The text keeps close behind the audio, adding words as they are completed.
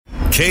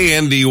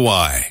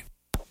KNDY.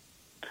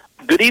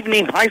 Good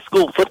evening, high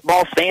school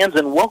football fans,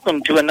 and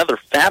welcome to another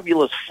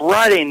fabulous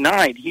Friday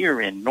night here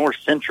in North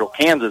Central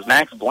Kansas.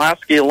 Max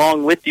Blasky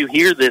along with you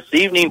here this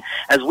evening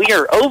as we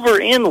are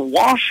over in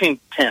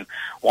Washington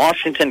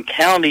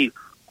County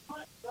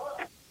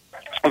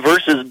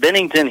versus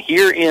Bennington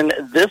here in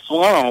this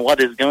one on what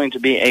is going to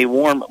be a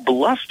warm,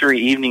 blustery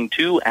evening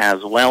too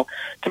as well.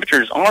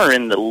 Temperatures are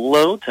in the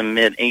low to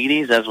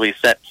mid-80s as we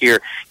set here,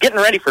 getting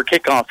ready for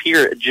kickoff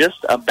here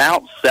just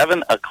about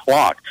 7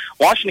 o'clock.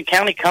 Washington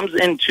County comes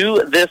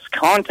into this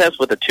contest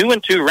with a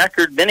 2-2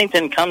 record.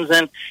 Bennington comes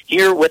in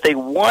here with a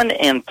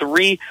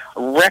 1-3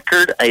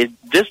 record, a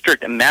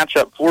district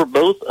matchup for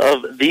both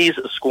of these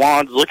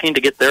squads looking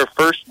to get their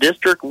first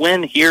district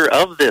win here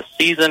of this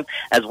season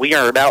as we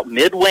are about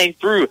midway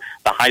through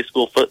the high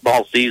school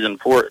football season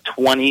for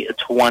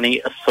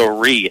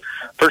 2023.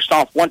 First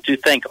off, want to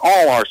thank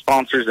all our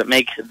sponsors that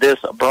make this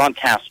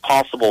broadcast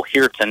possible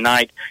here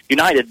tonight.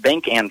 United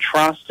Bank and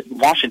Trust,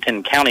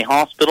 Washington County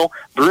Hospital,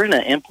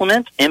 Bruna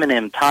Implement,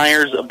 M&M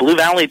Tires, Blue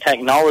Valley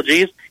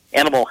Technologies,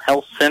 Animal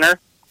Health Center,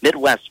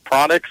 Midwest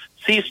Products,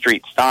 C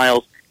Street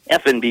Styles,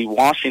 F&B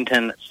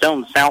Washington,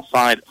 Stone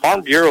Southside,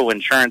 Farm Bureau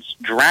Insurance,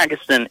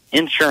 Dragaston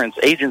Insurance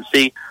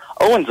Agency,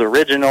 Owens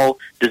Original,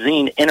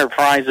 Dezeen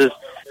Enterprises,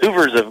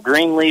 Hoovers of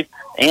Greenleaf,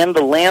 and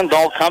the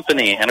Landall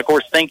Company. And, of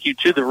course, thank you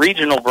to the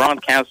regional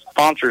broadcast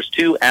sponsors,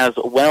 too, as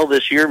well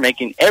this year,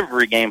 making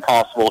every game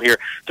possible here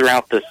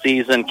throughout the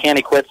season.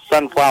 Candyquit,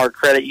 Sunflower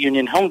Credit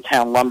Union,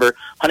 Hometown Lumber,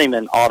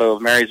 Honeyman Auto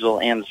of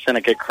Marysville, and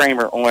Seneca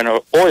Kramer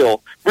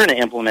Oil, Bruna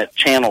Implement,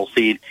 Channel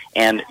Seed,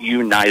 and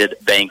United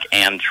Bank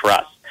and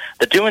Trust.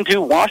 The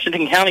 2-2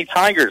 Washington County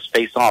Tigers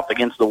face off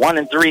against the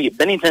 1-3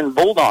 Bennington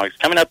Bulldogs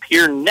coming up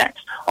here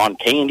next on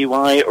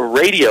KNDY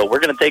Radio. We're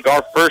going to take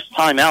our first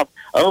time out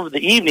of the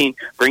evening,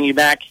 bring you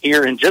back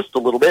here in just a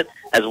little bit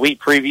as we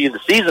preview the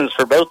seasons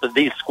for both of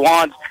these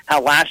squads,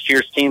 how last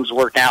year's teams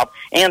work out,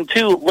 and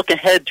to look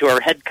ahead to our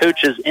head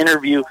coach's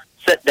interview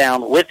sit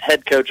down with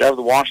head coach of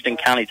the Washington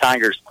County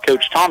Tigers,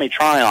 Coach Tommy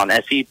Tryon,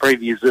 as he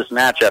previews this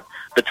matchup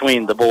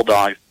between the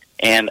Bulldogs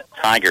and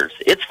Tigers.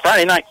 It's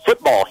Friday night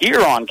football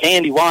here on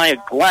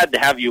KNDY. Glad to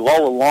have you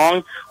all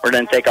along. We're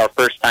going to take our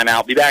first time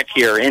out. Be back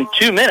here in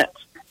 2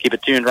 minutes. Keep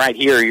it tuned right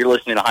here. You're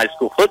listening to high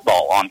school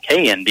football on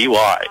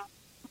KNDY.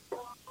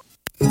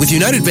 With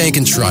United Bank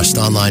and Trust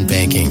online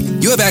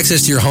banking, you have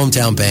access to your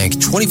hometown bank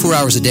 24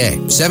 hours a day,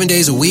 7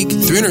 days a week,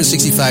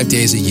 365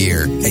 days a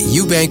year at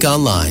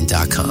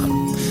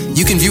ubankonline.com.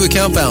 You can view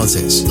account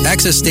balances,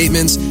 access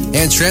statements,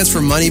 and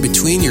transfer money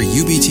between your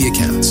UBT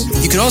accounts.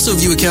 You can also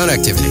view account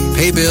activity,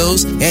 pay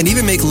bills, and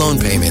even make loan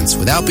payments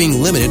without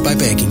being limited by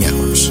banking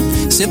hours.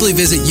 Simply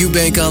visit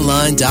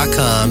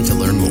ubankonline.com to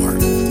learn more.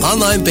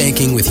 Online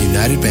banking with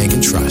United Bank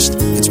and Trust.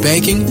 It's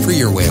banking for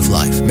your way of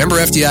life. Member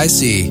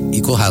FDIC,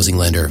 Equal Housing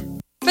Lender.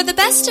 For the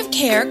best of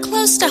care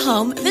close to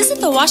home,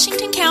 visit the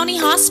Washington County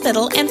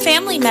Hospital and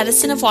Family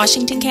Medicine of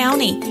Washington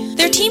County.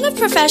 Their team of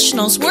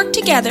professionals work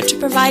together to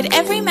provide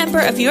every member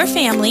of your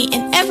family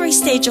in every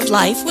stage of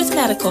life with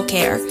medical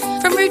care.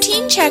 From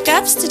routine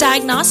checkups to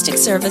diagnostic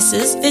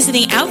services,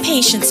 visiting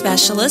outpatient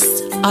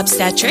specialists,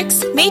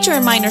 obstetrics, major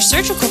and minor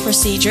surgical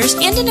procedures,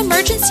 and an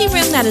emergency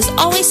room that is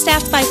always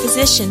staffed by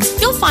physicians,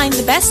 you'll find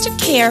the best of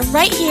care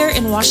right here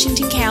in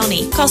Washington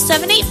County. Call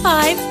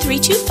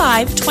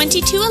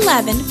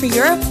 785-325-2211 for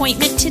your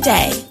appointment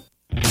today.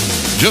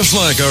 Just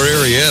like our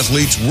area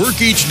athletes work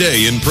each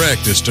day in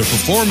practice to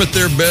perform at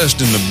their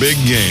best in the big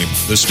game,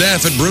 the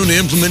staff at Bruna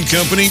Implement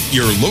Company,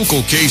 your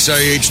local Case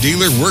IH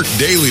dealer, work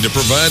daily to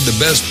provide the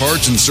best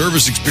parts and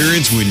service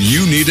experience when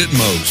you need it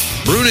most.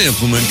 Bruna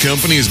Implement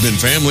Company has been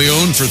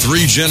family-owned for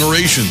 3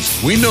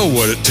 generations. We know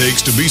what it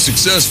takes to be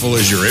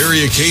successful as your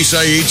area Case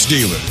IH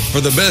dealer.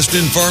 For the best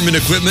in farming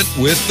equipment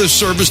with the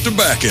service to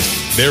back it,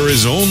 there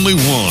is only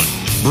one.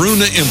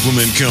 Bruna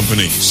Implement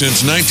Company,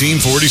 since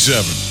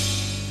 1947.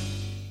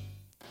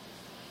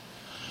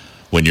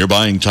 When you're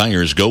buying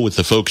tires, go with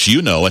the folks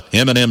you know at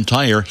M&M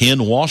Tire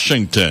in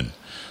Washington.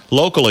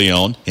 Locally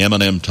owned,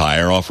 M&M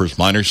Tire offers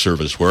minor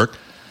service work.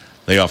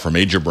 They offer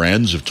major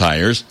brands of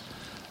tires.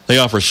 They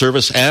offer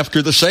service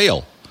after the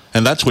sale.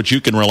 And that's what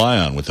you can rely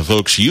on with the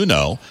folks you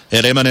know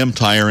at M&M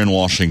Tire in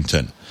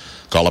Washington.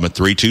 Call them at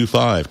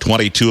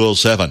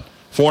 325-2207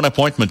 for an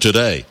appointment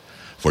today.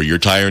 For your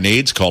tire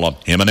needs, call them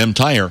M&M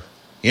Tire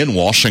in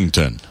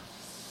Washington.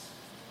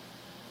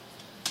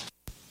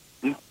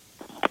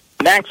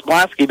 Max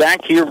Blasky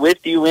back here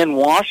with you in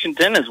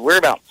Washington as we're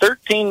about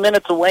 13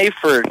 minutes away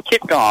for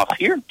kickoff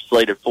here,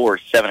 slated for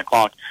 7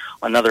 o'clock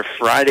on another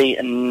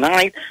Friday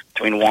night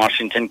between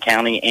Washington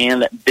County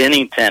and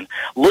Bennington.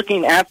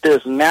 Looking at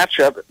this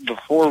matchup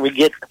before we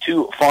get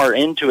too far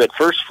into it,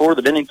 first for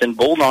the Bennington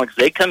Bulldogs,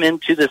 they come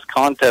into this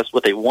contest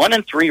with a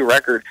 1-3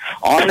 record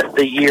on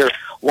the year.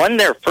 Won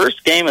their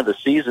first game of the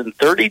season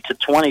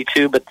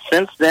 30-22, but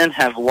since then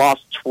have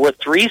lost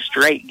 3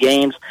 straight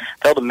games.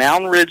 Fell to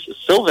Mountain Ridge,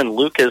 Sylvan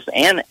Lucas,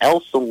 and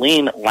El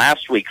Saline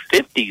last week,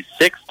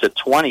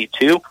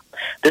 56-22.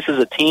 This is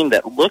a team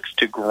that looks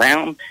to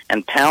ground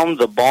and pound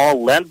the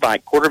ball, led by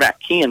quarterback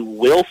Kean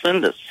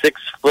Wilson, the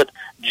 6-foot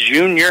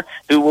junior,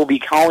 who will be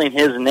calling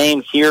his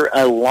name here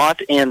a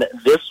lot in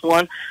this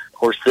one.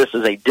 Of course, this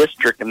is a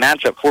district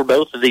matchup for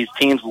both of these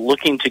teams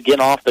looking to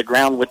get off the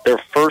ground with their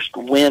first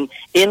win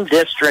in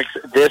districts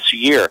this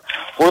year.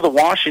 For the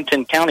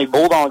Washington County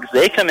Bulldogs,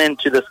 they come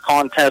into this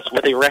contest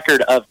with a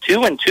record of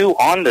 2-2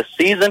 on the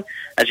season.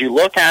 As you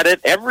look at it,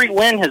 every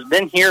win has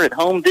been here at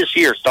home this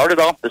year. Started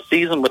off the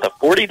season with a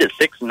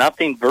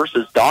 40-6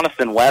 versus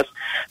Donovan West.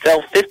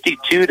 Fell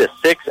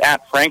 52-6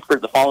 at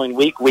Frankfort the following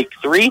week. Week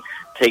 3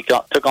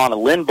 took on a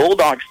Lynn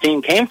Bulldogs team.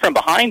 Came from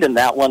behind in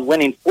that one,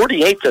 winning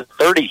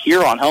 48-30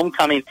 here on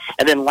homecoming.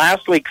 And then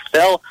last week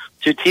fell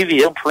to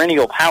TVO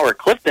perennial power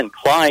Clifton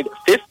Clyde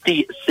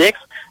 56-6.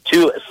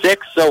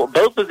 So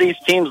both of these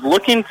teams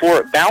looking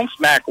for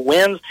bounce-back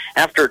wins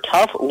after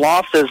tough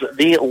losses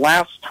the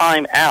last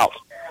time out.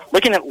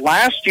 Looking at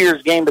last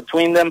year's game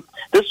between them,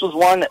 this was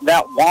one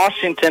that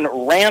Washington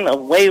ran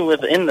away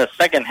with in the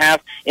second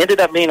half. Ended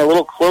up being a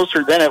little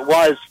closer than it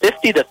was.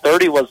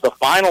 50-30 was the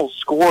final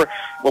score.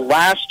 Well,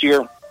 last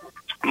year,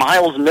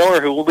 Miles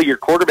Miller, who will be your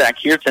quarterback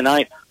here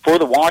tonight for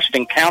the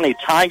Washington County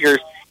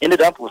Tigers,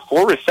 ended up with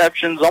 4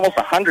 receptions, almost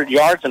 100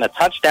 yards, and a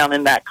touchdown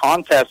in that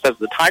contest as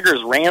the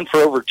Tigers ran for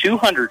over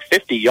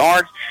 250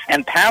 yards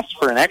and passed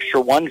for an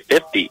extra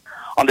 150.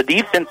 On the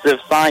defensive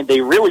side,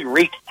 they really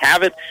wreaked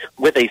havoc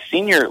with a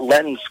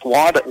senior-led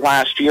squad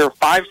last year.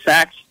 5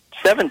 sacks,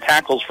 7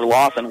 tackles for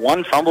loss, and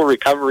 1 fumble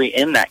recovery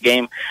in that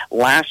game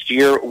last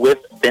year with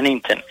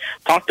Bennington.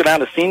 Talked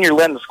about a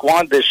senior-led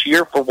squad this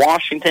year for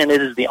Washington.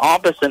 It is the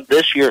opposite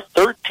this year.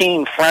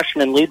 13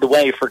 freshmen lead the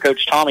way for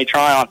Coach Tommy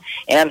Tryon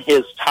and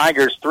his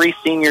Tigers. 3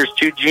 seniors,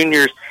 2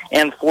 juniors,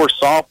 and 4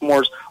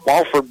 sophomores.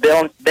 While for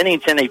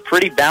Bennington, a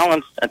pretty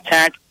balanced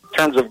attack in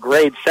terms of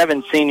grades.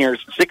 7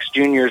 seniors, 6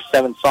 juniors,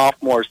 7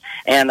 sophomores,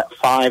 and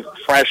 5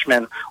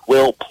 freshmen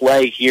will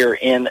play here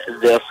in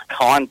this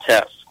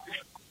contest.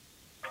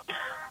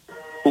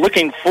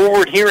 Looking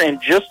forward here in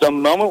just a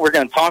moment, we're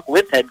going to talk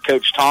with head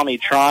coach Tommy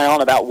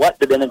Tryon about what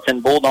the Bennington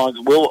Bulldogs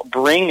will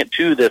bring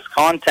to this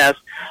contest.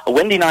 A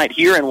windy night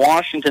here in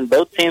Washington.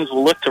 Both teams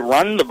will look to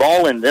run the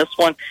ball in this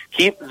one,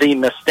 keep the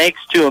mistakes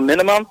to a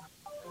minimum,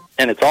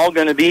 and it's all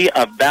going to be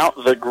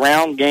about the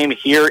ground game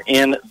here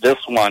in this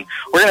one.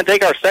 We're going to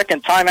take our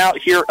second timeout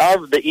here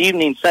of the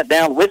evening, set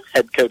down with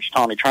head coach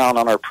Tommy Tryon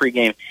on our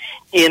pregame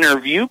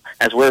interview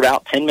as we're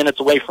about 10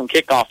 minutes away from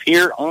kickoff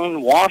here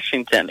on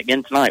Washington.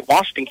 Again tonight,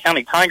 Washington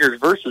County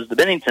Tigers versus the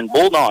Bennington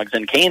Bulldogs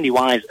and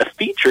KNDY's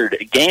featured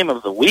game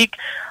of the week.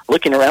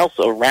 Looking else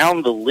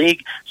around the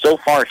league so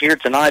far here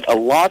tonight, a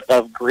lot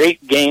of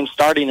great games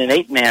starting in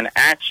 8-man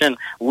action.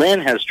 Lynn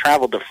has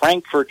traveled to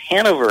Frankfort.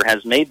 Hanover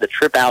has made the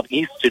trip out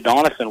east to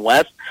Donovan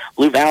West.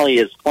 Blue Valley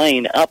is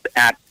playing up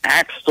at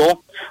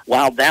Axtell,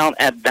 while down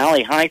at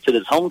Valley Heights it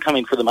is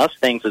homecoming for the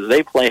Mustangs as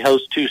they play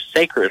host to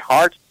Sacred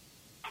Heart.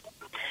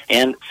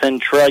 And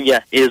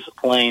Centralia is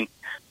playing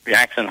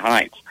Jackson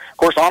Heights. Of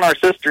course, on our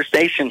sister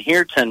station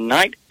here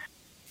tonight,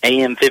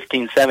 AM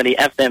 1570,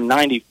 FM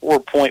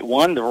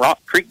 94.1, the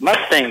Rock Creek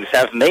Mustangs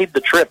have made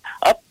the trip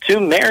up to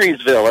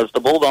Marysville as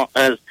the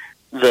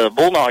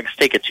Bulldogs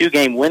take a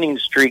 2-game winning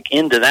streak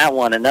into that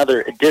one,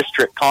 another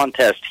district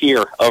contest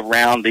here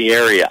around the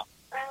area.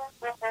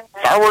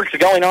 Fireworks are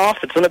going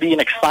off. It's going to be an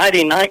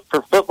exciting night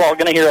for football.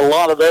 Going to hear a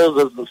lot of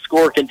those as the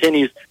score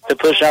continues to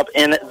push up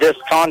in this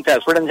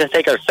contest. We're going to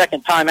take our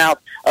second time out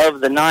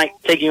of the night,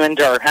 take you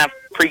into our half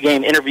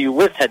pregame interview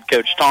with head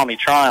coach Tommy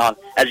Tryon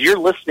as you're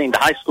listening to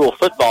high school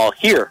football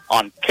here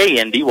on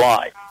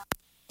KNDY.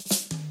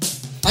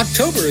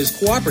 October is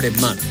Cooperative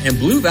Month, and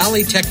Blue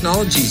Valley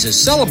Technologies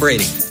is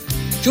celebrating.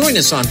 Join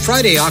us on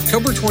Friday,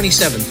 October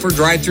 27th for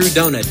Drive-Thru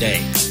Donut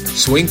Day.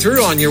 Swing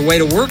through on your way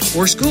to work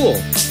or school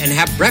and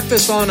have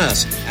breakfast on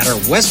us at our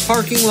west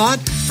parking lot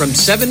from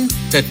 7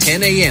 to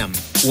 10 a.m.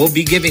 We'll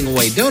be giving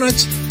away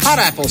donuts, hot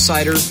apple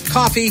cider,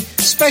 coffee,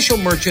 special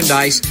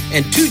merchandise,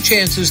 and 2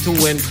 chances to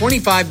win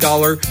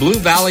 $25 Blue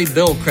Valley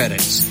bill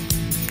credits.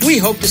 We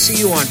hope to see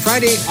you on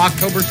Friday,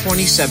 October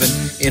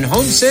 27th in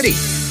Home City.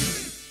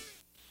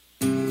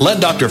 Let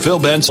Dr. Phil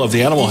Benz of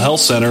the Animal Health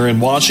Center in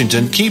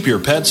Washington keep your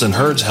pets and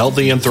herds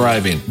healthy and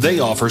thriving. They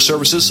offer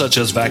services such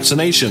as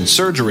vaccination,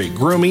 surgery,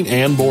 grooming,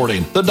 and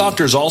boarding. The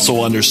doctors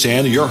also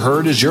understand your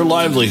herd is your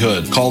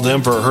livelihood. Call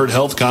them for a herd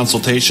health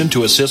consultation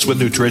to assist with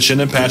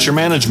nutrition and pasture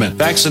management,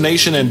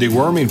 vaccination and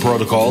deworming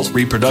protocols,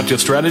 reproductive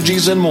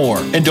strategies, and more.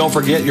 And don't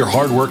forget your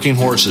hard-working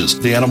horses.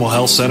 The Animal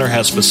Health Center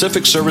has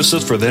specific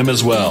services for them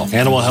as well.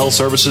 Animal Health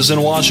Services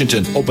in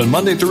Washington, open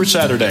Monday through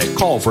Saturday.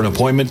 Call for an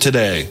appointment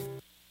today.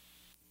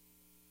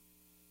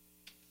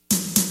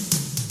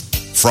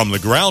 From the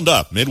ground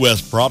up,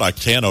 Midwest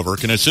Products Hanover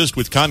can assist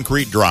with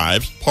concrete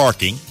drives,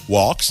 parking,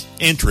 walks,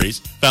 entries,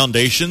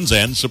 foundations,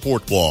 and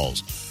support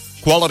walls.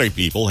 Quality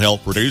people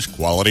help produce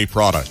quality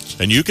products,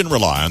 and you can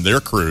rely on their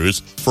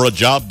crews for a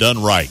job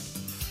done right.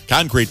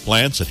 Concrete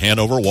plants at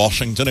Hanover,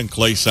 Washington, and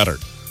Clay Center.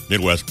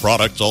 Midwest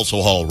Products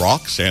also haul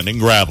rock, sand, and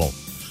gravel.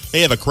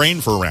 They have a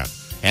crane for rent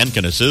and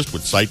can assist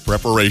with site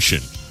preparation.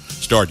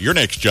 Start your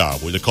next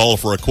job with a call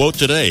for a quote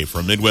today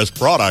from Midwest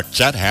Products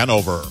at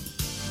Hanover.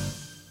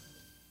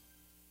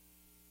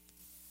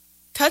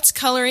 cuts,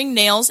 coloring,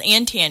 nails,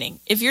 and tanning.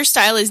 If your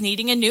style is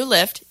needing a new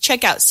lift,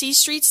 check out C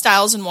Street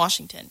Styles in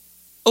Washington.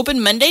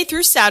 Open Monday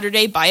through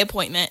Saturday by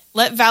appointment.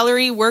 Let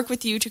Valerie work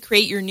with you to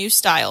create your new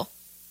style.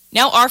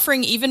 Now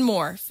offering even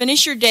more.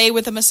 Finish your day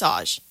with a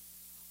massage.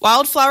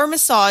 Wildflower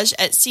Massage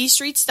at C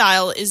Street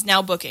Style is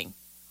now booking.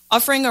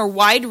 Offering a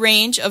wide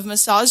range of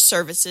massage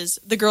services,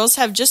 the girls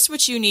have just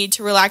what you need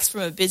to relax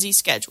from a busy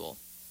schedule.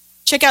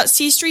 Check out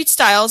C Street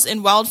Styles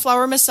and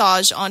Wildflower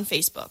Massage on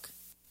Facebook.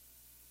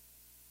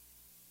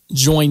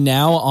 Join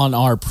now on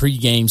our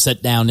pregame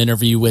sit-down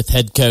interview with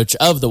head coach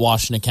of the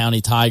Washington County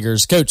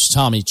Tigers, Coach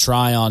Tommy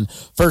Tryon.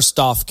 First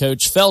off,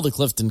 Coach, fell to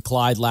Clifton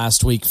Clyde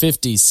last week,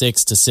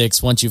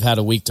 56-6. Once you've had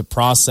a week to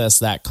process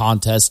that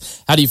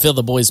contest, how do you feel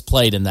the boys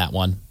played in that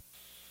one?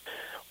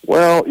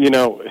 Well,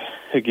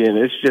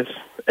 again,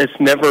 it's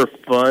never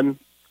fun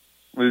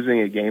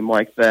losing a game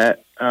like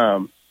that.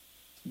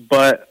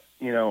 But,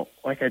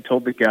 like I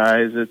told the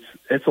guys,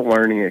 it's a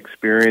learning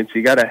experience.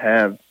 You got to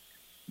have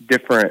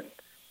different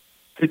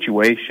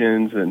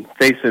situations and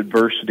face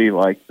adversity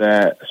like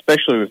that,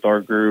 especially with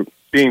our group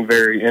being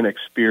very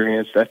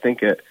inexperienced. I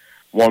think at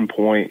one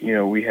point,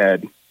 we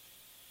had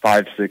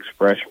 5-6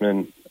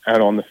 freshmen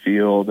out on the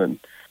field and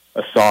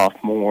a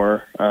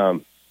sophomore,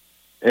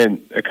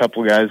 and a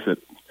couple of guys that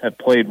have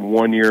played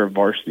 1 year of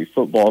varsity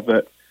football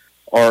that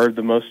are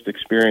the most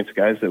experienced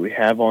guys that we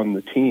have on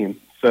the team.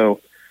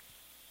 So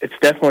it's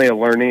definitely a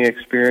learning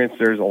experience.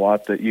 There's a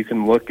lot that you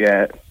can look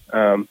at.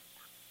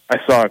 I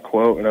saw a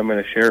quote, and I'm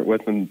going to share it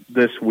with them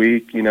this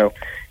week.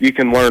 You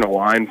can learn a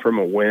line from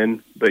a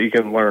win, but you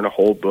can learn a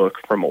whole book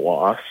from a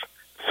loss.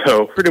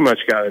 So pretty much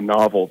got a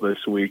novel this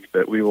week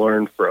that we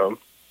learned from.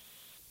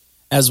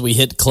 As we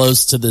hit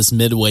close to this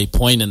midway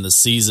point in the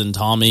season,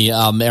 Tommy,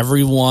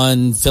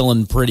 everyone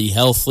feeling pretty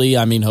healthy.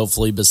 I mean,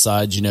 hopefully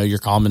besides, your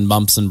common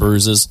bumps and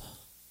bruises.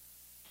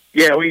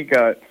 Yeah, we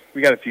got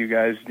a few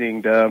guys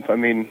dinged up. I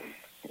mean,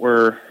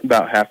 we're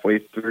about halfway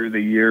through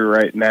the year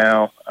right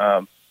now.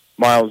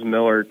 Miles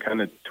Miller kind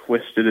of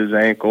twisted his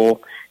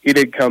ankle. He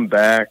did come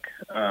back,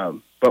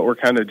 but we're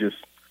kind of just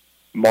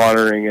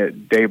monitoring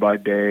it day by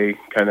day,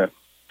 kind of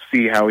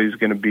see how he's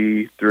going to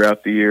be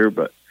throughout the year.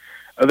 But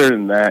other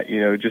than that,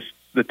 just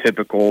the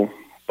typical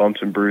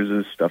bumps and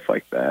bruises, stuff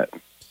like that.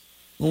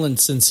 Well, and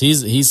since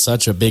he's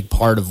such a big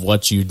part of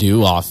what you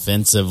do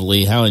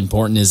offensively, how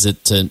important is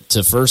it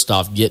to first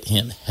off get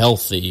him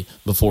healthy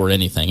before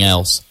anything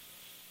else?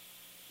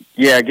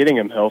 Yeah, getting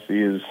him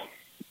healthy is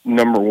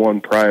number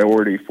one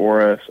priority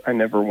for us. I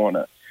never want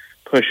to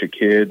push a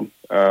kid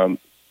that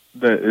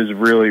is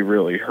really,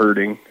 really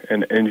hurting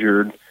and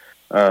injured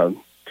to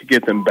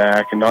get them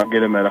back and not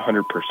get them at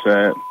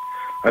 100%.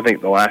 I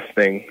think the last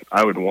thing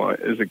I would want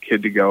is a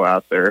kid to go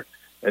out there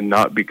and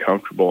not be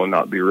comfortable and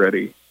not be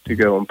ready to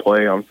go and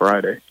play on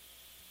Friday.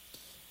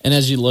 And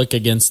as you look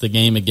against the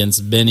game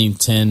against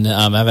Bennington,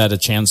 I've had a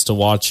chance to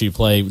watch you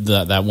play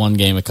that one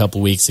game a couple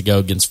weeks ago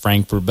against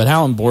Frankfort, but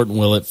how important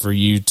will it for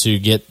you to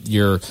get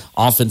your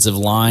offensive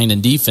line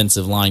and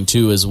defensive line,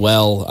 too, as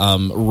well,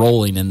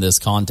 rolling in this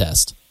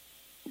contest?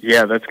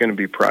 Yeah, that's going to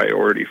be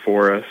priority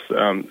for us.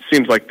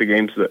 Seems like the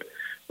games that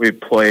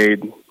we've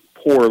played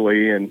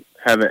poorly and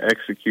haven't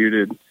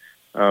executed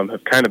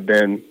have kind of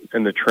been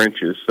in the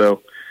trenches.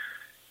 So,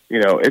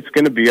 it's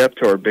going to be up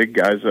to our big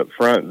guys up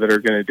front that are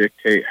going to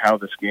dictate how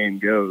this game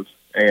goes.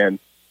 And,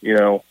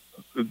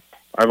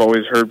 I've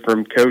always heard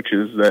from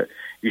coaches that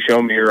you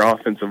show me your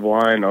offensive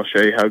line, I'll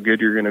show you how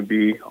good you're going to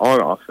be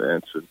on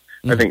offense. And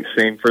I think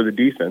same for the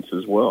defense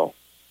as well.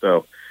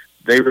 So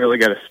they really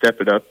got to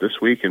step it up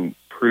this week and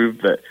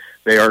prove that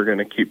they are going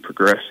to keep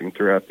progressing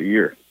throughout the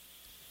year.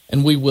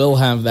 And we will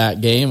have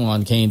that game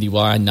on KNDY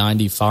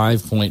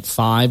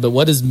 95.5. But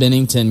what is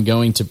Bennington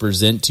going to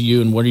present to you,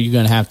 and what are you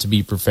going to have to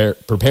be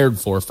prepared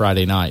for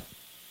Friday night?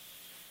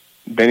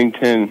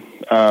 Bennington,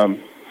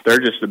 they're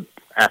just an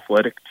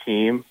athletic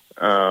team.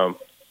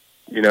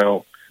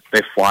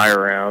 They fly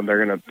around.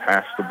 They're going to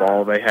pass the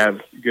ball. They have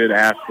good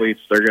athletes.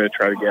 They're going to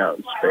try to get out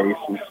in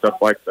space and stuff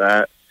like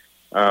that.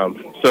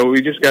 So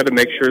we just got to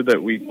make sure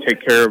that we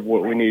take care of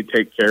what we need to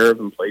take care of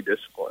and play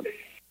discipline.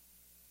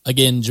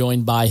 Again,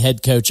 joined by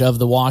head coach of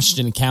the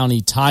Washington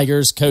County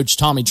Tigers, Coach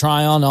Tommy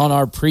Tryon, on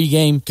our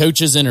pregame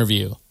coaches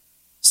interview.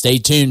 Stay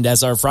tuned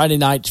as our Friday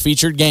night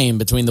featured game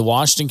between the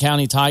Washington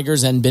County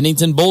Tigers and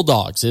Bennington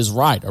Bulldogs is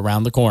right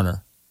around the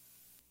corner.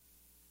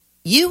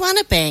 You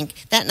want a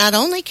bank that not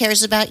only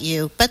cares about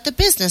you, but the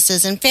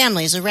businesses and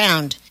families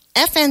around.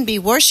 FNB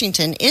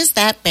Washington is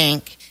that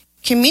bank.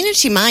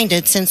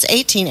 Community-minded since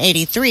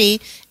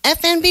 1883,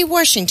 FNB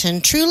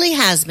Washington truly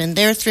has been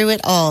there through it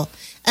all.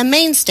 A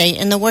mainstay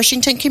in the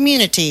Washington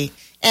community,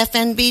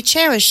 FNB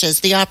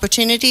cherishes the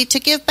opportunity to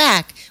give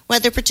back,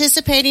 whether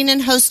participating in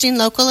hosting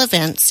local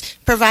events,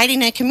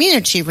 providing a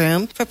community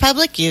room for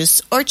public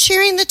use, or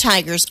cheering the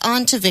Tigers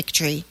on to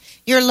victory.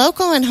 Your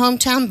local and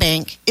hometown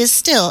bank is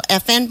still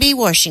FNB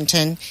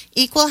Washington,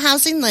 Equal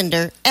Housing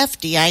Lender,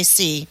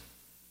 FDIC.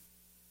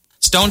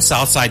 Stone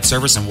Southside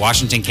Service in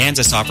Washington,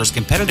 Kansas offers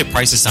competitive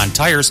prices on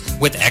tires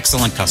with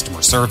excellent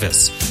customer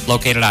service.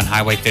 Located on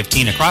Highway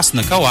 15 across from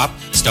the co-op,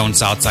 Stone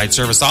Southside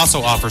Service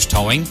also offers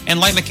towing and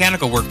light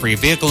mechanical work for your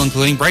vehicle,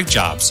 including brake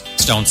jobs.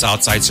 Stone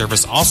Southside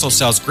Service also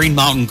sells Green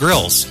Mountain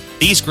grills.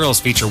 These grills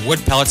feature wood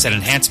pellets that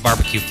enhance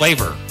barbecue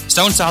flavor.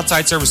 Stone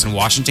Southside Service in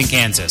Washington,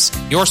 Kansas.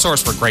 Your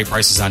source for great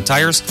prices on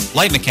tires,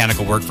 light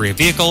mechanical work for your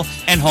vehicle,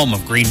 and home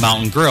of Green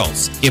Mountain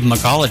Grills. Give them a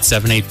call at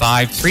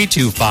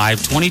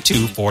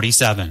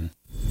 785-325-2247.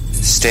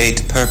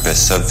 State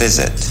purpose of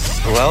visit.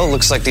 Well,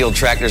 looks like the old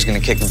tractor's going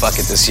to kick the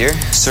bucket this year.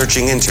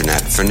 Searching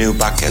internet for new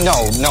buckets.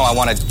 No, I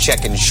want to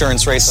check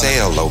insurance rates.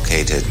 Sale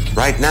located.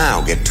 Right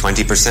now, get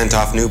 20%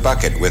 off new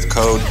bucket with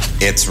code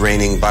It's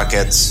Raining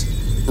Buckets.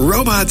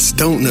 Robots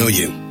don't know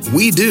you.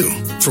 We do.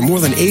 For more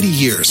than 80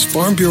 years,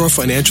 Farm Bureau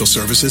Financial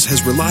Services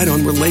has relied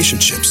on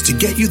relationships to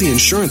get you the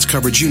insurance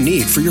coverage you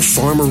need for your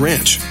farm or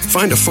ranch.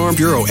 Find a Farm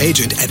Bureau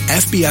agent at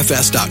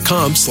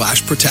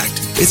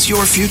fbfs.com/protect. It's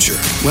your future.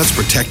 Let's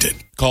protect it.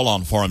 Call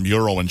on Farm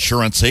Bureau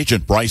Insurance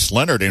Agent Bryce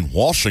Leonard in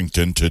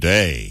Washington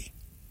today.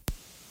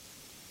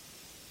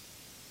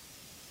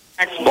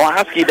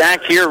 Blasky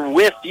back here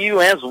with you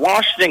as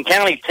Washington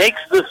County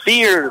takes the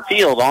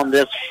field on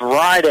this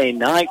Friday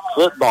night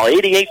football.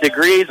 88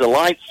 degrees, a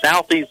light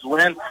southeast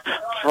wind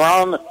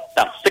from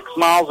about 6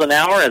 miles an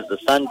hour as the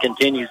sun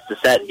continues to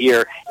set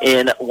here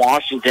in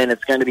Washington.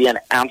 It's going to be an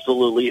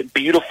absolutely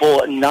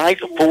beautiful night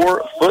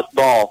for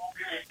football.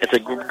 It's a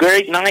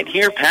great night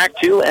here,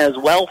 Pac-2 as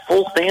well,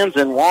 full stands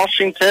in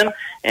Washington,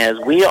 as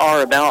we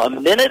are about a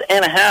minute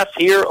and a half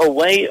here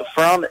away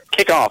from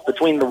kickoff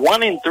between the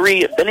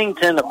 1-3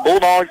 Bennington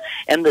Bulldogs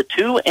and the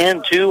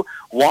 2-2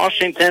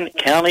 Washington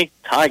County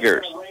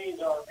Tigers.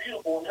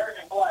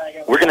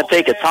 We're going to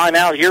take a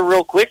timeout here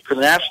real quick for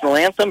the national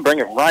anthem, bring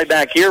it right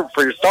back here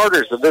for your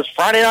starters of this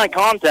Friday night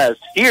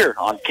contest here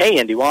on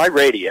KNDY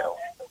Radio.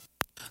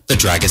 The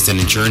Dragiston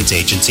Insurance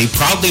Agency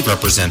proudly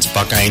represents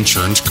Buckeye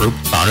Insurance Group,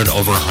 founded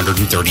over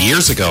 130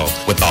 years ago.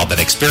 With all that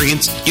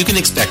experience, you can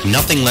expect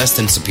nothing less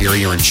than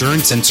superior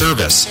insurance and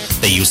service.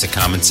 They use a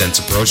common-sense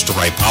approach to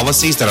write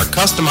policies that are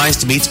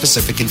customized to meet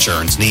specific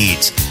insurance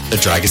needs. The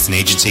Dragiston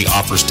Agency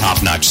offers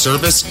top-notch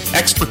service,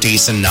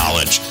 expertise, and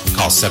knowledge.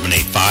 Call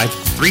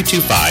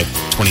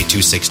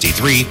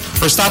 785-325-2263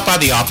 or stop by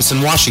the office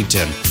in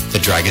Washington. The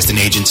Dragiston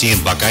Agency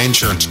and Buckeye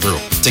Insurance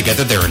Group.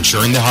 Together, they're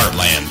insuring the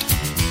heartland.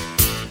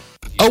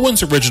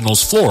 Owens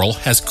Originals Floral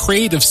has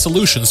creative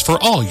solutions for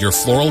all your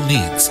floral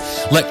needs.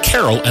 Let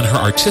Carol and her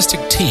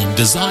artistic team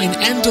design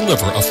and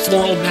deliver a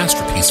floral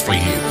masterpiece for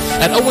you.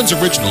 At Owens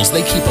Originals,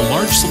 they keep a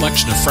large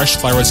selection of fresh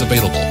flowers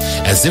available,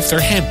 as if they're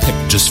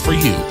handpicked just for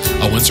you.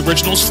 Owens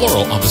Originals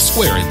Floral on the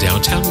Square in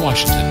downtown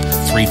Washington,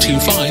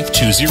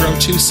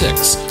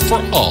 325-2026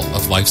 for all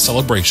of life's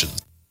celebrations.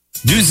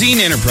 Duzine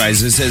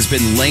Enterprises has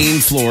been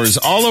laying floors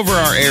all over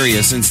our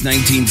area since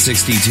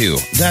 1962.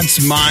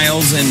 That's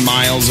miles and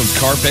miles of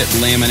carpet,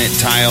 laminate,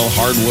 tile,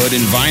 hardwood,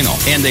 and vinyl.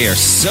 And they are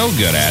so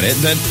good at it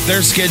that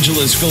their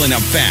schedule is filling up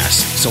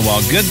fast. So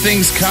while good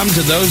things come to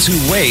those who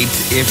wait,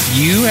 if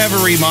you have a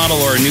remodel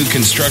or a new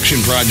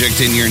construction project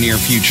in your near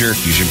future,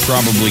 you should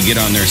probably get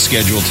on their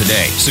schedule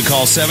today. So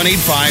call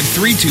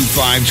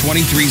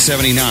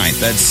 785-325-2379.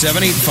 That's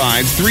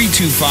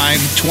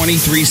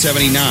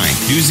 785-325-2379.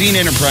 Duzine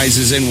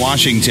Enterprises in Washington.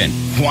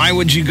 Why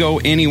would you go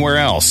anywhere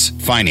else?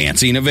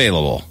 Financing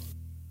available.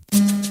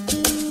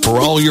 For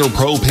all your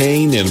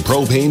propane and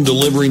propane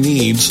delivery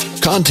needs,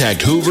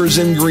 contact Hoovers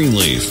in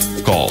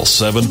Greenleaf. Call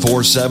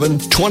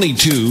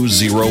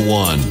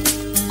 747-2201.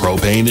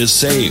 Propane is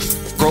safe,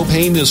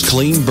 propane is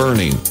clean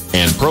burning,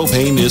 and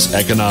propane is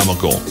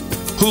economical.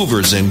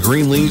 Hoovers in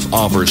Greenleaf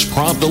offers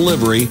prompt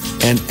delivery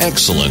and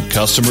excellent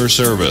customer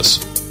service.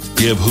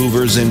 Give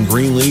Hoovers in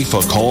Greenleaf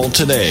a call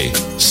today,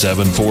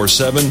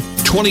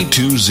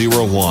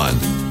 747-2201.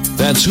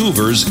 That's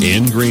Hoovers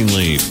in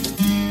Greenleaf.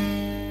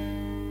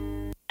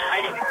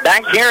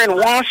 Back here in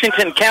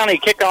Washington County,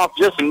 kickoff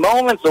just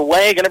moments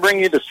away. Going to bring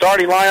you the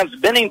starting lineups.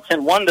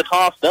 Bennington won the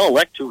toss. They'll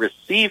elect to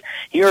receive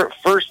here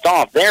first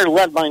off. They're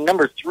led by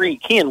number 3,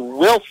 Kean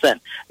Wilson.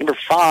 Number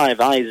 5,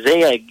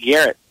 Isaiah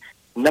Garrett.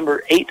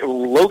 Number 8,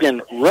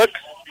 Logan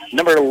Rooks.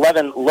 Number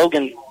 11,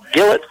 Logan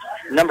Gillett.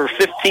 Number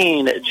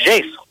 15,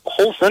 Jace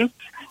Holson.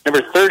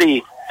 Number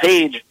 30,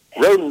 Paige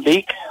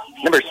Rodenbeek.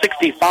 Number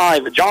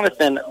 65,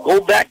 Jonathan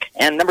Goldbeck.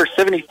 And number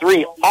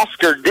 73,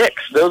 Oscar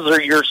Dix. Those are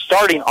your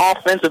starting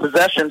offensive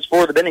possessions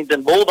for the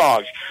Bennington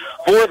Bulldogs.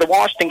 For the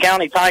Washington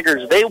County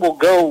Tigers, they will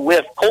go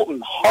with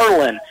Colton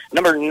Harlan.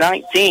 Number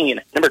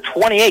 19. Number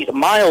 28,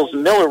 Miles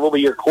Miller will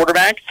be your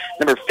quarterback.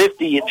 Number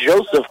 50,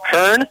 Joseph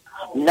Kern.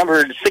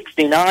 Number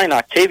 69,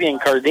 Octavian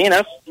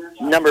Cardenas.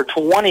 Number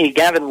 20,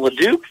 Gavin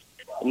LeDuc.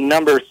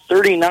 Number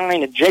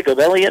 39, Jacob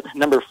Elliott.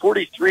 Number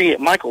 43,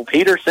 Michael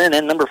Peterson.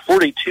 And number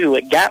 42,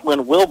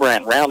 Gatlin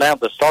Wilbrand round out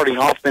the starting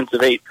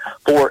offensive 8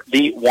 for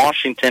the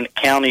Washington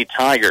County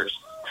Tigers.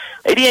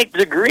 88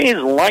 degrees,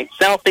 light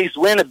southeast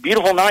wind, a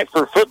beautiful night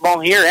for football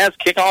here as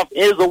kickoff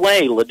is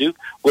away. Leduc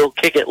will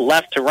kick it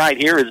left to right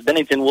here as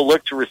Bennington will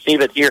look to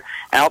receive it here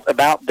out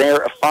about their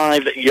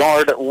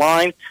 5-yard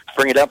line.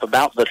 Bring it up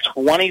about the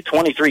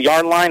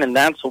 23-yard line, and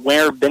that's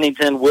where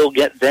Bennington will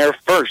get their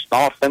first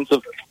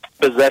offensive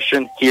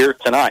possession here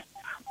tonight.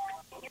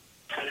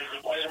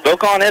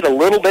 Spoke on it a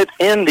little bit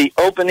in the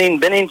opening.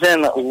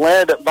 Bennington,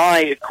 led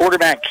by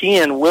quarterback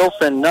Kean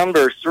Wilson,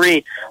 number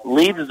 3,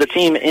 leads the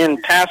team in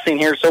passing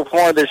here so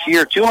far this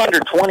year.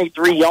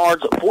 223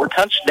 yards, 4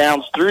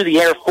 touchdowns through the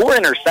air, 4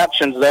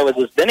 interceptions, though, as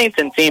this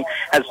Bennington team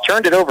has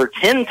turned it over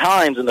 10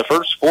 times in the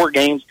first 4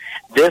 games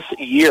this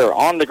year.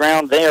 On the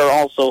ground, they are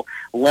also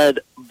led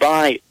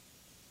by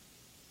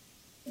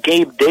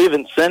Gabe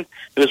Davidson,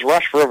 who has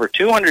rushed for over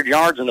 200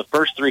 yards in the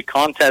first 3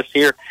 contests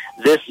here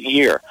this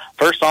year.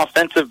 First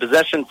offensive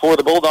possession for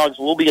the Bulldogs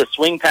will be a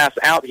swing pass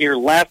out here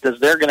left as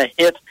they're going to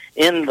hit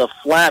in the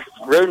flat.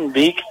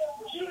 Rodenbeek.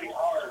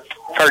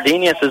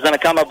 Cardenas is going to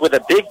come up with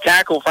a big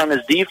tackle from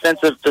his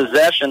defensive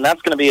possession.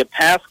 That's going to be a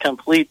pass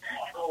complete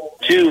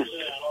to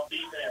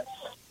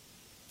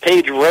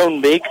Paige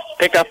Rodenbeek.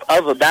 Pickup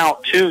of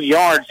about 2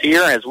 yards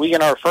here as we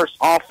get our first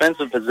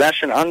offensive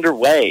possession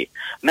underway.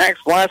 Max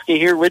Blasky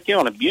here with you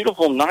on a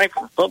beautiful night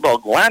for football.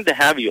 Glad to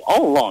have you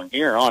all along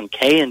here on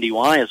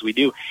KNDY as we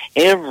do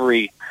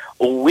every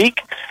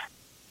week.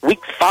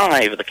 Week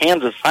 5 of the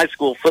Kansas high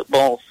school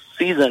football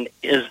season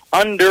is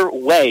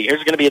underway.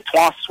 Here's going to be a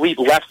toss sweep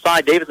left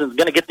side. Davidson's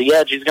going to get the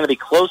edge. He's going to be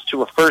close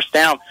to a first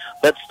down,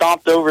 but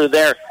stopped over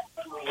there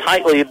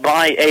tightly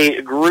by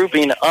a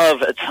grouping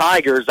of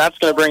Tigers. That's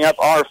going to bring up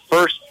our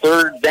first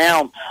 3rd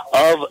down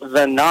of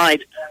the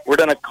night. We're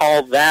going to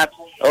call that,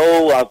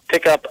 a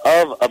pickup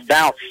of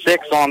about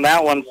 6 on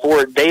that one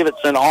for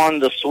Davidson on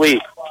the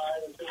sweep.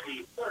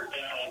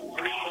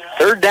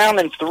 3rd down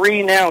and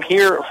 3 now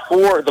here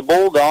for the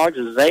Bulldogs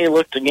as they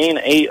look to gain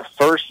a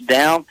first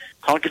down.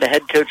 Talking to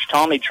head coach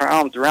Tommy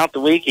Traum throughout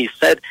the week, he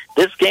said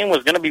this game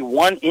was going to be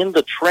won in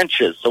the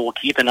trenches, so we'll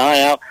keep an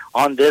eye out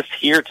on this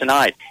here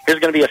tonight. Here's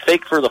going to be a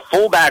fake for the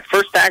fullback.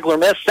 First tackler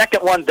missed,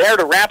 second one there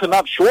to wrap him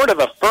up short of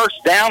a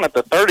first down at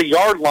the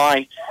 30-yard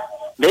line.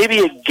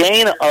 Maybe a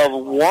gain of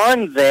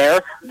 1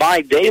 there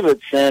by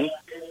Davidson.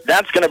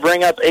 That's going to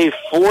bring up a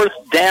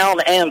 4th down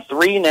and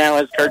 3 now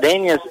as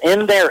Cardenas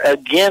in there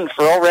again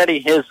for already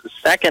his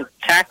 2nd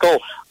tackle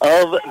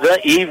of the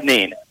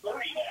evening.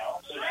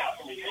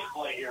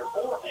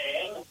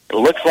 It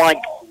looks like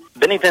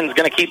Bennington's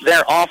going to keep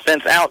their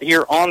offense out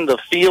here on the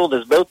field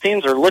as both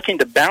teams are looking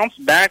to bounce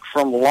back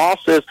from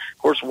losses. Of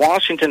course,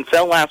 Washington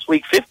fell last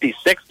week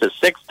 56-6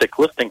 to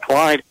Clifton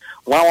Clyde,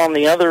 while on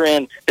the other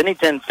end,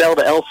 Bennington fell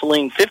to El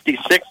Saline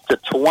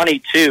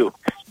 56-22.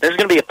 There's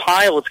going to be a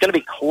pile. It's going to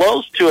be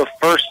close to a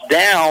first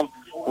down.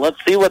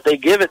 Let's see what they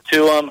give it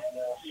to them.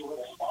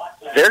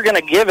 They're going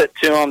to give it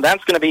to him.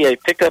 That's going to be a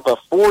pickup of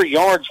 4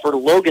 yards for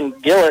Logan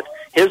Gillett.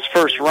 His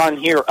first run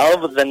here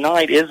of the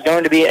night is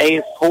going to be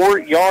a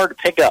 4-yard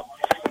pickup.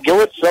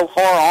 Gillett so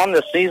far on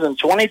the season,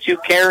 22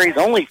 carries,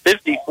 only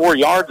 54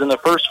 yards in the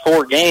first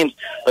 4 games.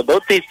 But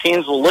both these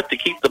teams will look to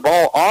keep the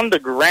ball on the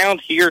ground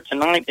here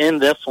tonight in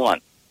this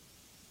one.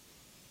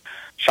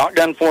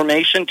 Shotgun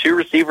formation, 2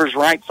 receivers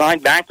right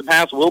side. Back to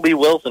pass will be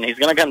Wilson. He's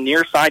going to come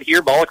near side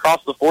here. Ball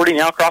across the 40,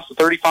 now across the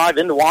 35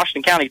 into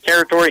Washington County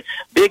territory.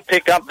 Big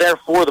pickup there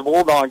for the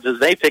Bulldogs as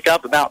they pick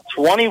up about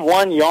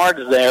 21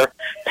 yards there.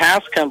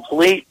 Pass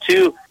complete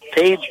to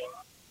Paige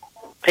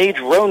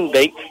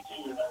Rodenbeek.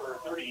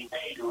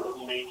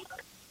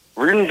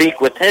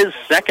 Rodenbeek with his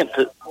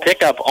 2nd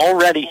pickup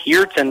already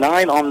here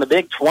tonight on the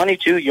big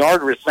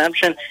 22-yard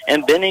reception,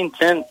 and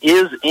Bennington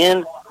is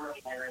in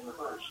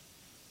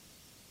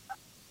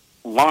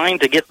line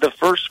to get the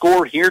first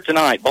score here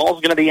tonight. Ball's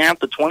going to be at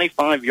the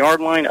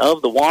 25-yard line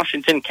of the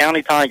Washington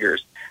County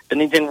Tigers.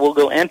 Bennington will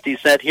go empty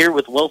set here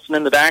with Wilson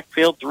in the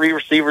backfield, 3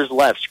 receivers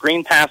left.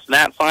 Screen pass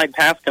that side,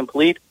 pass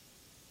complete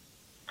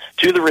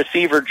to the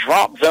receiver.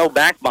 Drop, though,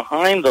 back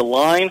behind the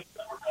line.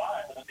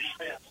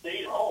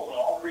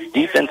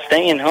 Defense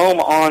staying home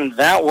on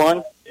that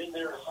one.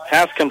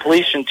 Pass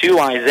completion to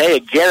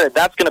Isaiah Garrett.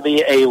 That's going to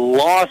be a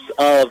loss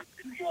of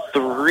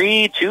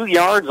 2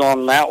 yards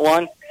on that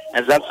one,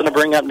 as that's going to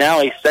bring up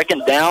now a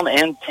 2nd down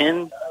and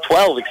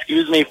 12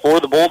 for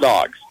the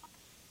Bulldogs.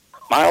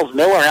 Miles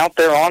Miller out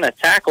there on a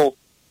tackle.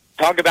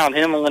 Talk about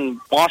him when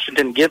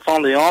Washington gets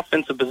on the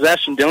offensive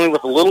possession, dealing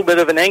with a little bit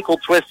of an ankle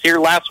twist here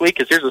last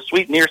week, as here's a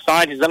sweep near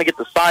side. He's going to get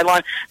the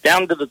sideline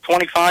down to the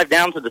 25,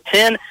 down to the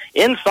 10.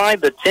 Inside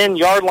the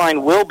 10-yard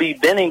line will be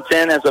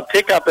Bennington as a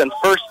pickup and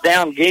first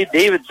down. Gabe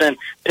Davidson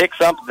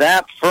picks up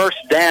that first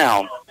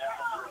down.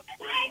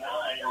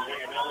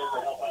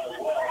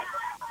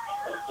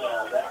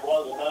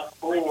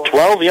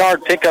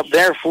 12-yard pickup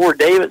there for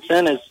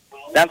Davidson, as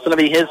that's going to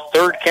be his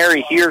 3rd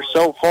carry here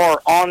so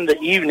far on the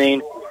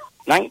evening.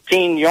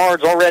 19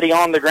 yards already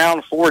on the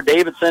ground for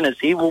Davidson, as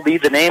he will be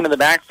the name in the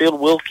backfield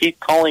we'll keep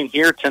calling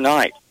here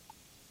tonight.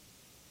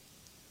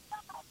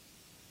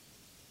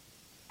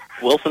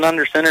 Wilson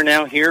under center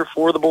now here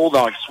for the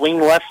Bulldogs. Swing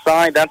left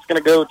side. That's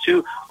going to go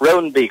to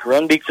Rodenbeek.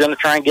 Rodenbeek's going to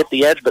try and get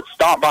the edge, but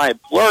stopped by a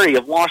flurry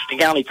of Washington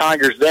County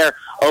Tigers there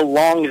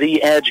along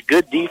the edge.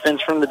 Good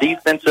defense from the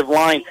defensive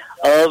line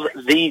of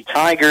the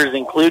Tigers,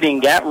 including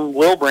Gatton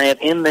Wilbrandt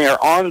in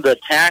there on the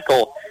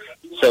tackle.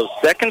 So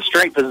second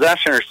straight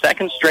possession or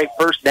second straight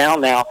first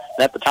down now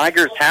that the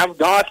Tigers have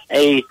got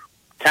a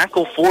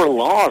tackle for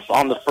loss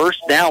on the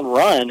first down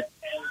run.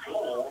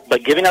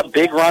 But giving up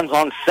big runs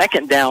on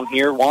second down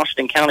here,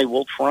 Washington County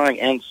will try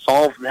and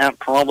solve that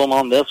problem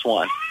on this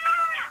one.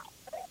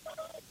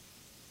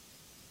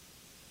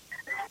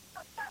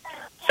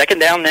 Second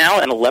down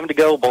now and 11 to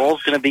go.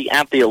 Ball's going to be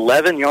at the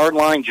 11-yard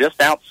line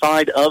just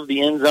outside of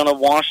the end zone of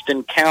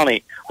Washington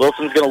County.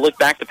 Wilson's going to look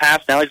back to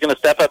pass. Now he's going to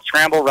step up,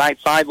 scramble right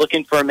side,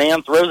 looking for a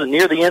man, throws it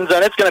near the end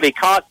zone. It's going to be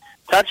caught.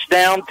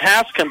 Touchdown,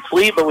 pass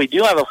complete, but we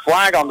do have a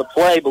flag on the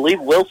play. I believe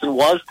Wilson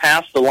was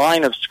past the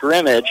line of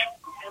scrimmage.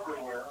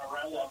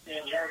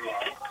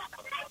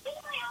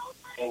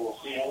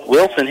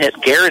 Wilson hit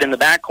Garrett in the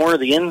back corner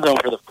of the end zone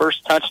for the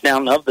first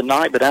touchdown of the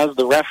night, but as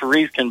the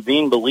referees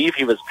convene, believe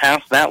he was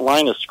past that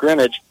line of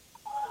scrimmage.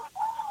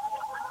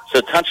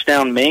 So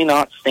touchdown may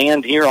not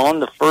stand here on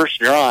the first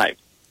drive.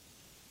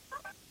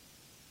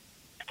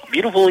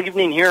 Beautiful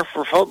evening here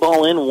for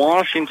football in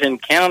Washington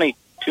County.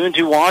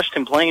 2-2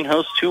 Washington playing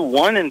host to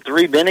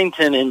 1-3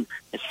 Bennington in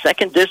a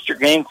second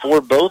district game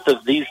for both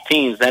of these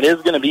teams. That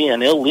is going to be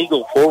an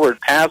illegal forward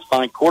pass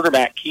by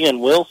quarterback Kean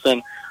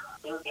Wilson.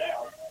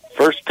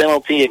 First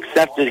penalty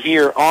accepted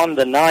here on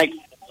the night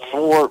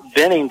for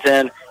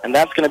Bennington, and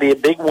that's going to be a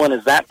big one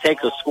as that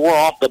takes a score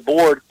off the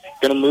board.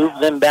 Going to move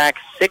them back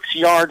 6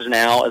 yards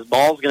now as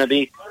ball's going to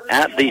be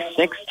at the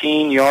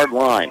 16-yard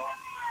line.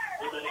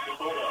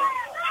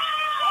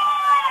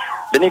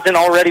 Bennington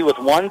already with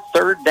 1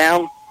 third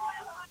down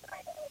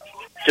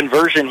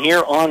conversion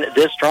here on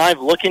this drive,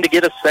 looking to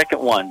get a second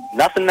one.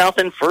 Nothing.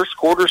 First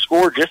quarter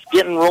score, just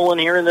getting rolling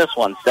here in this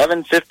one.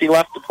 7:50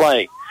 left to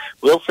play.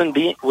 Wilson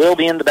will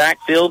be in the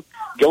backfield.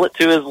 Gillett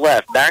to his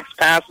left. Backs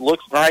pass,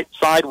 looks right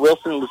side.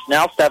 Wilson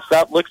now steps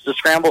up, looks to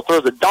scramble,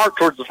 throws a dart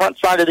towards the front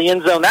side of the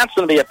end zone. That's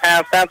going to be a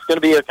pass. That's going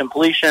to be a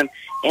completion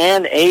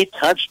and a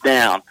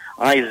touchdown.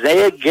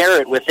 Isaiah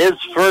Garrett with his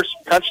first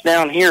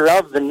touchdown here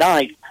of the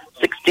night.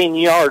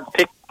 16-yard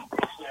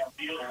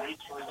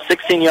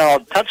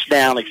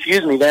touchdown,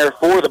 there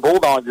for the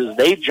Bulldogs as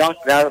they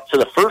jumped out to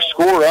the first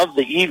score of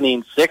the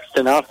evening,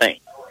 6-0.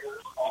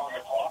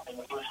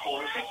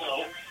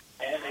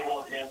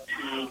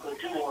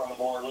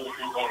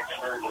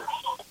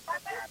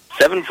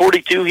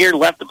 $7:42 here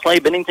left to play.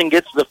 Bennington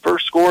gets the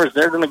first score as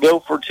they're going to go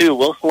for 2.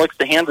 Wilson looks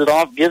to hand it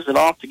off, gives it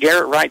off to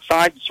Garrett right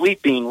side.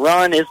 Sweeping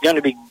run is going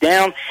to be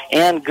down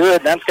and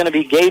good. That's going to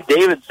be Gabe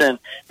Davidson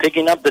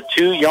picking up the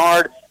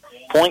 2-yard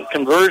point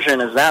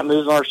conversion as that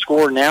moves our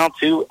score now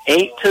to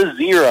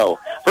 8-0.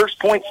 First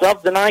points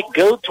of the night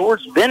go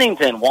towards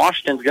Bennington.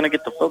 Washington's going to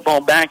get the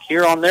football back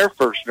here on their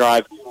first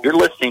drive. You're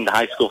listening to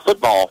high school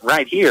football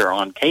right here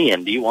on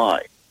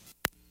KNDY.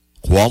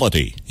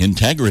 Quality,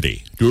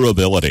 integrity,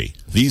 durability.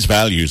 These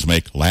values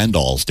make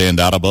Landau stand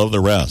out above the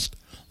rest.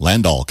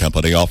 Landau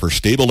Company offers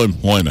stable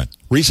employment,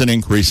 recent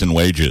increase in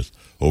wages,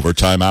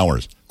 overtime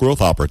hours,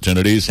 growth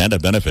opportunities, and a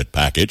benefit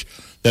package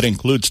that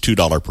includes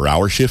 $2 per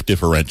hour shift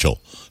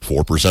differential,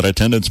 4%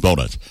 attendance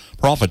bonus,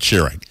 profit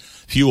sharing,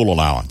 fuel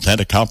allowance,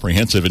 and a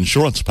comprehensive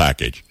insurance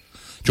package.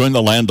 Join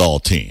the Landau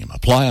team.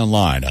 Apply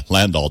online at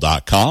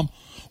landau.com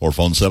or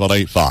phone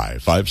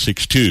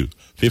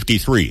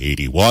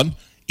 785-562-5381.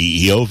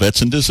 EEO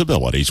Vets and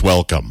Disabilities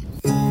welcome.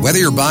 Whether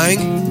you're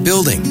buying,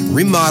 building,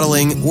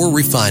 remodeling, or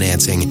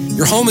refinancing,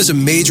 your home is a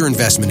major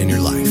investment in your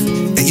life.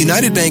 At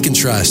United Bank and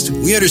Trust,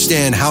 we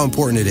understand how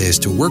important it is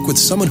to work with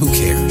someone who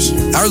cares.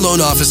 Our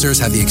loan officers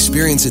have the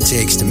experience it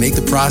takes to make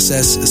the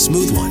process a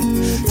smooth one.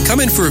 Come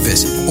in for a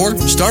visit or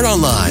start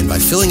online by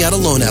filling out a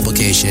loan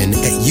application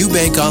at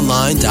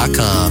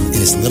ubankonline.com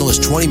in as little as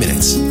 20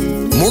 minutes.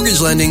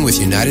 Mortgage lending with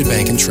United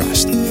Bank and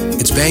Trust.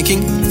 It's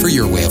banking for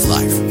your way of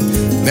life.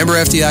 Member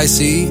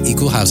FDIC,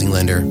 Equal Housing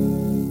Lender.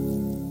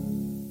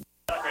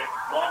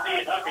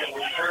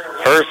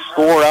 First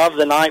score of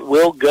the night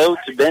will go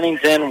to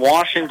Bennington.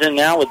 Washington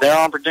now with their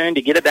opportunity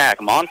to get it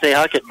back. Monte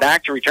Huckett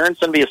back to return.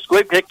 It's going to be a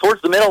squib kick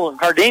towards the middle. And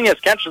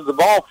Cardenas catches the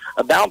ball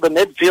about the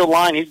midfield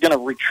line. He's going to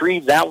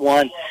retrieve that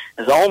one.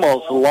 Has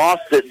almost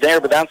lost it there,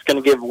 but that's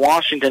going to give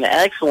Washington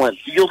excellent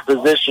field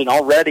position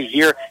already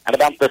here at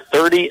about the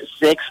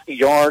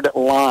 36-yard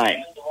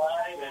line.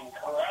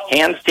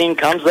 Hands team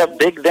comes up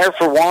big there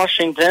for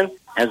Washington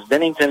as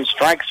Bennington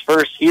strikes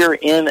first here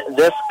in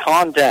this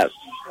contest.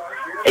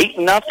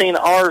 8-0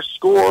 our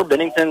score.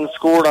 Bennington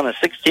scored on a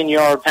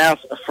 16-yard pass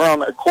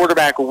from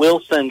quarterback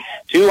Wilson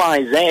to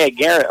Isaiah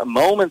Garrett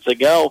moments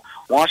ago.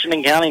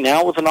 Washington County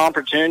now with an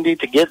opportunity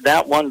to get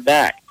that one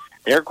back.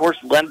 They're, of course,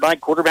 led by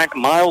quarterback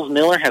Miles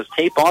Miller, has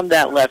tape on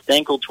that left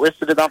ankle,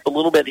 twisted it up a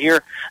little bit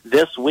here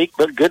this week,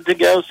 but good to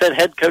go, said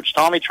head coach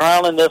Tommy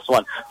Trial in this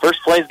one.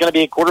 First play is going to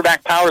be a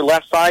quarterback power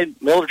left side.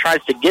 Miller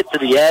tries to get to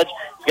the edge.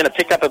 He's going to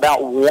pick up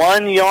about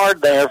 1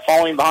 yard there,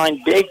 falling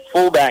behind big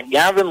fullback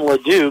Gavin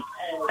LeDuc.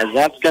 as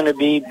that's going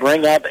to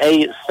bring up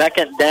a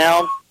 2nd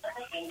down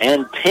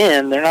and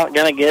 10. They're not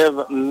going to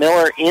give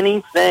Miller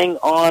anything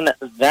on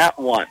that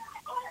one.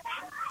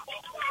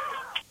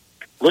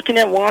 Looking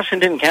at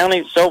Washington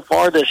County so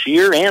far this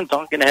year and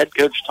talking to head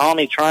coach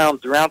Tommy Tryon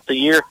throughout the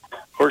year,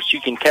 of course, you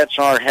can catch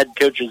our head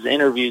coach's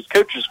interviews,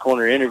 Coach's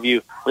Corner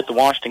interview with the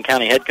Washington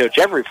County head coach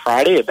every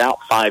Friday about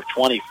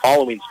 5:20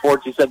 following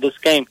sports. He said this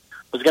game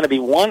was going to be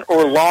won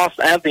or lost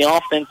at the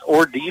offense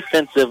or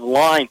defensive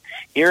line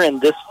here in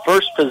this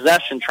first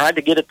possession. Tried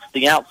to get it to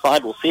the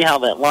outside. We'll see how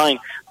that line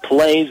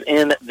plays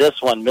in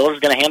this one.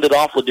 Miller's going to hand it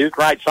off LeDuc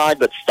right side,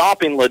 but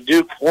stopping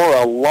LeDuc for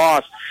a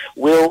loss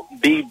will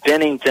be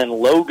Bennington.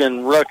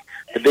 Logan Rook,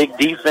 the big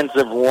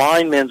defensive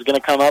lineman, is going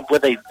to come up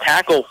with a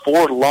tackle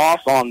for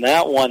loss on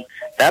that one.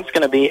 That's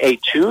going to be a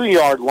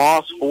 2-yard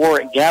loss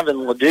for Gavin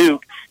LeDuc,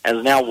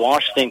 as now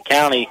Washington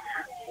County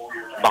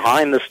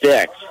behind the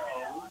sticks.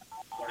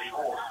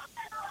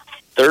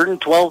 3rd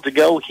and 12 to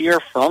go here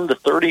from the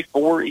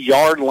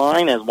 34-yard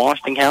line as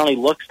Washington County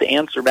looks to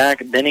answer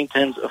back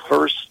Bennington's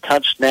first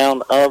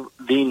touchdown of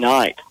the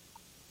night.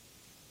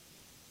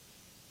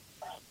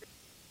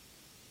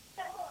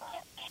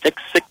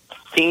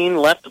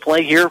 6:16 left to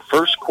play here.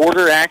 First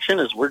quarter action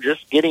as we're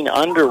just getting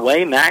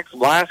underway. Max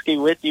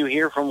Blasky with you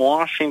here from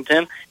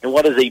Washington in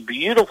what is a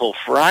beautiful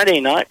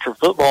Friday night for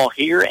football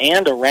here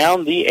and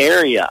around the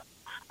area.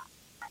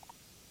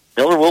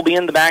 Miller will be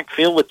in the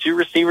backfield with 2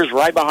 receivers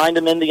right behind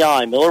him in the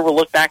eye. Miller will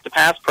look back to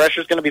pass.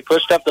 Pressure's going to be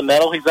pushed up the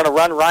middle. He's going to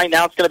run right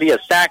now. It's going to be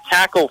a sack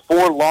tackle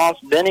for loss.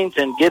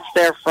 Bennington gets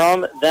there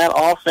from that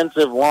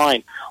offensive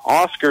line.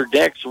 Oscar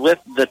Dix with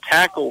the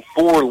tackle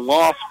for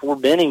loss for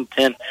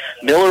Bennington.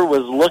 Miller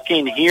was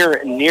looking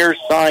here near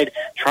side,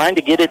 trying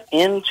to get it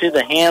into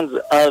the hands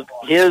of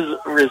his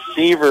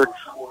receiver,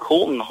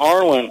 Colton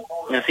Harlan,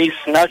 as he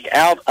snuck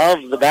out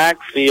of the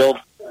backfield.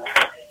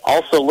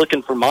 Also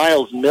looking for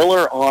Miles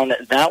Miller on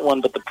that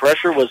one, but the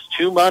pressure was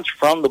too much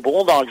from the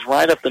Bulldogs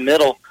right up the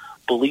middle.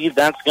 Believe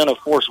that's going to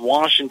force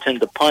Washington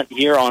to punt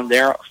here on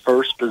their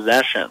first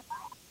possession.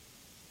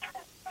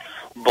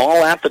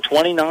 Ball at the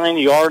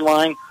 29-yard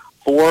line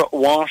for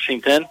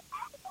Washington.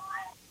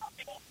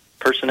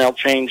 Personnel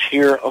change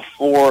here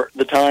for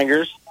the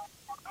Tigers.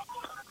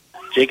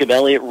 Jacob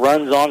Elliott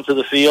runs onto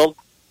the field.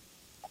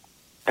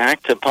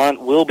 Back to punt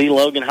will be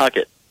Logan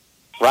Huckett.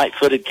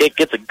 Right-footed kick,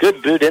 gets a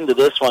good boot into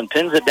this one,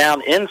 pins it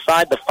down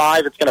inside the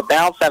 5. It's going to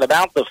bounce at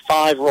about the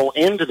 5, roll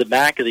into the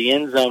back of the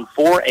end zone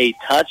for a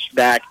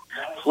touchback.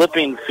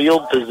 Flipping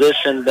field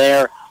position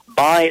there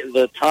by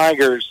the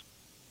Tigers.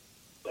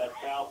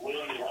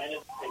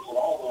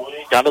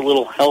 Got a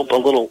little help, a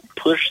little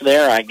push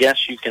there, I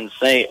guess you can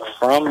say,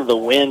 from the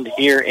wind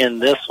here in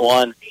this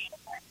one.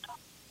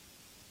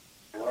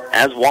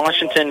 As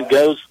Washington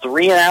goes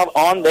 3 and out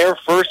on their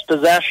first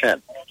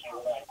possession.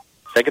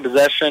 Second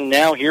possession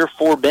now here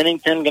for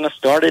Bennington. Going to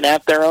start it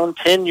at their own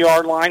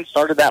 10-yard line.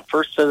 Started that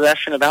first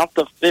possession about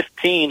the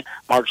 15.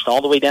 Marched all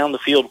the way down the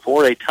field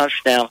for a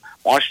touchdown.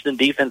 Washington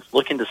defense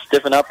looking to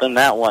stiffen up in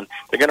that one.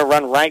 They're going to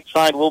run right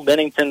side. Will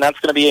Bennington.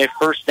 That's going to be a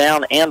first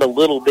down and a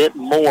little bit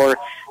more.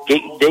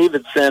 Gate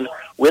Davidson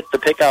with the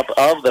pickup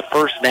of the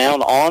first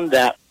down on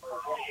that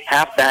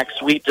halfback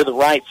sweep to the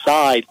right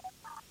side.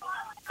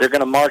 They're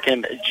going to mark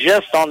him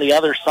just on the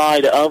other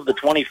side of the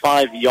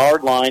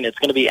 25-yard line. It's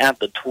going to be at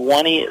the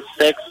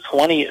 26,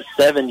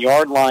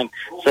 27-yard line.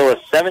 So a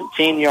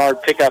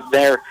 17-yard pickup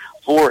there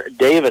for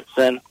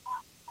Davidson.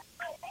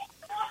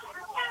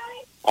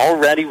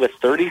 Already with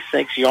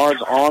 36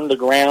 yards on the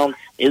ground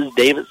is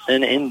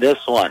Davidson in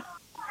this one.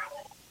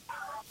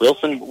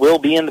 Wilson will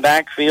be in the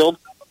backfield.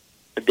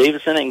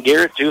 Davidson and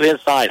Garrett to his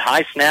side.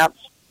 High snaps.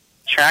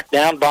 Tracked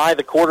down by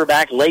the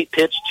quarterback. Late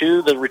pitch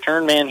to the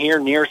return man here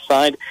near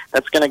side.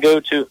 That's going to go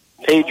to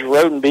Paige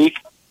Rodenbeek.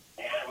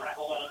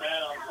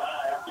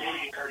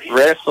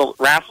 Wrestled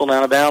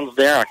out of bounds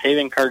there.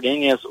 Octavian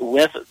Cardenas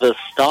with the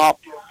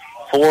stop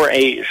for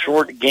a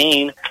short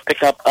gain.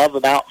 Pickup of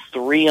about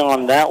 3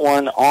 on that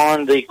one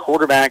on the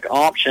quarterback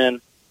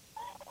option.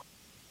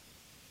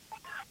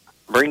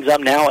 Brings up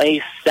now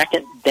a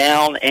 2nd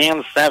down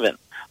and 7.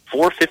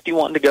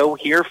 4:51 to go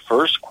here.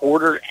 First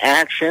quarter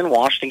action.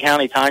 Washington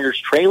County Tigers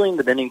trailing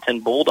the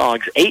Bennington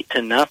Bulldogs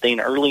 8-0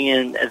 early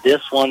in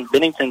this one.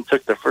 Bennington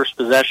took the first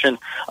possession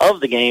of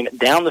the game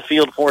down the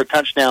field for a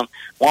touchdown.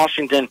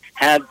 Washington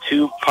had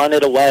to punt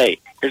it away.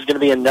 There's going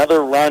to be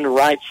another run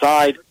right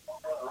side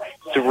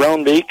to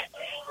Rodenbeek.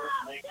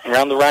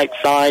 Around the right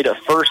side, a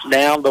first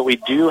down, but we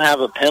do have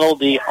a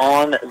penalty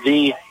on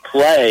the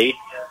play.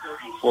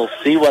 We'll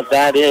see what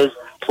that is.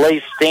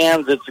 Play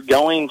stands. It's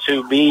going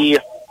to be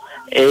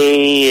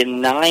a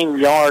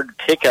 9-yard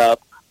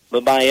pickup,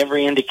 but by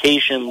every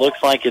indication,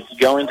 looks like it's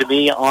going to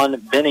be on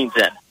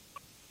Bennington.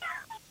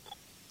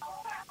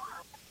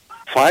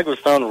 Flag was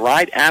thrown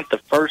right at the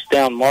first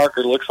down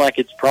marker. Looks like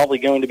it's probably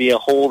going to be a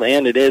hold,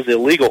 and it is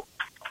illegal.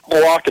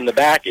 Block in the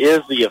back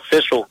is the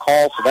official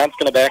call, so that's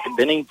going to back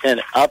Bennington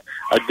up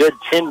a good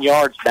 10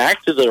 yards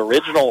back to the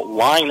original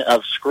line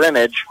of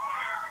scrimmage.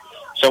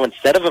 So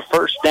instead of a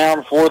first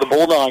down for the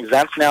Bulldogs,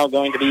 that's now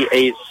going to be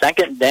a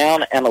 2nd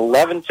down and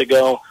 11 to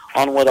go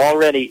on what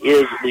already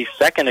is the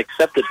second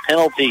accepted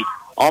penalty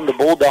on the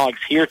Bulldogs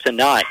here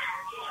tonight.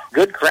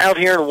 Good crowd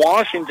here in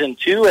Washington,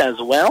 too,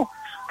 as well.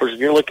 Of course, if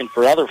you're looking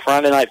for other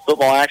Friday night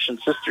football action,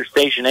 sister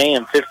station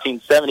AM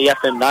 1570,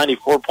 FM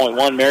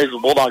 94.1, Marysville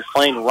Bulldogs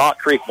playing Rock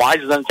Creek. Wise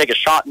is going to take a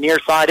shot near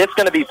side. It's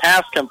going to be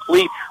pass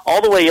complete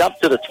all the way up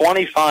to the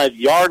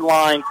 25-yard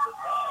line.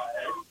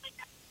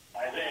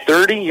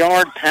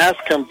 30-yard pass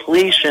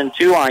completion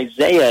to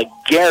Isaiah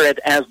Garrett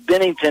as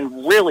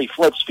Bennington really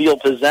flips field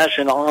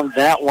possession on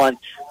that one.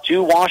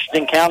 2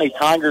 Washington County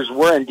Tigers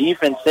were in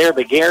defense there,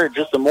 but Garrett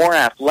just a more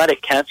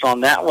athletic catch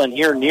on that one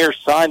here near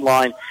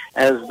sideline,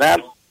 as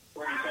that's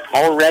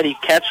already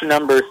catch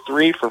number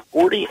 3 for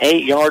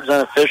 48 yards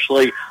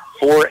unofficially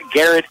for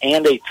Garrett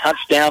and a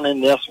touchdown in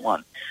this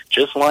one.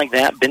 Just like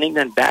that,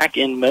 Bennington back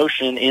in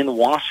motion in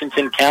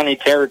Washington County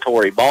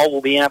territory. Ball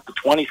will be at the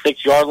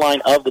 26-yard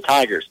line of the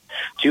Tigers.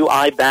 2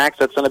 I-backs.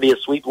 That's going to be a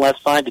sweep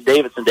left side to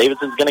Davidson.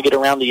 Davidson's going to get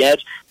around the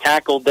edge.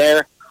 Tackled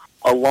there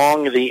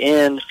along the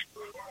end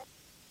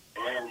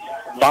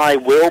by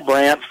Will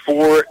Brandt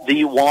for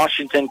the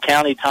Washington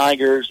County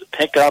Tigers.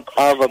 Pickup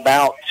of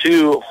about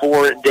 2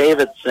 for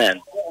Davidson.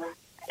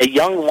 A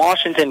young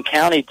Washington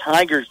County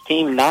Tigers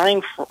team,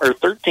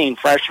 13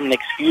 freshmen,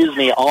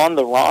 on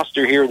the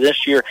roster here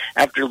this year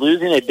after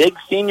losing a big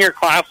senior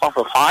class off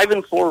a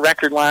 5-4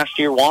 record last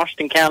year.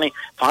 Washington County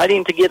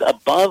fighting to get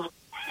above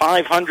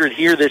 500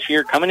 here this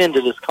year, coming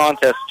into this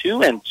contest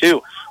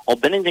 2-2. While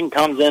Bennington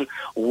comes in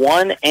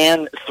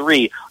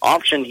 1-3.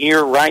 Option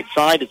here, right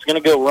side. It's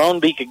going to go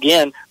Roanbeek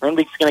again.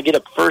 Roanbeek's going to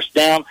get a first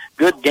down.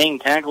 Good game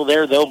tackle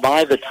there, though,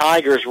 by the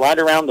Tigers right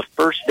around the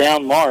first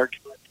down mark.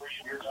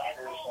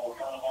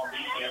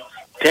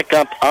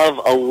 Pickup of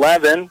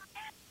 11.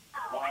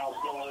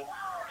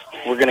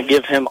 We're going to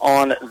give him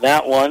on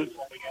that one.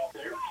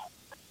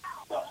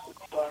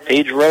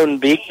 Paige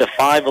Rodenbeek, the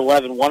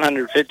 5'11",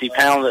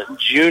 150-pound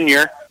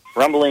junior,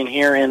 rumbling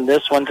here in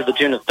this one to the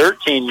tune of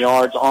 13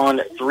 yards on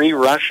 3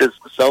 rushes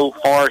so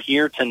far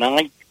here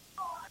tonight.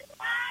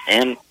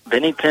 And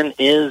Bennington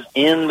is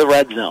in the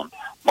red zone.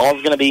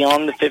 Ball's going to be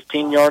on the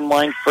 15-yard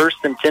line. 1st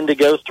and 10 to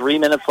go. 3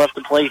 minutes left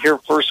to play here.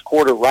 First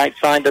quarter. Right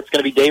side, that's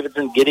going to be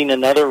Davidson getting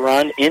another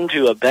run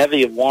into a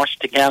bevy of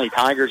Washington County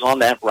Tigers on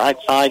that right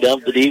side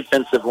of the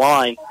defensive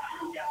line.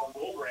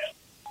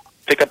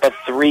 Pick up of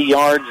 3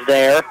 yards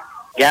there.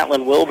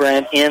 Gatlin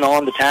Wilbrand in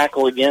on the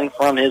tackle again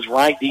from his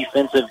right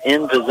defensive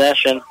in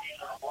possession.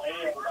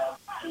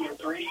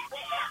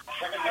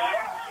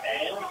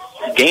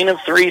 Gain of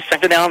 3,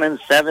 2nd down and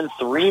 7.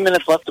 3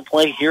 minutes left to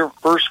play here.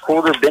 First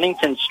quarter.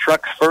 Bennington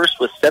struck first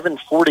with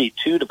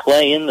 7:42 to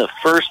play in the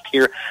first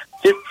here.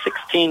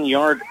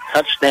 16-yard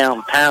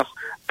touchdown pass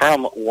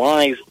from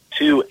Wise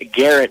to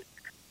Garrett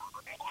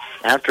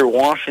after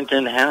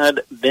Washington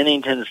had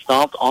Bennington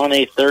stopped on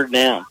a 3rd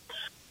down.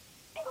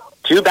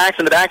 2 backs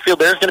in the backfield.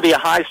 There's going to be a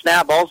high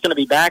snap. Ball's going to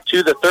be back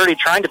to the 30.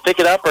 Trying to pick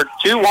it up are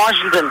 2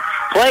 Washington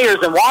players,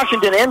 and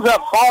Washington ends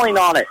up falling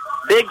on it.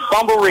 Big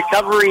fumble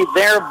recovery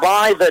there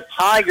by the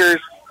Tigers.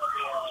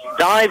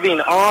 Diving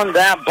on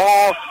that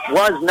ball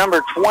was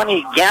number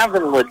 20,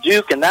 Gavin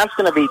Leduc, and that's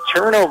going to be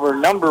turnover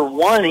number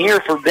 1 here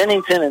for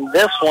Bennington in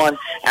this one,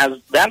 as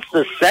that's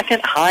the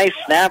second high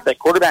snap that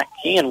quarterback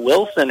Kean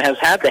Wilson has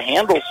had to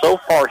handle so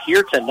far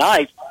here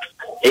tonight.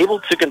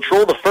 Able to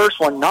control the first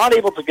one, not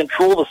able to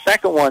control the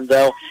second one,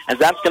 though, as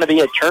that's going to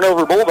be a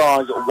turnover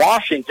Bulldogs.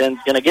 Washington's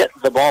going to get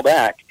the ball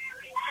back.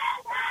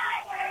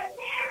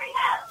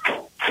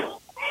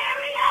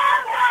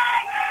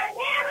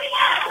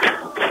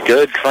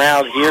 Good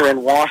crowd here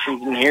in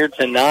Washington here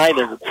tonight,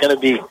 as it's going to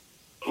be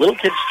Little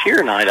Kids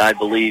Cheer Night, I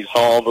believe.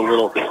 All the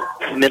little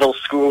middle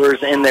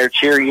schoolers in their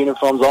cheer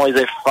uniforms. Always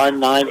a fun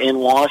night in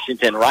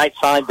Washington. Right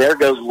side, there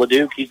goes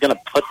Leduc. He's going to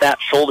put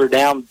that shoulder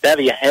down,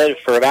 bevy ahead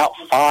for about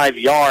 5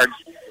 yards.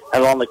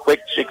 And on the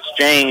quick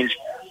exchange,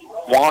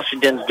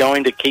 Washington's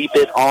going to keep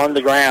it on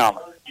the ground.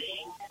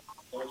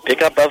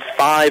 Pickup of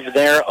 5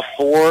 there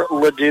for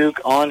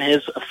Leduc on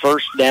his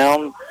first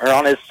down, or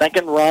on his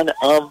second run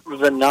of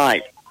the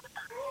night.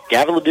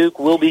 Gavin Leduc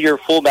will be your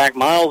fullback.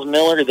 Miles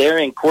Miller there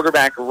in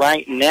quarterback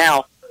right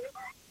now.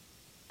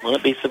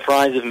 Wouldn't be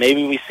surprised if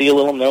maybe we see a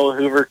little Noah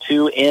Hoover,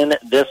 too, in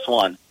this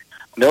one.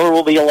 Miller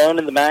will be alone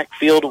in the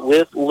backfield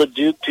with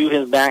Leduc to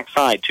his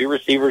backside. 2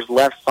 receivers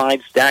left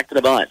side stacked in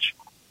a bunch.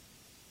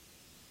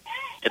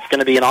 It's going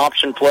to be an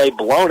option play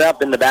blown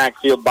up in the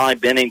backfield by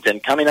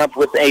Bennington. Coming up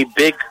with a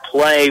big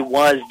play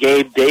was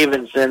Gabe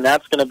Davidson.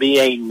 That's going to be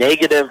a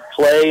negative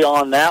play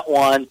on that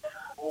one.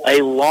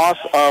 A loss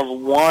of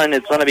 1.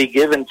 It's going to be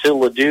given to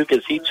Leduc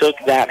as he took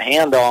that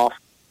handoff.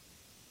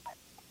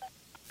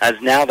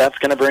 As now that's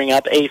going to bring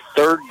up a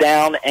 3rd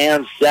down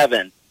and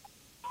 7.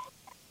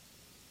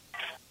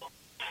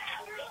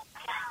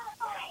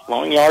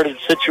 Long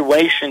yardage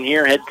situation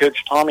here. Head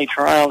coach Tommy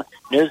Tryon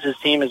knows his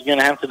team is going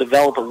to have to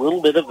develop a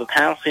little bit of a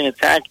passing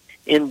attack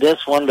in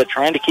this one, but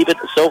trying to keep it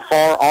so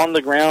far on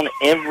the ground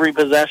every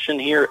possession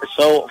here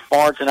so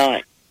far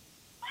tonight.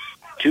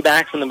 2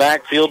 backs in the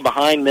backfield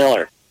behind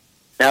Miller.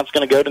 Now it's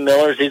going to go to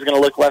Millers. He's going to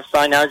look left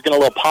side. Now he's going to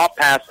little pop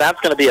pass. That's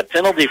going to be a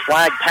penalty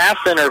flag, pass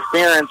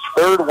interference.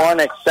 Third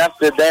one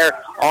accepted there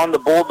on the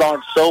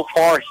Bulldogs so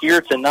far here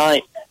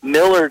tonight.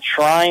 Miller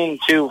trying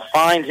to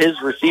find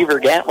his receiver,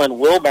 Gatlin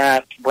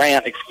Wilbrandt,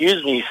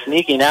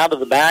 sneaking out of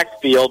the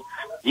backfield.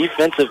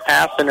 Defensive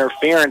pass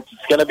interference.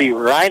 It's going to be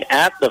right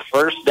at the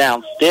first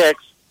down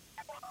sticks.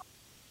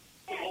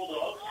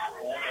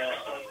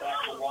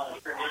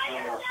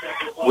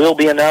 Will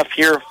be enough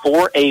here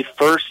for a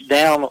first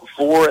down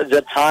for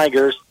the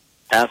Tigers.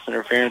 Pass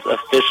interference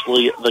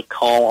officially the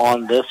call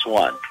on this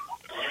one.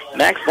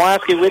 Max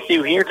Blasky with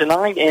you here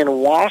tonight in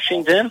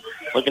Washington.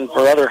 Looking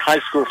for other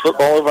high school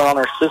football over on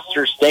our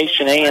sister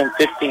station, AM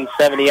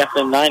 1570,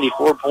 FM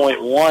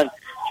 94.1.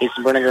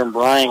 Jason Berninger and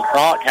Brian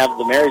Kroc have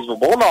the Marysville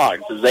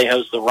Bulldogs as they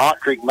host the Rock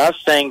Creek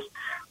Mustangs.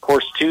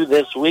 Course 2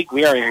 this week.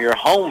 We are your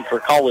home for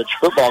college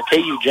football.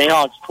 KU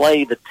Jayhawks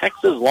play the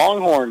Texas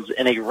Longhorns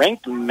in a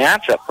ranked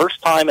matchup.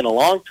 First time in a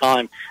long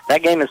time.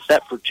 That game is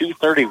set for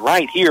 2:30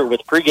 right here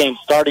with pregame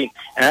starting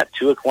at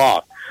 2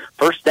 o'clock.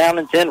 First down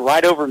and 10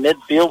 right over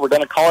midfield. We're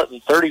going to call it the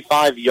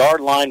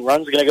 35-yard line.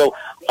 Run's going to go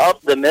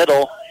up the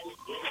middle.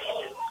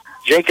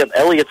 Jacob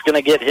Elliott's going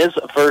to get his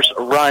first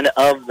run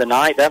of the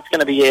night. That's going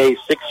to be a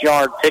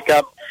 6-yard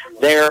pickup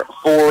there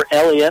for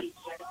Elliott.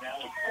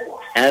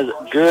 As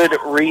good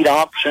read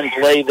option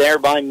play there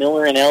by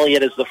Miller and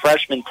Elliott as the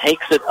freshman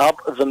takes it up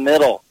the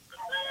middle.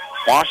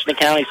 Washington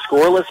County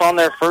scoreless on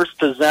their first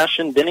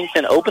possession.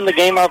 Bennington opened the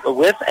game up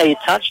with a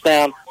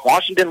touchdown.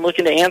 Washington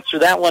looking to answer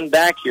that one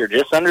back here.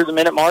 Just under the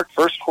minute mark,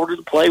 first quarter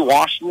to play.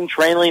 Washington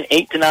trailing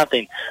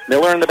 8-0.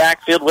 Miller in the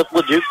backfield with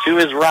LeDuc to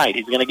his right.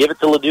 He's going to give it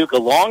to LeDuc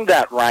along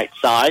that right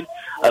side.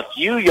 A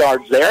few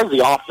yards there.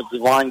 The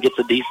offensive line gets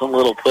a decent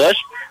little push.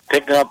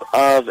 Pickup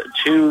of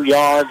 2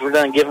 yards. We're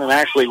going to give him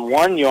actually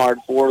 1 yard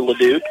for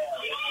LeDuc.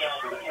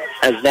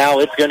 As now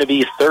it's going to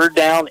be third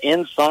down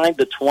inside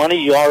the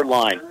 20-yard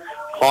line.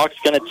 Clock's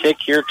going to tick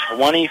here,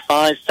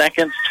 25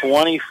 seconds,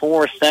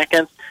 24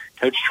 seconds.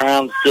 Coach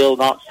Trown still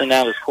not sending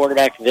out his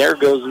quarterback. There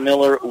goes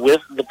Miller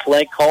with the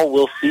play call.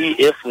 We'll see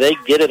if they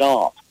get it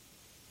off.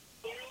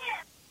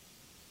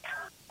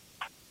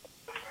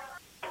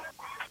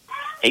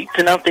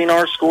 8-0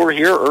 our score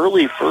here.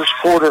 Early first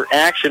quarter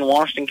action.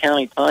 Washington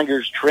County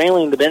Tigers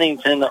trailing the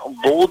Bennington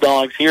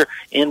Bulldogs here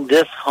in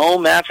this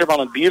home matchup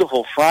on a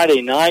beautiful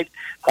Friday night.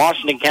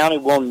 Washington County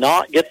will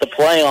not get the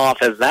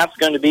playoff as that's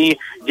going to be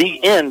the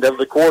end of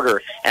the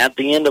quarter. At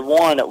the end of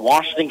one,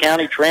 Washington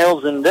County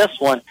trails in this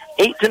one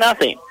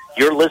 8-0.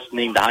 You're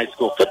listening to high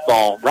school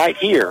football right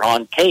here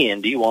on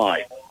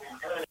KNDY.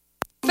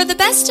 For the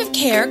best of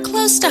care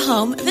close to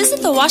home,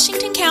 visit the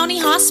Washington County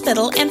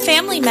Hospital and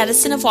Family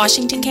Medicine of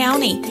Washington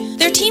County.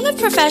 Their team of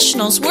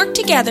professionals work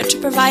together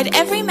to provide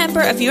every member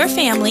of your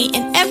family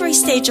in every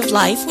stage of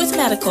life with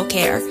medical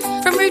care.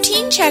 From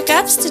routine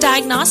checkups to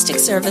diagnostic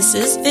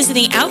services,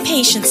 visiting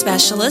outpatient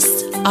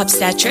specialists,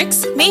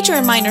 obstetrics, major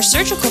and minor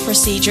surgical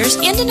procedures,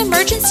 and an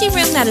emergency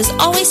room that is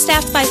always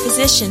staffed by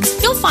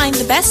physicians, you'll find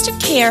the best of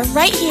care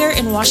right here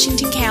in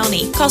Washington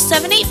County. Call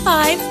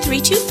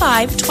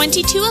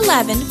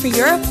 785-325-2211 for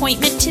your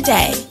appointment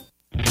today.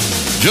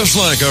 Just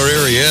like our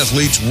area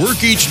athletes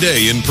work each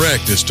day in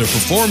practice to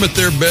perform at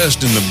their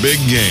best in the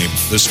big game,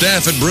 the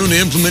staff at Bruna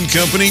Implement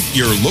Company,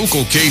 your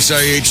local Case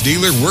IH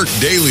dealer, work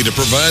daily to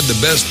provide the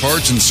best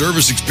parts and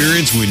service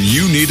experience when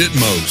you need it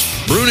most.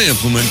 Bruna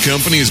Implement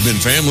Company has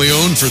been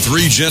family-owned for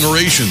 3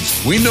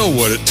 generations. We know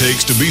what it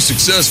takes to be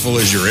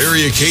successful as your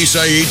area Case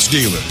IH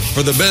dealer.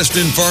 For the best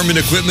in farming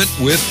equipment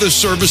with the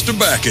service to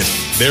back it,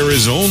 there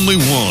is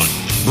only one.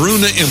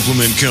 Bruna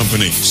Implement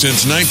Company,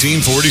 since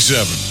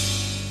 1947.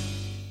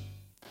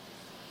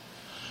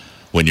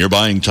 When you're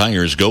buying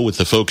tires, go with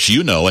the folks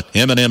you know at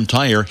M&M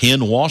Tire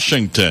in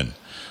Washington.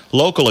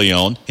 Locally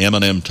owned,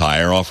 M&M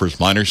Tire offers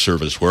minor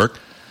service work.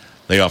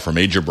 They offer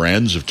major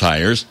brands of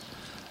tires.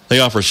 They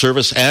offer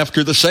service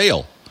after the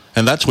sale.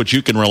 And that's what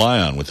you can rely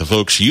on with the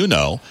folks you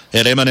know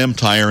at M&M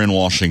Tire in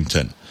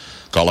Washington.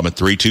 Call them at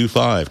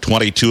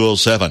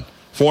 325-2207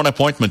 for an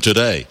appointment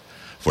today.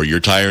 For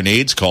your tire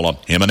needs, call them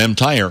M&M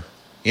Tire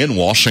in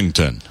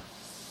Washington.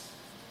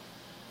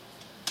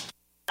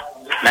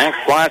 Max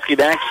Blasky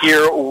back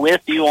here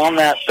with you on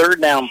that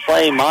third down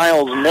play.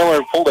 Miles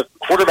Miller pulled a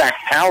quarterback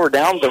power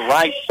down the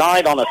right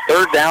side on a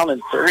 3rd down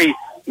and 3.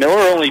 Miller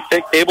only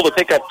able to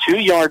pick up 2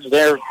 yards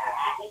there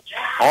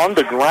on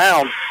the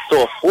ground.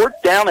 So a 4th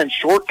down and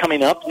short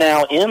coming up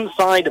now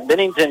inside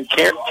Bennington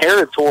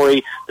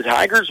territory. The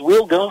Tigers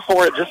will go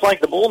for it just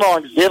like the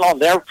Bulldogs did on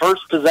their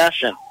first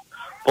possession.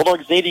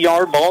 Bulldogs need a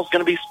yard. Ball's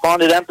going to be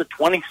spotted at the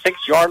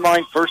 26-yard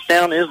line. First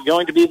down is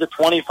going to be the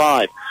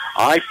 25.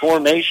 I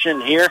formation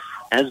here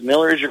as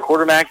Miller is your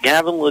quarterback.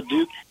 Gavin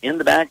LeDuc in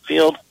the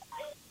backfield,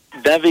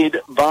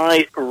 bevied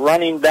by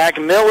running back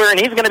Miller, and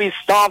he's going to be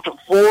stopped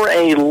for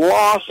a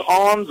loss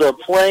on the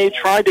play.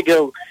 Tried to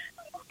go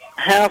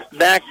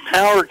halfback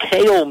power.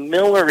 Cale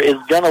Miller is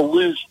going to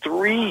lose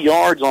 3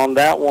 yards on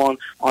that one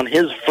on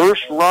his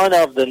first run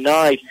of the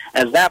night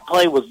as that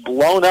play was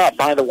blown up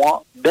by the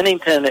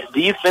Bennington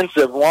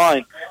defensive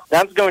line.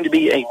 That's going to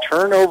be a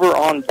turnover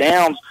on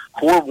downs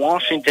for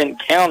Washington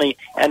County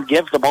and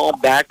gives the ball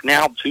back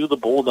now to the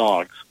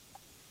Bulldogs.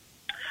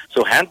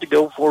 So had to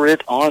go for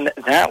it on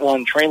that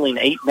one, trailing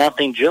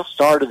 8-0, just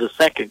started the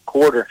second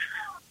quarter.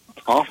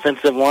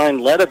 Offensive line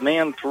let a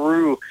man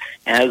through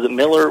as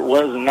Miller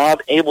was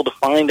not able to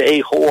find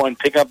a hole and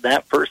pick up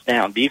that first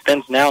down.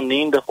 Defense now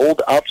needing to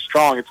hold up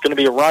strong. It's going to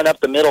be a run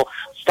up the middle.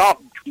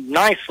 Stopped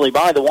nicely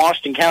by the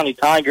Washington County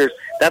Tigers.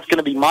 That's going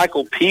to be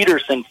Michael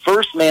Peterson,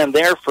 first man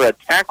there for a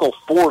tackle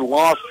for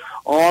loss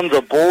on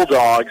the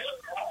Bulldogs.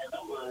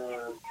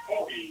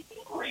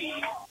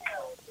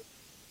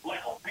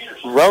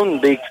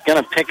 Rodenbeek's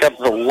going to pick up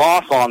the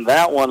loss on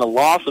that one, a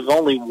loss of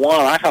only one.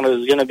 I thought it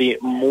was going to be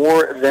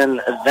more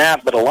than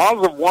that, but a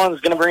loss of one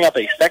is going to bring up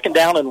a second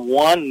down and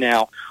 1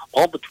 now,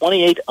 all the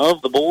 28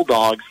 of the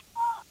Bulldogs,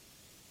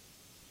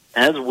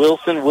 as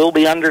Wilson will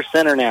be under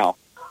center now.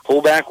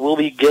 Fullback will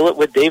be Gillett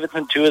with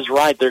Davidson to his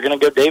right. They're going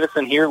to go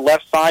Davidson here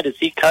left side as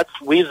he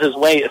weaves his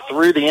way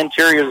through the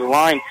interior of the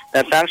line.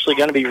 That's actually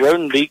going to be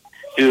Rodenbeek,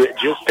 who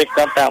just picked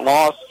up that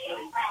loss.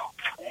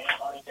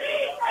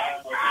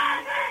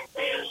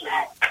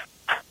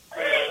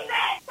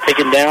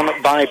 Taken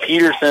down by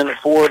Peterson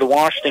for the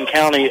Washington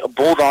County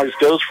Bulldogs.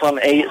 Goes from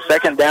a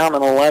second down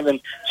and 11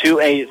 to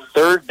a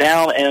third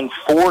down and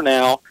 4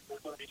 now.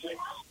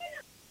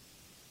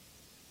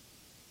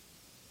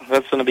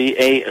 That's going to be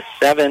a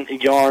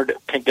 7-yard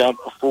pickup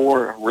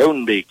for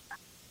Rodenbeek.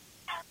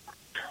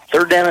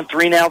 Third down and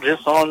 3 now,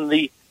 just on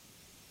the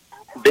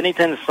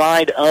Bennington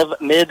side of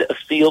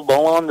midfield.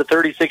 Ball on the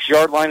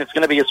 36-yard line. It's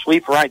going to be a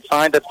sweep right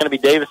side. That's going to be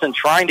Davison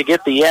trying to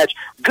get the edge.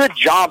 Good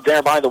job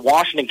there by the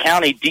Washington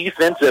County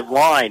defensive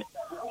line,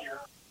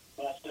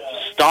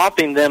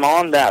 stopping them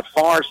on that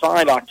far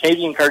side.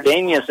 Octavian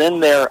Cardenas in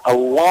there a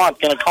lot.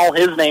 Going to call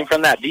his name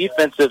from that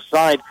defensive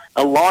side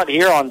a lot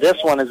here on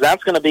this one, as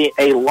that's going to be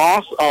a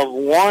loss of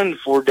 1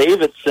 for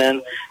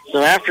Davidson.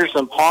 So after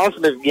some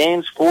positive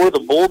gains for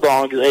the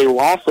Bulldogs, a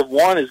loss of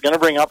 1 is going to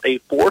bring up a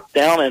 4th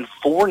down and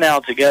 4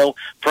 now to go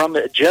from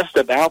just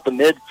about the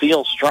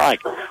midfield strike.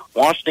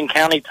 Washington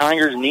County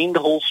Tigers need to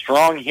hold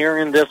strong here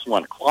in this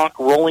one. Clock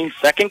rolling,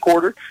 second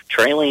quarter,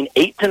 trailing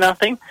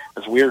 8-0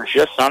 as we're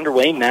just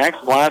underway. Max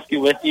Blasky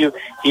with you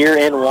here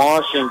in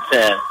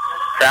Washington.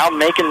 Crowd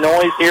making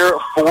noise here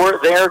for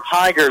their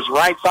Tigers.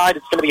 Right side,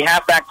 it's going to be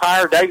halfback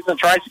Tyler Davidson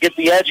tries to get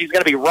the edge. He's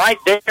going to be right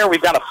there.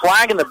 We've got a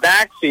flag in the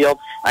backfield.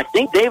 I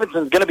think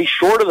Davidson's going to be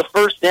short of the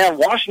first down.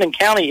 Washington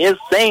County is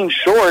saying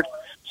short.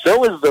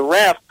 So is the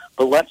ref.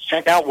 But let's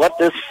check out what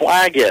this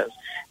flag is.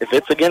 If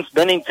it's against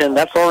Bennington,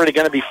 that's already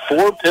going to be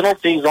 4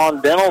 penalties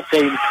on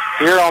Bennington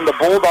here on the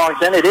Bulldogs,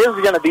 and it is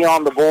going to be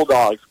on the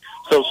Bulldogs.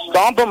 So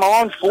stomp them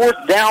on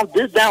 4th down.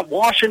 Did that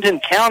Washington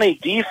County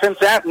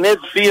defense at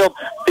midfield.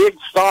 Big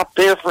stop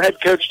there for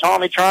head coach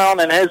Tommy Tryon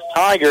and his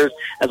Tigers,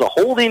 as a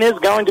holding is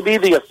going to be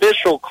the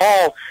official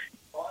call.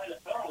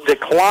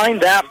 Declined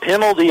that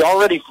penalty.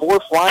 Already 4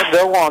 flag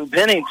though on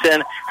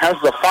Bennington as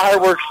the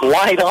fireworks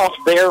light off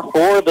there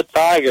for the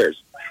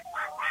Tigers.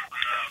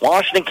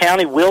 Washington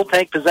County will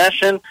take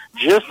possession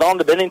just on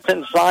the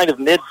Bennington side of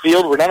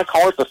midfield. We're going to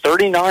call it the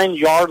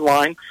 39-yard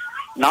line.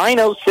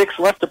 9:06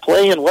 left to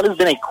play in what has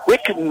been a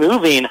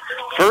quick-moving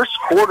first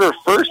quarter,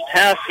 first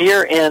half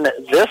here in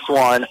this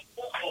one.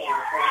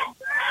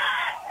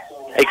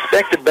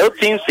 Expected both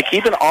teams to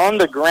keep it on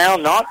the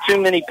ground. Not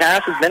too many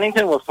passes.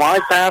 Bennington with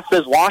 5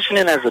 passes.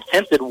 Washington has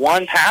attempted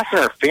 1 pass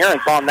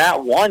interference on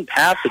that 1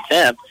 pass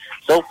attempt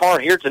so far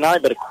here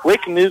tonight, but a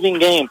quick-moving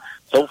game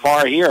so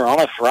far here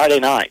on a Friday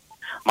night.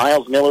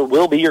 Miles Miller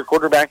will be your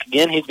quarterback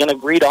again. He's going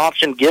to read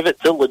option, give it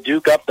to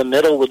LeDuc up the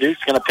middle.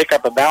 LeDuc's going to pick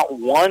up about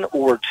 1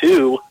 or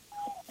 2,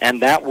 and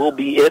that will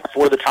be it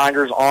for the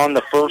Tigers on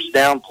the first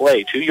down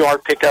play.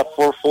 2-yard pickup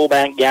for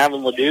fullback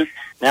Gavin LeDuc,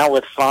 now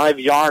with 5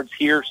 yards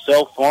here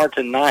so far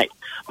tonight.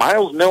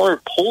 Miles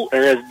Miller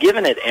has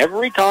given it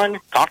every time.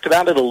 Talked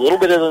about it a little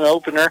bit in an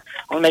opener.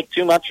 I don't make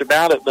too much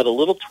about it, but a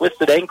little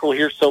twisted ankle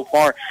here so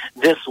far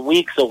this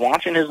week. So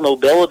watching his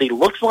mobility,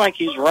 looks like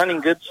he's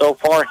running good so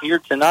far here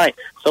tonight.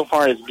 So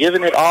far has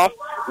given it off.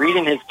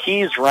 Reading his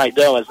keys right,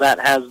 though, as that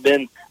has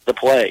been the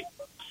play.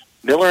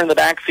 Miller in the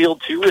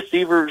backfield, 2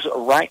 receivers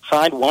right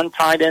side, 1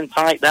 tight end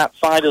tight that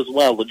side as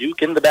well.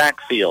 LeDuc in the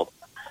backfield.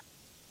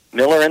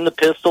 Miller in the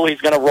pistol.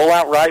 He's going to roll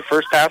out right.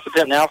 First pass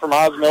attempt now from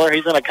Oz Miller.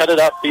 He's going to cut it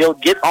upfield.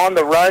 Get on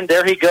the run.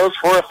 There he goes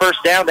for a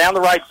first down down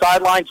the right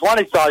sideline.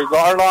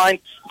 20-yard line.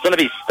 It's going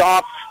to be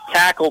stopped,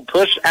 tackled,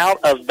 pushed out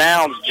of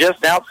bounds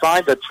just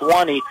outside the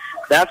 20.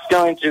 That's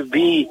going to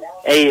be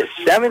a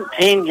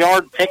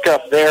 17-yard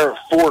pickup there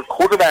for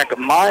quarterback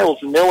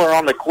Miles Miller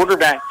on the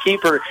quarterback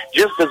keeper.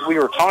 Just as we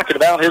were talking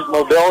about his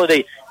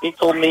mobility, he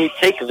told me,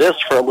 take this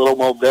for a little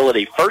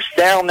mobility. First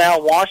down now,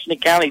 Washington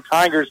County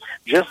Tigers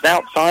just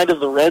outside of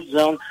the red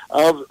zone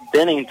of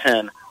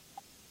Bennington.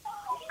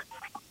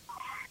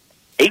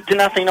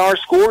 8-0 our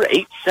score,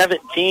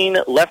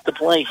 8:17 left to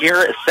play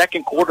here.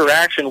 Second quarter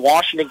action.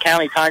 Washington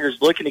County Tigers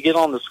looking to get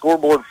on the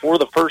scoreboard for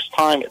the first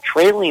time,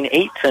 trailing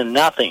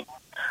 8-0.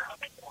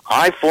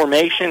 High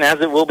formation,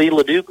 as it will be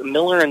Leduc,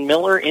 Miller, and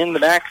Miller in the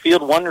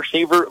backfield. One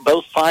receiver,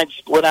 both sides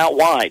split out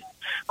wide.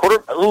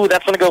 That's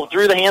going to go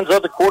through the hands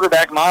of the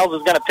quarterback. Miles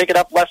is going to pick it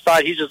up left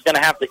side. He's just going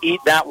to have to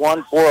eat that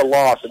one for a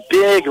loss. A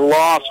big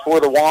loss for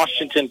the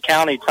Washington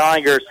County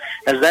Tigers,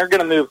 as they're going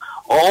to move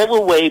all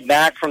the way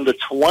back from the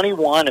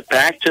 21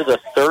 back to the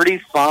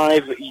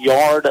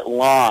 35-yard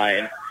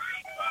line.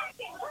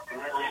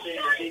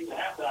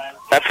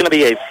 That's going to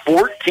be a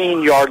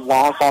 14-yard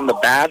loss on the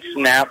bad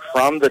snap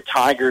from the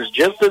Tigers,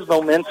 just as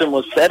momentum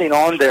was setting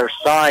on their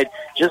side,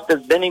 just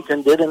as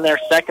Bennington did in their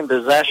second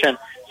possession.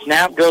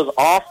 Snap goes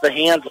off the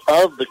hands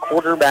of the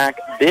quarterback.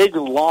 Big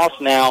loss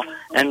now,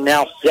 and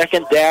now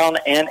second down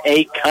and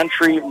a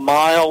country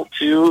mile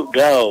to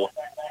go.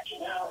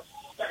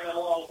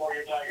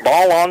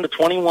 Ball on the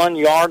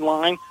 21-yard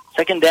line.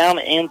 Second down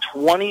and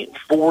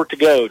 24 to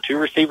go. Two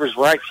receivers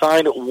right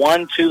side,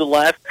 one to the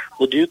left.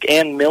 Leduc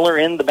and Miller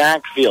in the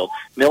backfield.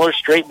 Miller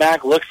straight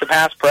back, looks to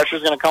pass.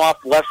 Pressure's going to come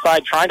off the left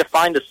side, trying to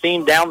find a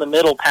seam down the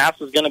middle. Pass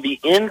is going to be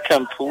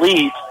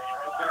incomplete.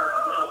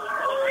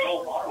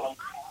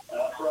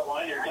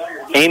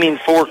 Aiming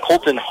for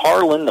Colton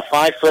Harlan, the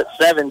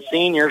 5'7"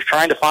 senior,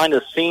 trying to find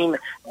a seam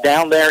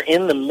down there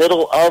in the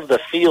middle of the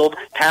field.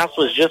 Pass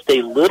was just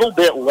a little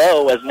bit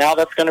low, as now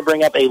that's going to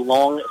bring up a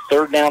long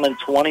third down and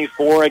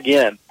 24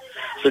 again.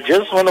 So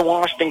just when the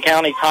Washington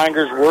County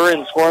Tigers were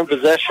in scoring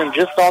possession,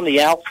 just on the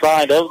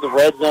outside of the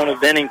red zone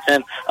of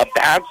Bennington, a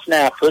bad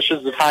snap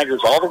pushes the Tigers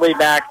all the way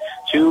back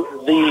to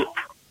the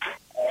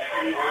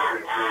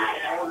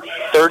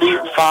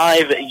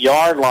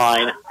 35-yard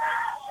line.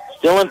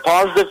 Still in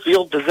positive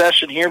field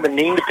possession here, but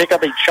needing to pick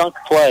up a chunk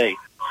play.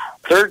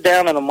 Third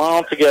down and a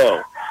mile to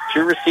go.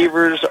 Two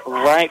receivers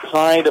right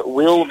side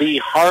will be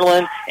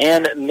Harlan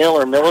and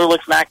Miller. Miller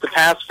looks back to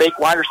pass, fake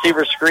wide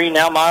receiver screen.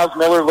 Now Miles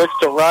Miller looks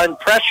to run.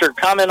 Pressure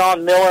coming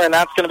on Miller, and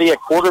that's going to be a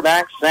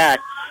quarterback sack.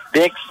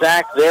 Big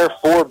sack there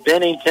for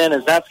Bennington,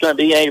 as that's going to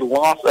be a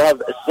loss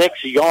of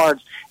 6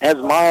 yards, as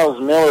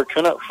Miles Miller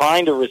couldn't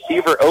find a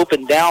receiver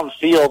open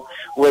downfield,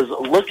 was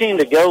looking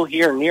to go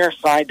here near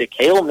side to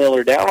Cale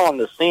Miller down on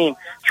the seam,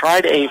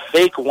 tried a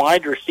fake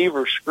wide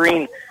receiver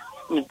screen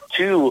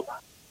to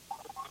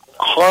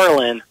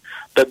Harlan,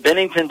 but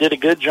Bennington did a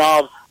good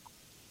job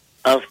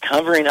of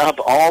covering up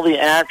all the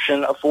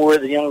action for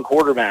the young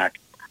quarterback.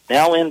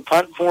 Now in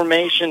punt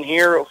formation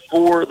here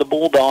for the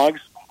Bulldogs.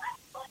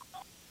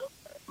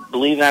 I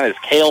believe that is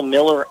Cale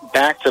Miller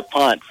back to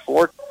punt.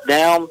 Fourth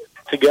down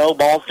to go.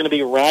 Ball's going to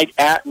be right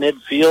at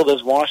midfield,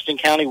 as Washington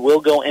County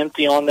will go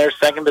empty on their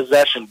second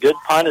possession. Good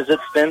punt as it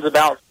spins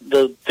about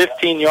the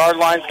 15-yard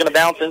line. It's going to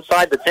bounce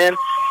inside the 10.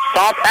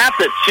 Stop at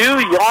the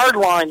 2-yard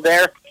line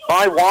there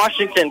by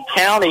Washington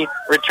County.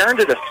 Returned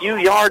it a few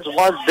yards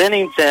was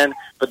Bennington,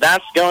 but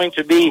that's going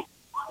to be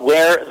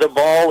where the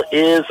ball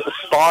is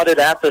spotted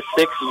at the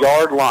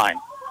 6-yard line.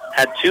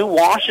 Had two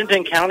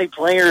Washington County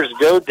players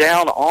go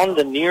down on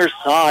the near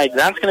side.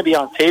 That's going to be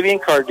Octavian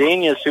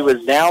Cardenas, who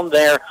was down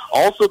there,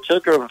 also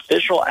took an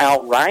official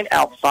out right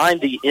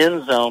outside the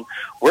end zone.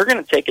 We're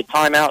going to take a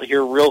timeout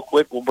here real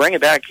quick. We'll bring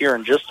it back here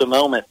in just a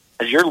moment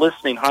as you're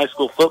listening high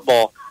school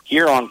football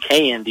here on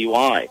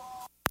KNDY.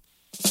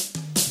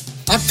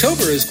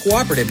 October is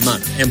Cooperative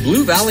Month, and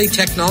Blue Valley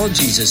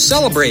Technologies is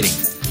celebrating.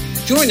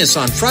 Join us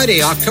on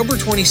Friday, October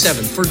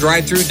 27th for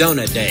Drive-Thru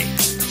Donut Day.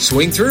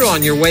 Swing through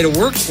on your way to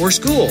work or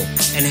school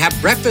and have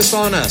breakfast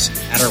on us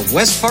at our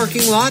west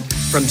parking lot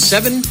from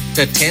 7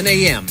 to 10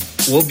 a.m.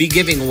 We'll be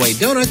giving away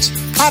donuts,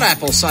 hot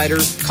apple cider,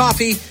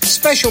 coffee,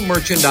 special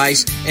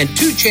merchandise, and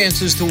 2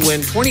 chances to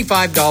win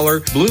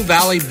 $25 Blue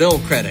Valley bill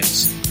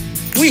credits.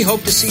 We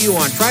hope to see you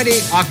on Friday,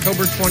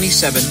 October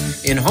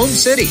 27th in Home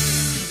City.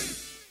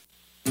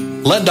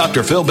 Let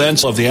Dr. Phil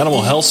Benz of the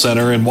Animal Health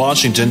Center in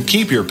Washington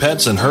keep your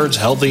pets and herds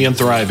healthy and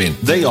thriving.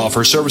 They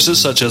offer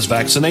services such as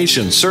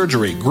vaccination,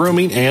 surgery,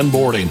 grooming, and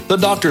boarding. The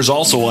doctors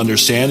also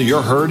understand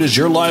your herd is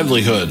your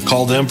livelihood.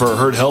 Call them for a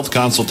herd health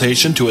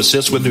consultation to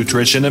assist with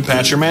nutrition and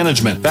pasture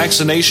management,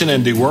 vaccination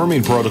and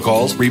deworming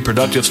protocols,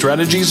 reproductive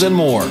strategies, and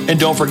more. And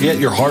don't forget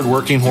your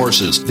hard-working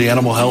horses. The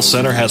Animal Health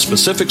Center has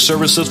specific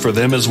services for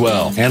them as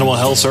well. Animal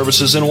Health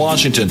Services in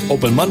Washington,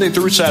 open Monday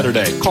through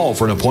Saturday. Call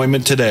for an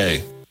appointment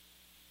today.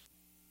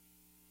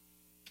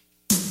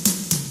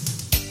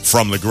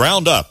 From the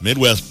ground up,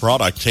 Midwest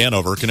Products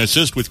Hanover can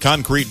assist with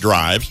concrete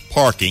drives,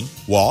 parking,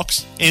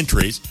 walks,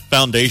 entries,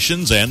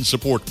 foundations, and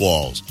support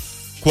walls.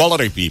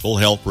 Quality people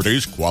help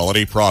produce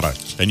quality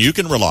products, and you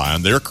can rely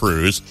on their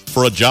crews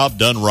for a job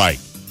done right.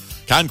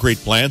 Concrete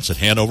plants at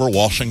Hanover,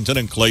 Washington,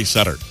 and Clay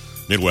Center.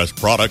 Midwest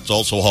Products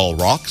also haul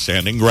rock,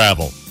 sand, and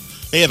gravel.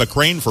 They have a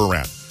crane for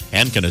rent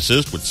and can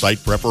assist with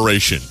site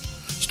preparation.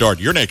 Start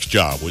your next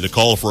job with a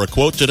call for a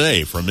quote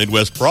today from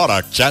Midwest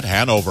Products at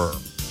Hanover.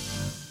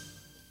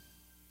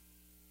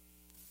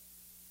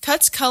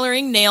 Cuts,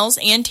 coloring, nails,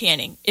 and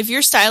tanning. If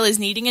your style is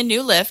needing a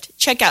new lift,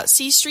 check out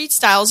C Street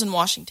Styles in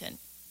Washington.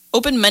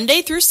 Open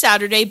Monday through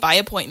Saturday by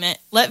appointment.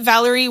 Let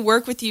Valerie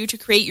work with you to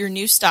create your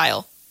new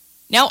style.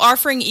 Now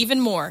offering even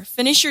more.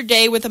 Finish your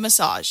day with a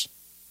massage.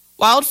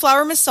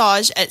 Wildflower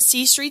Massage at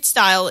C Street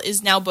Style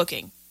is now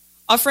booking.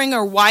 Offering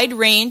a wide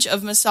range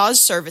of massage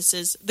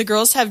services, the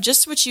girls have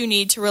just what you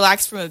need to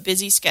relax from a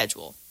busy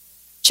schedule.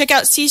 Check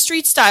out C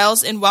Street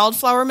Styles and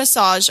Wildflower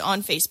Massage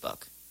on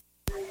Facebook.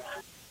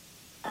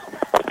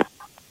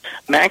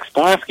 Max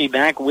Blasky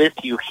back with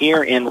you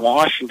here in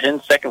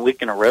Washington. Second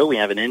week in a row we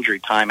have an injury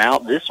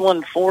timeout. This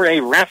one for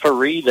a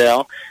referee,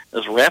 though.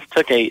 This ref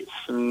took a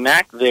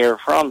smack there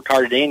from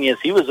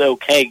Cardenas. He was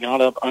okay, got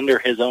up under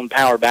his own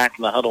power back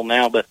in the huddle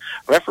now, but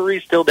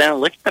referee's still down.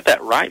 Looking at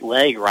that right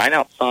leg right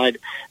outside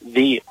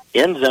the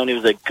end zone. It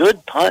was a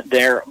good punt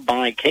there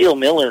by Cale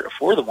Miller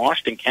for the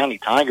Washington County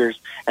Tigers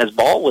as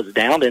ball was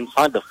down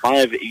inside the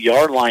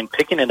 5-yard line.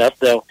 Picking it up,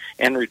 though,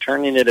 and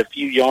returning it a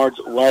few yards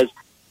was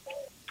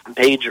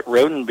Paige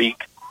Rodenbeek,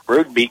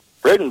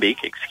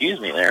 excuse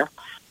me there.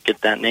 Get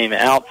that name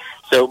out.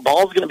 So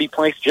ball's going to be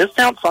placed just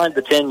outside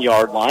the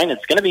 10-yard line.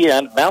 It's going to be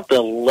at about the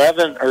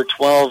 11 or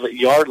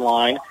 12-yard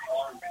line,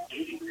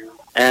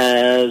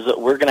 as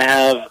we're going to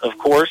have, of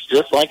course,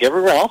 just like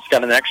everywhere else,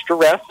 got an extra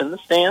ref in the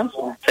stands.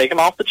 We'll take him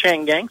off the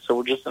chain gang, so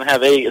we're just going to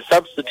have a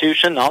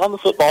substitution, not on the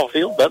football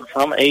field, but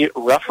from a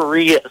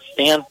referee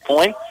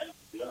standpoint,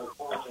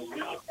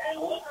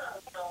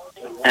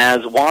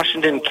 as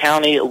Washington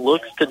County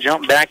looks to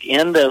jump back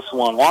in this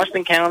one.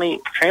 Washington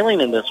County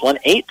trailing in this one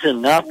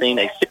 8-0.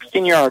 A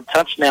 16-yard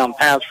touchdown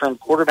pass from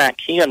quarterback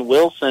Keon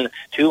Wilson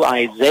to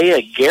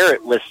Isaiah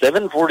Garrett with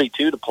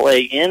 7:42 to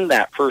play in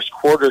that first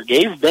quarter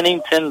gave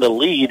Bennington the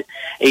lead.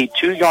 The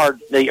 2-yard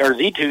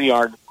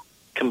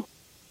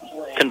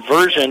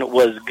conversion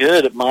was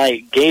good by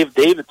Gabe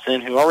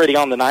Davidson, who already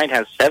on the night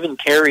has 7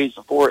 carries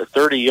for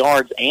 30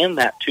 yards and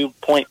that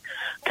 2-point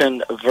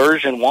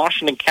conversion.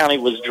 Washington County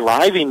was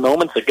driving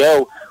moments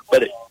ago,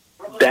 but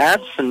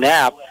bad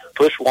snap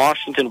pushed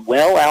Washington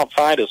well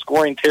outside of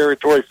scoring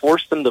territory,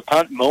 forced them to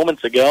punt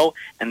moments ago,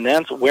 and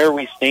that's where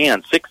we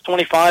stand.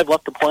 6:25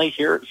 left to play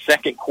here,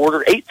 second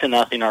quarter,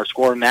 8-0 our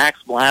score. Max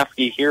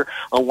Blasky here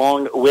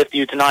along with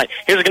you tonight.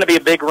 Here's going to be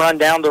a big run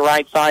down the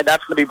right side.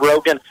 That's going to be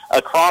broken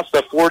across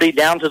the 40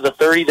 down to the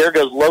 30. There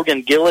goes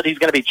Logan Gillett. He's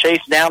going to be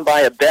chased down by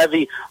a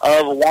bevy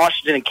of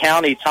Washington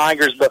County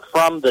Tigers, but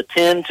from the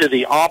 10 to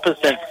the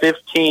opposite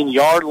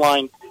 15-yard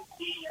line,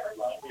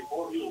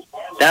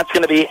 that's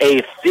going to be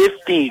a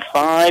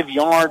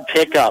 55-yard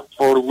pickup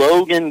for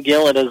Logan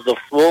Gillett as the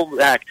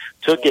fullback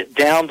took it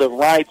down the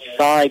right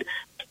side.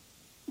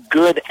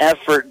 Good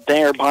effort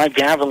there by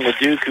Gavin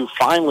LeDuc, who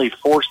finally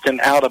forced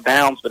him out of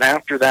bounds. But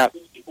after that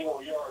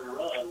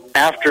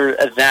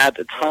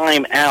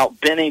timeout,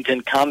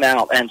 Bennington come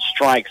out and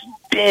strikes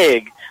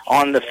big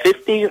on the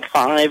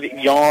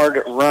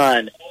 55-yard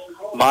run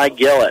by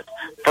Gillett.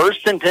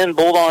 1st and 10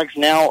 Bulldogs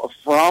now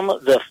from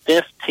the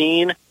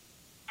 15.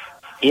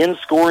 In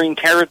scoring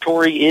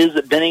territory is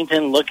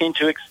Bennington looking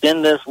to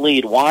extend this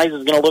lead. Wise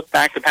is going to look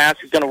back to pass.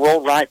 He's going to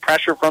roll right.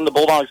 Pressure from the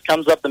Bulldogs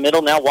comes up the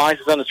middle. Now Wise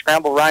is on a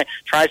scramble right.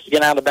 Tries to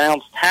get out of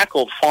bounds.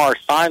 Tackled far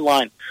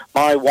sideline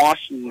by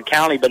Washington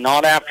County, but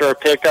not after a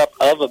pickup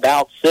of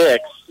about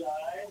 6.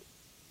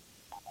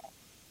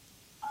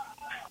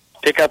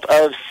 Pickup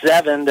of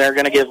 7. They're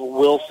going to give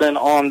Wilson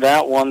on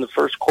that one. The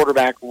first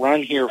quarterback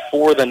run here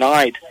for the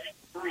night.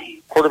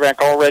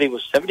 Quarterback already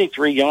was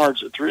 73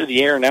 yards through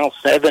the air, now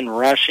 7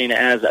 rushing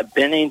as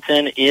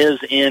Bennington is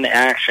in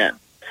action.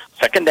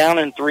 2nd down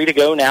and 3 to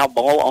go now.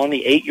 Ball on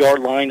the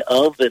 8-yard line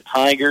of the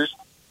Tigers,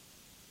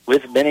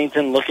 with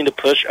Bennington looking to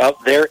push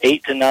up their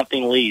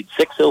 8-0 lead.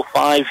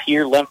 6:05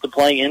 here left to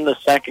play in the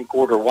second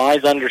quarter.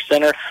 Wise under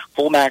center,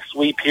 fullback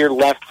sweep here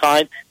left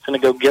side. It's going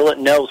to go Gillett.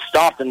 No,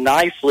 stopped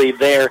nicely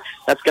there.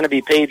 That's going to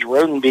be Paige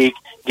Rodenbeek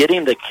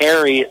getting the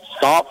carry.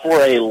 Stop for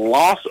a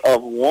loss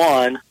of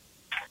 1.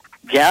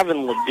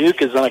 Gavin LeDuc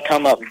is going to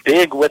come up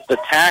big with the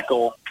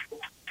tackle.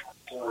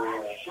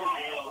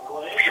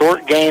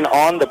 Short gain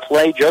on the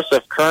play.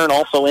 Joseph Kern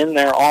also in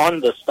there on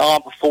the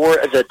stop for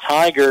the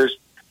Tigers.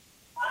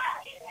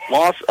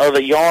 Loss of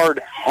a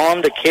yard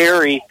on the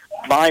carry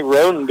by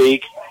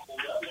Rodenbeek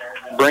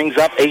brings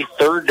up a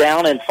 3rd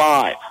down and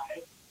 5.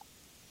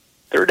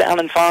 3rd down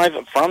and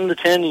 5 from the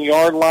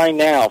 10-yard line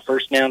now.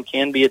 First down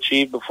can be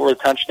achieved before a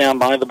touchdown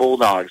by the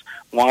Bulldogs.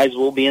 Wise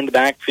will be in the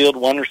backfield.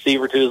 1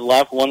 receiver to his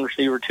left, 1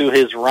 receiver to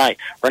his right.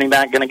 Running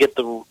back going to get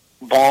the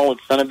ball.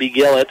 It's going to be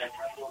Gillett.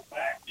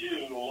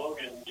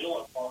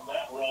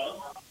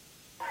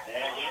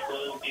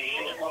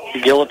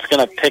 Gillett's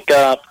going to pick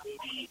up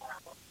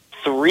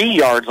 3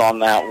 yards on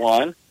that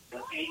one.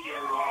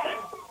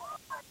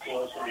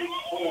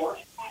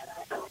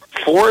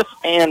 4th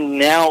and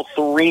now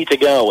 3 to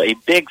go. A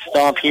big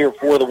stop here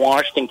for the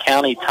Washington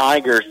County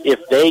Tigers if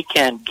they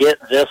can get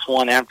this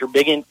one after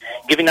giving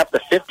up the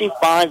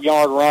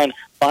 55-yard run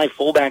by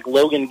fullback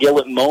Logan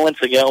Gillett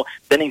moments ago.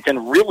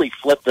 Bennington really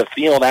flipped the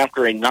field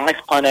after a nice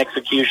punt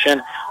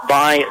execution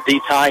by the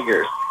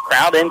Tigers.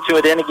 Crowd into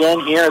it in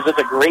again here as it's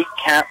a great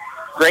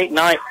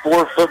night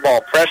for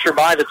football. Pressure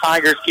by the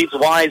Tigers keeps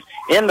Wise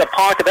in the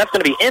pocket. That's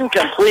going to be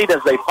incomplete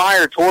as they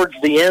fire towards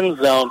the end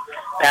zone.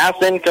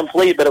 Pass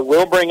incomplete, but it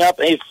will bring up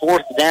a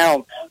 4th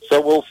down. So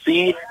we'll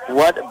see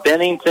what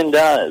Bennington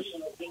does.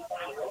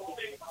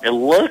 It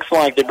looks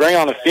like they bring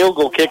on a field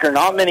goal kicker.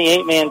 Not many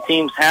 8-man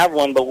teams have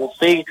one, but we'll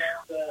see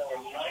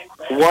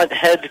what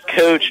head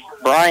coach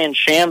Brian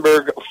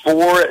Schamberg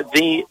for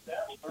the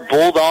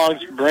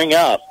Bulldogs bring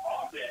up.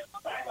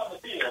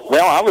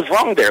 Well, I was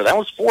wrong there. That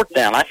was fourth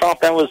down. I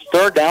thought that was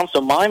third down,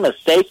 so my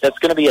mistake. That's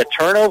going to be a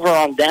turnover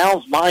on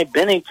downs by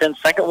Bennington.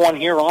 Second one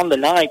here on the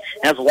night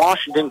as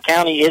Washington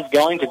County is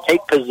going to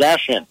take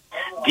possession.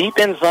 Deep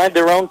inside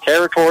their own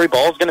territory,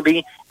 ball's going to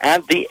be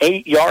at the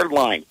 8-yard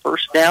line.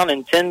 First down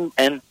and 10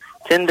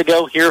 to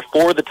go here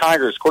for the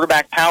Tigers.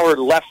 Quarterback power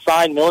left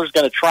side. Miller's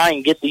going to try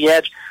and get the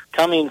edge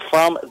coming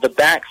from the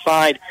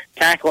backside,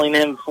 tackling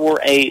him for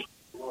a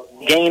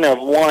gain of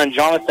 1.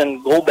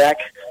 Jonathan Golbeck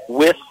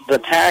with the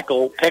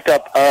tackle,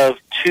 pickup of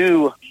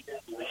 2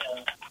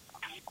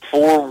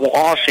 for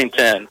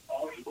Washington.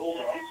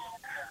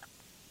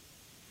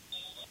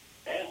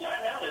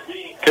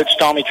 Coach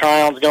Tommy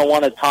Tryon's going to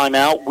want a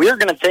timeout. We're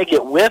going to take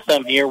it with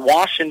them here.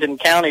 Washington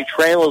County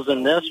trails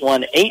in this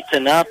one,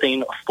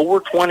 8-0,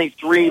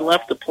 4:23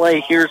 left to play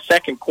here,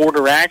 second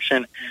quarter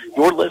action.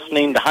 You're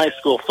listening to high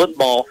school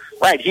football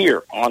right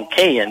here on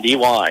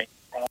KNDY.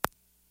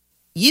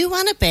 You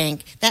want a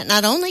bank that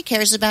not only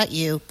cares about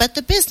you, but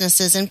the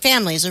businesses and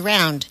families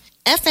around.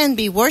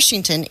 FNB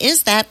Washington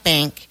is that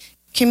bank.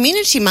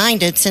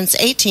 Community-minded since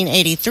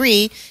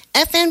 1883,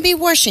 FNB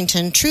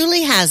Washington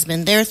truly has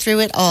been there through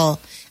it all.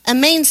 A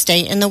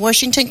mainstay in the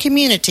Washington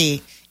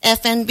community,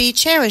 FNB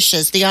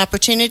cherishes the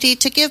opportunity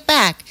to give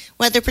back,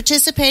 whether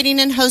participating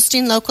in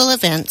hosting local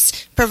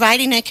events,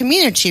 providing a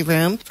community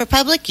room for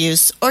public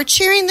use, or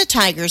cheering the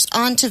Tigers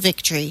on to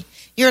victory.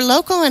 Your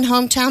local and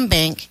hometown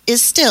bank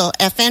is still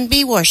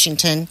FNB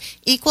Washington,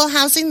 Equal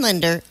Housing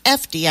Lender,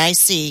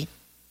 FDIC.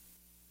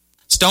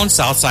 Stone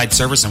Southside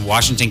Service in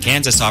Washington,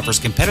 Kansas offers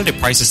competitive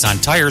prices on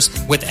tires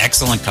with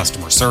excellent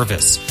customer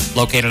service.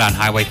 Located on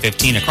Highway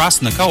 15 across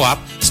from the co-op,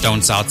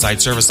 Stone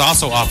Southside Service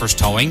also offers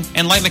towing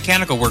and light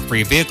mechanical work for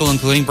your vehicle,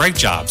 including brake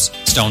jobs.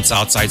 Stone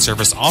Southside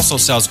Service also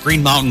sells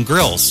Green Mountain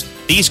grills.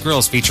 These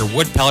grills feature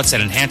wood pellets that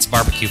enhance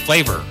barbecue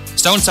flavor.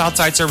 Stone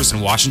Southside Service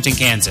in Washington,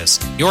 Kansas.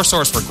 Your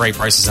source for great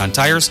prices on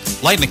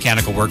tires, light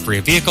mechanical work for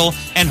your vehicle,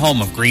 and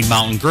home of Green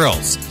Mountain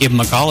Grills. Give them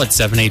a call at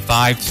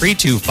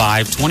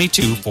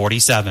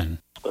 785-325-2247.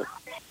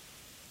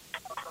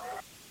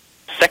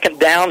 Second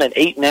down and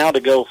 8 now to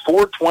go.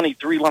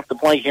 4:23 left to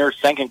play here.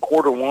 Second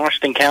quarter.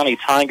 Washington County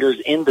Tigers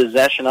in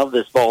possession of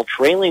this ball,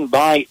 trailing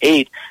by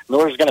 8.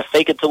 Miller's going to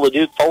fake it to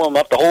LeDuc, follow him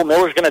up the hole.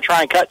 Miller's going to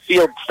try and cut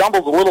field.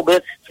 Stumbles a little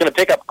bit. He's going to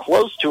pick up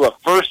close to a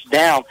first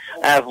down.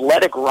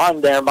 Athletic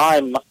run there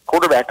by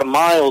quarterback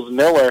Miles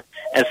Miller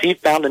as he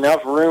found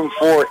enough room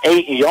for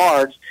 8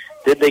 yards.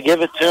 Did they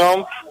give it to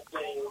him?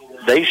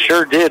 They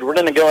sure did. We're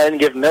going to go ahead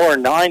and give Miller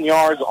 9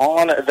 yards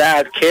on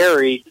that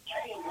carry.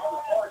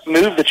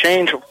 Move the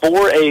change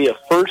for a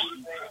first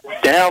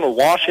down.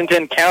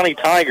 Washington County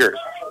Tigers.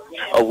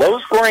 A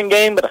low-scoring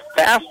game, but a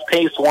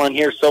fast-paced one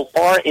here so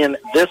far in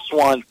this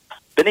one.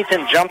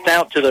 Bennington jumped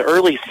out to the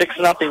early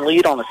 6-0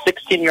 lead on a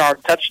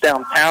 16-yard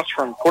touchdown pass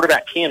from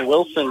quarterback Kean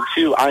Wilson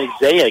to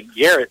Isaiah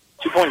Garrett.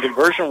 Two-point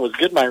conversion was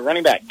good by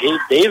running back Gabe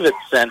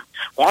Davidson.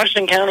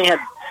 Washington County had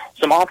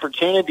some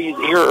opportunities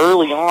here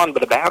early on,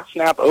 but a bad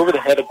snap over the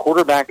head of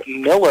quarterback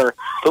Miller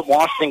put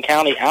Washington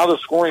County out of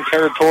scoring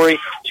territory.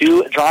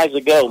 2 drives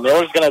to go.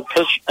 Miller's going to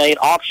push an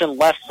option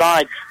left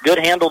side. Good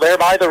handle there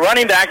by the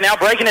running back. Now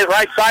breaking it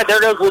right side.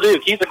 There goes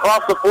LeDuc. He's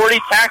across the 40,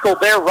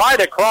 tackled there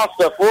right across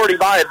the 40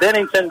 by a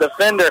Bennington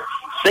defender,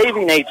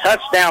 saving a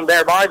touchdown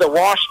there by the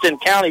Washington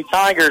County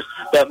Tigers,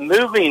 but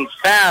moving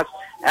fast.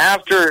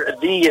 After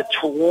the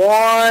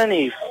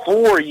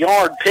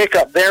 24-yard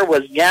pickup, there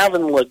was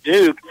Gavin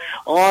LeDuc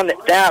on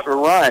that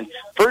run.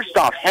 First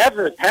off,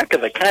 heck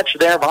of a catch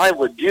there by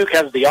LeDuc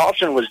as the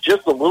option was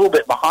just a little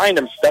bit behind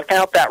him. Stuck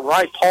out that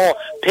right paw,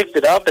 picked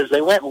it up as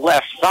they went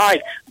left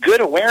side.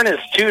 Good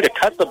awareness, too, to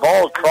cut the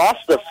ball across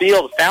the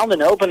field. Found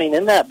an opening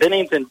in that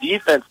Bennington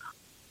defense.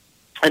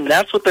 And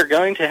that's what they're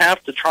going to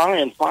have to try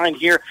and find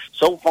here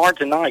so far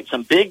tonight.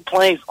 Some big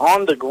plays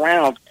on the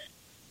ground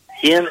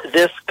in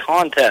this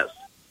contest.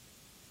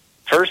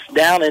 First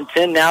down and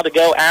 10 now to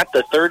go at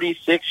the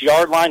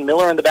 36-yard line.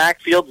 Miller in the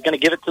backfield is going to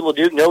give it to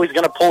LeDuc. No, he's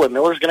going to pull it.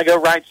 Miller's going to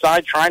go right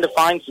side, trying to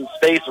find some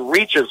space.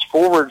 Reaches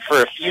forward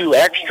for a few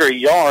extra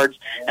yards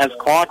as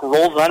clock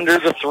rolls under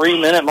the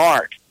 3-minute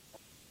mark.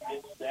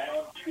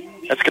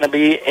 That's going to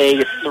be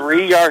a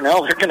 3-yard.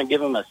 No, they're going to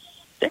give him a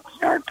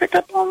 6-yard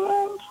pickup on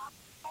that.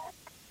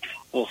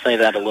 We'll say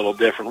that a little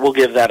different. We'll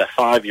give that a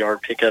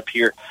 5-yard pickup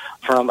here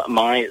from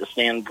my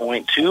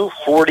standpoint.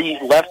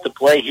 2:40 left to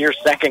play here,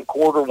 second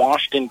quarter.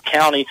 Washington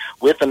County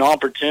with an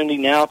opportunity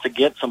now to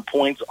get some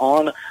points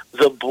on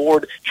the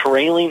board,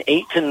 trailing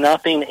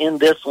 8-0 in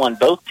this one.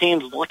 Both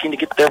teams looking to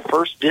get their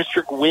first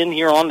district win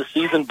here on the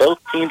season. Both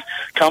teams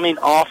coming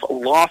off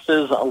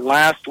losses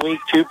last week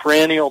to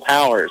perennial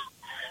powers.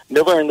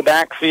 Miller in the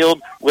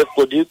backfield with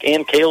LeDuc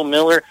and Cale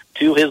Miller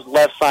to his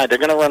left side. They're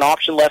going to run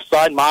option left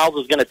side. Miles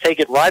is going to take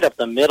it right up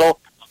the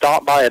middle.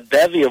 Stopped by a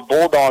bevy of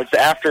Bulldogs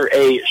after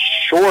a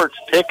short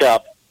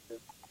pickup.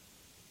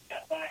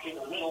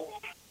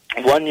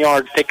 1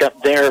 yard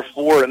pickup there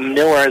for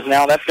Miller. As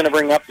now that's going to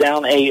bring up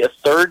down a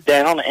 3rd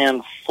down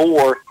and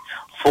 4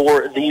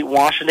 for the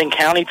Washington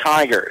County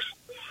Tigers.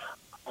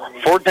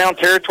 4th down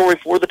territory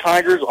for the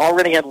Tigers.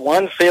 Already had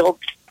one failed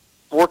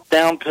 4th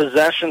down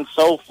possession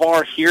so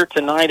far here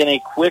tonight in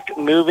a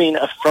quick-moving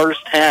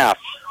first half.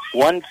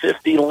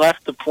 1:50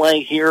 left to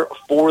play here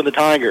for the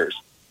Tigers.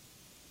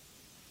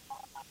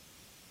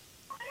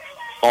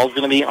 Ball's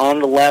going to be on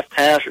the left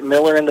hash.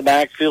 Miller in the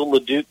backfield.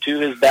 LeDuc to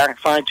his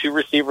backside. 2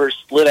 receivers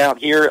split out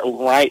here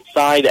right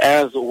side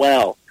as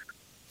well.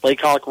 Play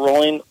clock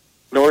rolling.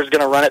 Miller's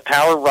going to run it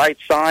power right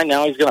side.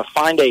 Now he's going to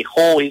find a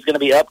hole. He's going to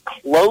be up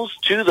close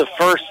to the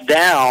 1st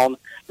down.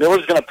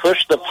 Miller's going to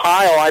push the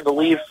pile, I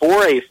believe,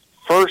 for a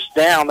 1st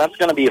down. That's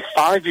going to be a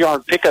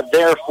 5-yard pickup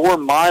there for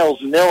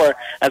Miles Miller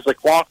as the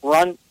clock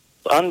runs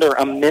under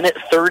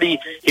 1:30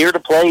 here to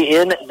play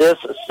in this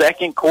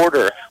second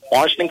quarter.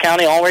 Washington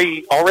County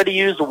already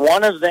used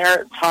one of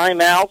their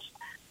timeouts,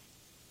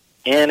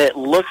 and it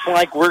looks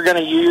like we're going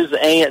to use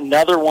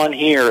another one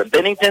here.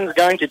 Bennington's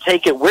going to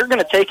take it. We're going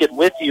to take it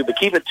with you, but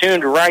keep it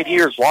tuned right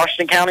here as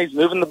Washington County's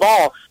moving the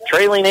ball,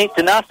 trailing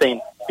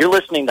 8-0. You're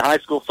listening to high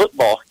school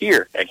football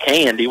here at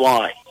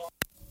KNDY.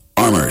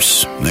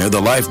 Farmers, they're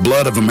the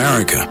lifeblood of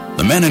America.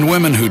 The men and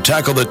women who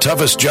tackle the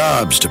toughest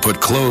jobs to put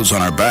clothes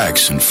on our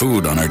backs and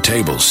food on our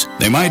tables.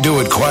 They might do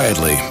it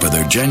quietly, but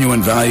their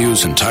genuine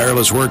values and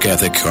tireless work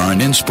ethic are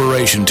an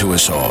inspiration to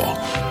us all.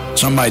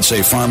 Some might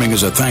say farming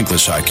is a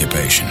thankless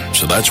occupation,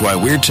 so that's why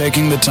we're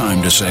taking the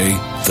time to say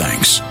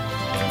thanks.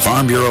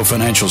 Farm Bureau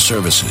Financial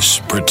Services,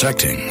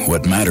 protecting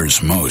what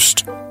matters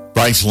most.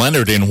 Bryce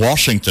Leonard in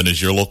Washington is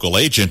your local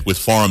agent with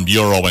Farm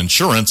Bureau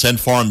Insurance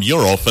and Farm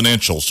Bureau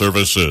Financial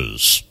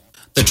Services.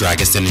 The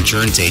Dragiston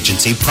Insurance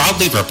Agency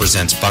proudly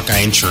represents Buckeye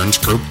Insurance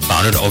Group,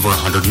 founded over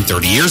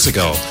 130 years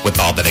ago.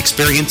 With all that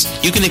experience,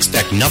 you can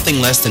expect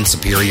nothing less than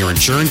superior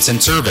insurance and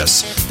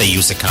service. They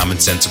use a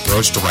common-sense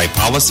approach to write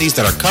policies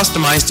that are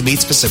customized to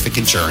meet specific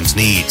insurance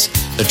needs.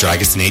 The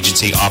Dragiston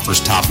Agency offers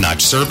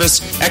top-notch service,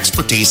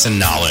 expertise, and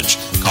knowledge.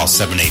 Call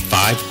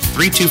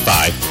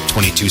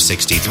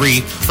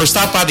 785-325-2263 or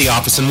stop by the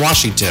office in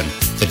Washington.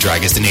 The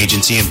Dragiston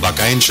Agency and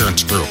Buckeye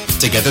Insurance Group.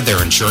 Together,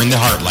 they're insuring the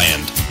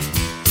heartland.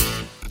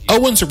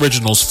 Owens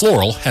Originals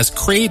Floral has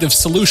creative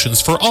solutions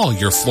for all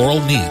your floral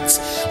needs.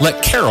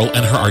 Let Carol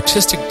and her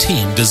artistic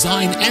team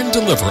design and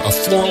deliver a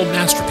floral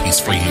masterpiece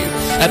for you.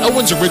 At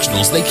Owens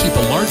Originals, they keep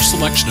a large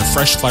selection of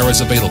fresh flowers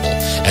available,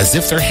 as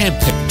if they're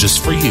handpicked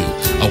just for you.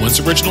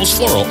 Owens Originals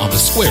Floral on the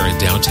Square in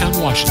downtown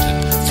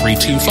Washington,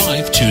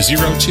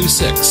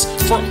 325-2026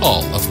 for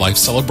all of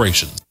life's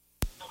celebrations.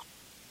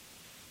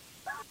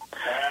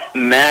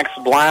 Max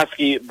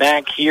Blasky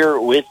back here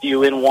with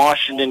you in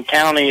Washington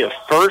County. A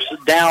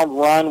 1st down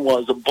run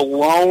was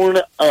blown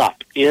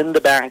up in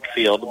the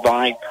backfield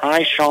by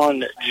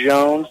Tyshawn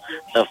Jones,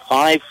 the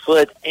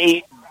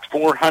 5'8",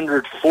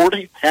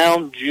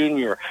 440-pound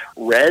junior.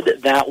 Read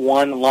that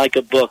one like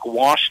a book.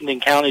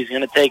 Washington County is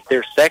going to take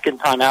their 2nd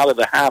time out of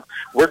the half.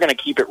 We're going to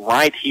keep it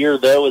right here,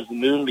 though, as the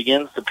moon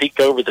begins to peek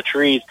over the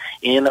trees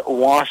in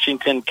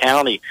Washington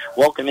County.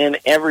 Welcome in,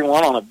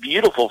 everyone, on a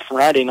beautiful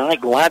Friday night.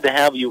 Glad to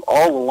have you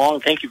all along.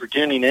 Thank you for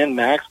tuning in.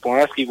 Max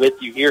Blasky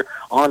with you here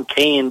on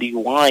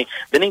KNDY.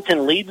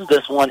 Bennington leads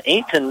this one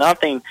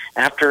 8-0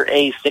 after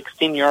a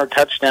 16-yard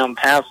touchdown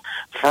pass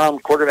from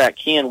quarterback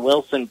Kean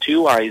Wilson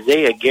to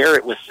Isaiah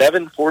Garrett with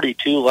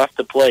 7:42 left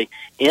to play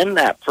in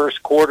that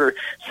first quarter.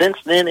 Since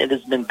then, it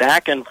has been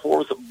back and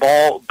forth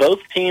ball,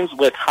 both teams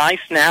with high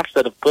snaps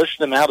that have pushed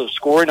them out of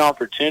scoring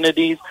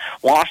opportunities.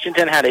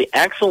 Washington had an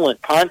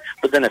excellent punt,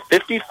 but then a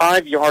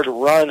 55-yard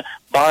run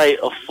by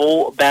a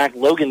fullback,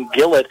 Logan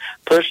Gillett,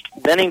 pushed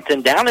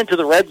Bennington down into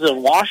the red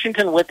zone.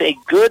 Washington with a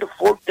good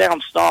 4th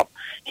down stop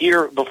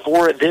here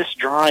before this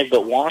drive,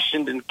 but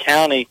Washington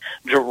County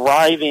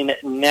driving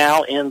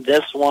now in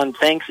this one,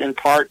 thanks in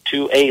part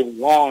to a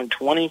long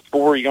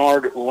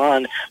 24-yard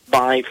run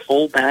by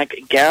fullback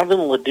Gavin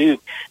LeDuc,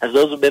 as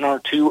those have been our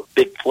 2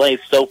 big plays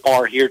so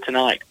far here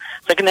tonight.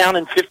 2nd down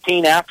and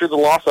 15 after the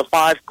loss of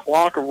 5.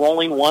 Clock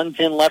rolling,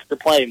 1:10 left to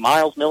play.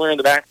 Miles Miller in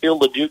the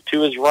backfield, LeDuc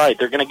to his right.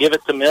 They're going to give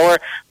it to Miller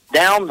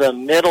down the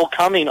middle,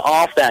 coming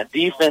off that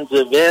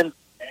defensive end.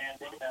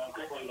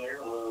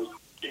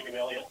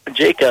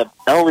 Jacob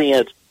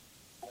Elliott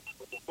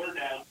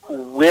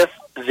with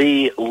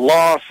the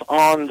loss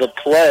on the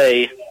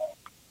play.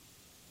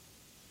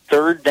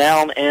 3rd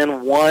down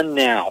and 1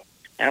 now.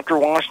 After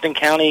Washington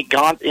County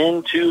got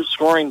into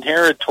scoring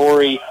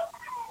territory,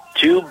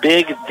 2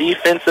 big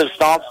defensive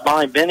stops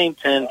by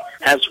Bennington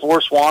has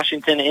forced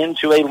Washington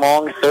into a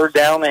long 3rd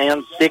down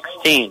and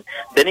 16.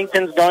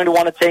 Bennington's going to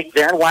want to take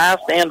their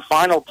last and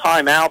final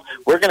timeout.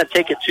 We're going to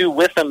take it 2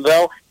 with them,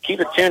 though.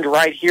 Keep it tuned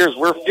right here as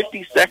we're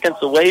 50 seconds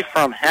away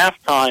from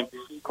halftime.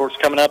 Of course,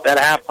 coming up at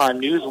halftime,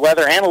 news,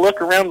 weather, and a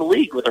look around the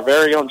league with our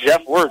very own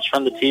Jeff Wirtz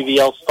from the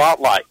TVL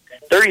Spotlight.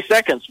 30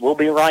 seconds. We'll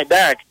be right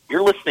back.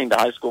 You're listening to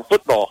high school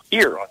football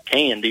here on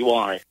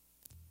KNDY.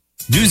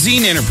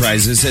 Duzine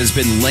Enterprises has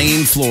been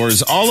laying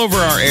floors all over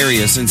our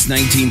area since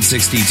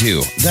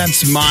 1962.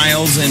 That's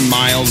miles and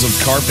miles of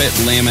carpet,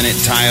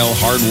 laminate, tile,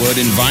 hardwood,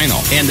 and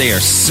vinyl. And they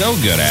are so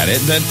good at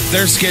it that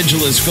their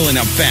schedule is filling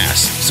up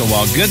fast. So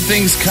while good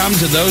things come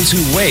to those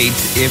who wait,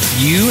 if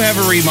you have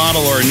a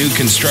remodel or a new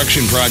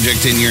construction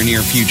project in your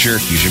near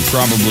future, you should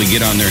probably get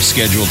on their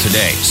schedule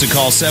today. So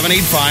call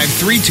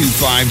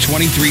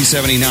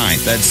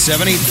 785-325-2379. That's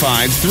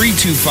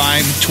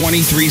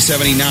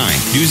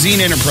 785-325-2379. Duzine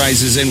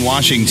Enterprises in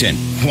Washington.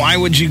 Why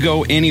would you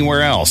go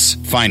anywhere else?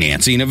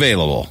 Financing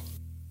available.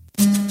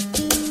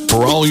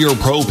 For all your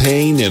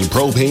propane and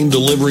propane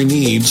delivery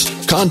needs,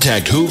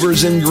 contact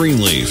Hoover's in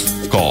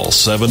Greenleaf. Call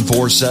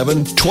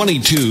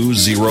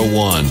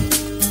 747-2201.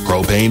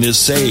 Propane is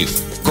safe,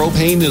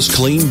 propane is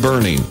clean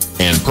burning,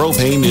 and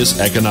propane is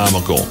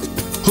economical.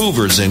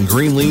 Hoover's in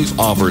Greenleaf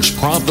offers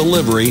prompt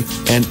delivery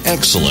and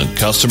excellent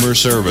customer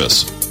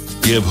service.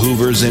 Give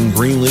Hoover's in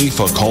Greenleaf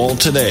a call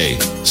today,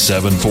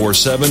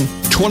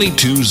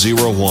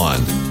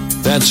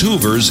 747-2201. That's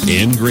Hoover's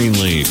in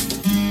Greenleaf.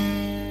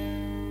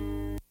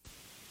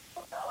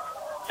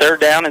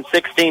 Third down and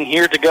 16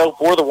 here to go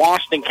for the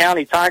Washington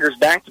County Tigers.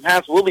 Back to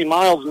pass will be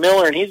Miles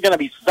Miller, and he's going to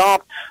be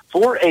stopped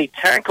for a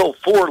tackle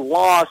for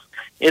loss.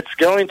 It's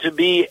going to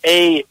be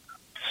a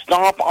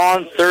stop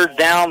on third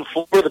down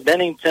for the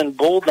Bennington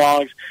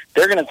Bulldogs.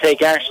 They're going to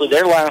take actually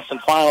their last and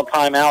final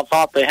timeout.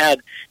 Thought they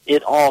had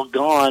it all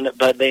gone,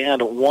 but they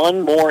had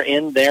one more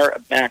in their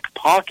back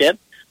pocket.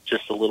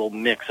 Just a little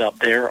mix-up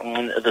there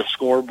on the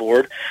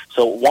scoreboard.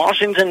 So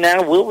Washington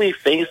now will be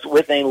faced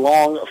with a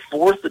long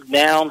fourth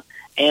down,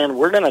 and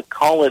we're going to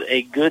call it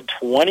a good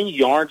 20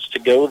 yards to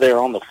go there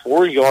on the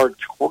 4-yard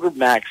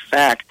quarterback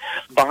sack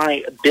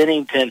by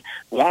Bennington.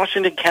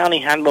 Washington County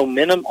had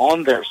momentum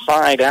on their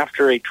side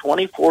after a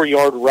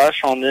 24-yard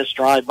rush on this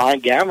drive by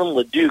Gavin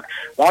LeDuc.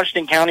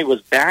 Washington County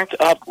was backed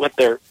up with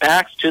their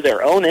backs to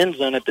their own end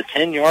zone at the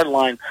 10-yard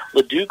line.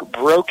 LeDuc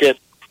broke it.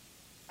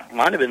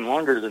 Might have been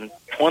longer than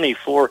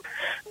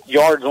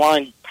 24-yard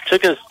line.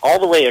 Took us all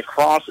the way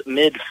across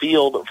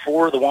midfield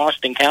for the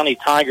Washington County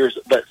Tigers,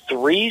 but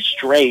 3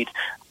 straight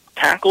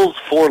tackles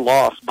for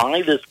loss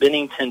by this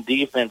Bennington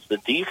defense. The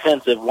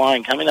defensive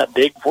line coming up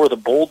big for the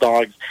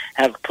Bulldogs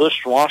have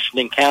pushed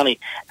Washington County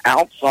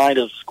outside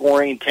of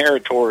scoring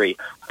territory.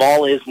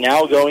 Ball is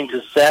now going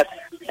to set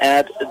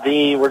at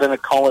the, we're going to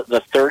call it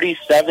the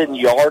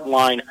 37-yard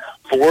line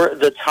for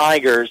the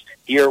Tigers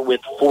here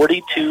with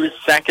 42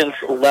 seconds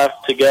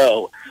left to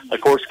go. Of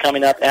course,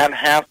 coming up at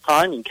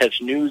halftime, you can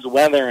catch news,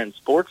 weather, and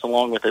sports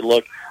along with a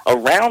look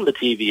around the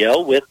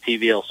TVL with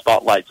TVL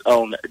Spotlight's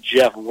own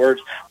Jeff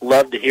Wirtz.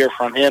 Love to hear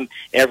from him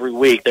every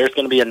week. There's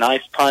going to be a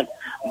nice punt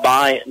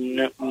by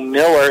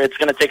Miller. It's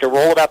going to take a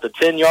roll about the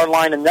 10-yard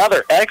line.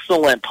 Another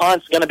excellent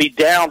punt's going to be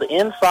downed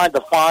inside the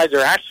 5.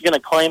 They're actually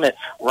going to claim it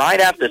right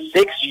at the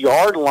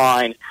 6-yard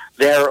line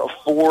there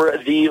for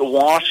the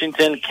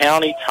Washington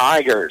County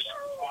Tigers.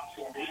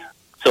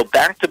 So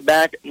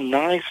back-to-back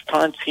nice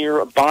punts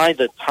here by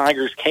the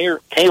Tigers.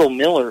 Cale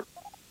Miller,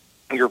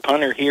 your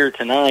punter here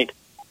tonight,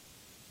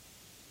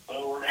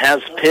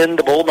 has pinned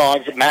the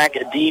Bulldogs back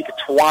deep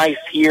twice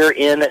here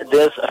in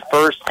this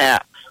first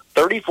half.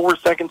 34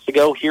 seconds to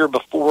go here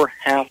before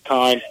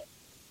halftime.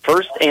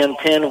 1st and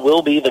 10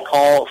 will be the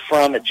call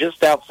from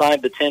just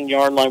outside the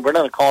 10-yard line. We're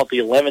going to call it the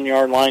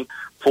 11-yard line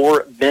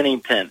for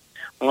Bennington.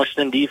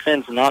 Washington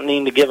defense not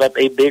needing to give up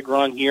a big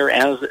run here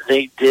as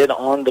they did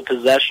on the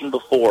possession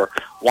before.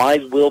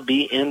 Wise will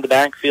be in the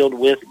backfield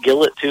with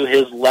Gillett to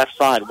his left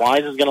side.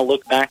 Wise is going to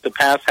look back. The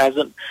pass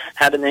hasn't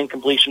had an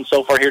incompletion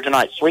so far here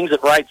tonight. Swings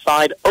it right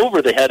side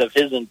over the head of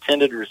his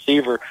intended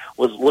receiver.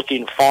 Was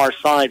looking far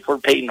side for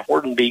Peyton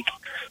Hordenbeek.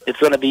 It's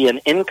going to be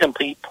an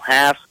incomplete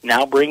pass.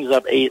 Now brings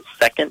up a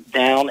 2nd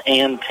down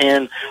and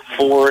 10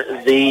 for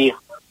the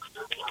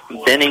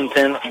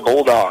Bennington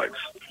Bulldogs.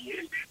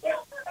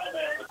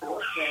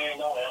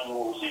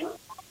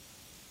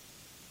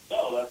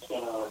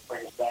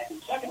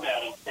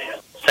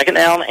 Second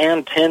down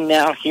and 10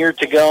 now here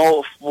to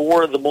go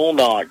for the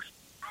Bulldogs.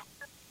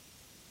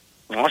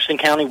 Washington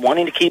County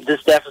wanting to keep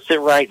this deficit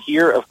right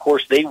here. Of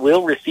course, they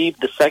will receive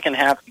the second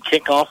half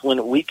kickoff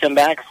when we come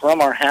back from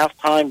our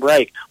halftime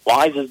break.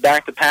 Wise is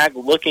back to pack,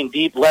 looking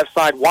deep, left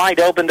side, wide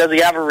open. Does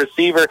he have a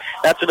receiver?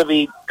 That's going to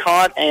be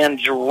caught and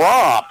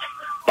dropped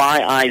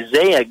by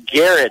Isaiah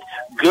Garrett.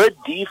 Good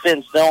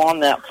defense, though, on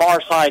that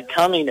far side.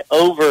 Coming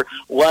over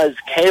was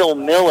Cale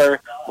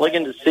Miller,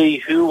 looking to see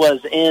who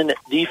was in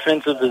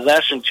defensive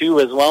possession,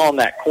 too, as well on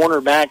that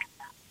cornerback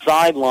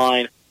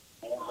sideline.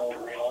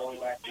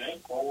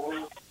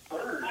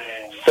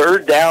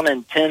 3rd down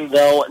and 10,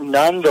 though,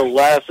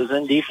 nonetheless, is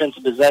in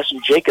defensive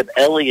possession. Jacob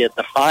Elliott,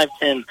 the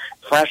 5'10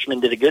 freshman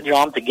did a good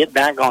job to get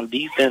back on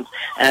defense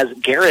as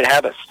Garrett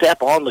had a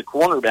step on the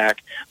cornerback,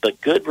 but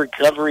good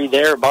recovery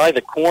there by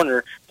the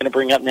corner. Going to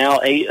bring up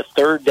now a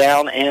 3rd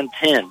down and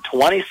 10.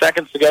 20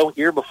 seconds to go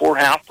here before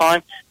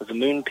halftime as the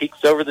moon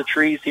peeks over the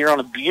trees here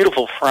on a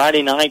beautiful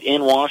Friday night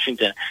in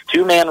Washington.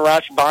 2-man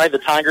rush by the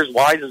Tigers.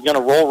 Wise is going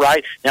to roll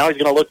right. Now he's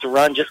going to look to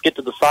run, just get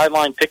to the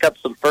sideline, pick up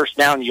some first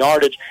down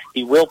yardage.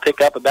 He will pick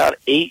up about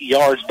 8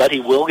 yards, but he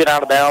will get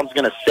out of bounds.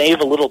 Going to save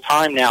a little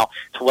time now.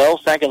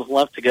 12 seconds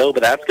left to go,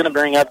 but that's going to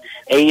bring up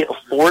a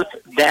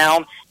 4th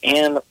down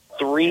and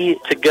 3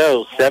 to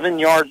go.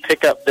 7-yard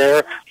pickup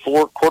there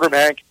for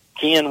quarterback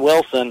Kean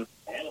Wilson.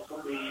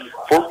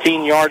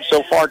 14 yards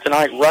so far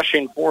tonight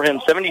rushing for him.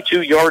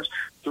 72 yards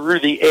through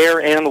the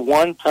air and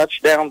 1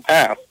 touchdown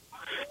pass.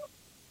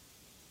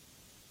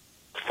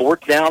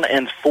 4th down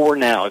and 4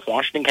 now. If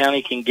Washington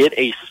County can get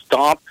a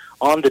stop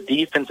on the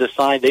defensive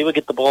side, they would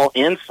get the ball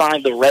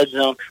inside the red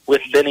zone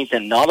with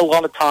Bennington. Not a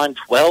lot of time,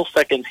 12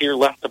 seconds here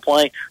left to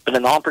play, but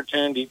an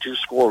opportunity to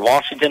score.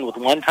 Washington with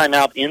 1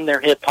 timeout in their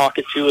hip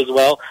pocket too as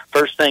well.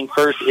 First thing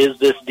first is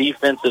this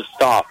defensive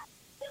stop.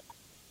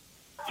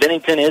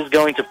 Bennington is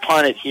going to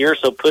punt it here,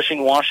 so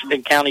pushing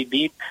Washington County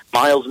deep.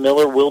 Miles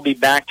Miller will be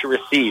back to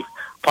receive.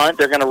 Punt,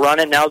 they're going to run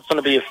it. Now it's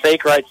going to be a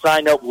fake right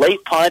side. Nope,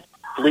 late punt.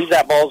 I believe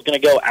that ball is going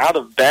to go out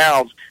of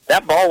bounds.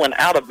 That ball went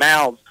out of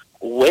bounds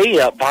way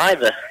up by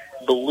the,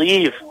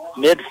 believe,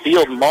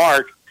 midfield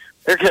mark.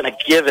 They're going to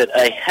give it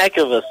a heck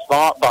of a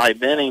spot by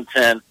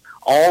Bennington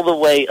all the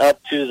way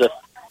up to the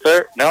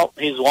 3rd. Nope,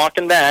 he's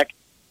walking back.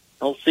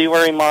 We'll see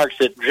where he marks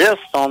it.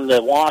 Just on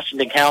the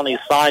Washington County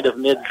side of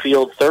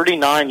midfield,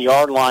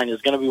 39-yard line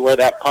is going to be where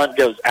that punt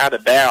goes out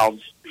of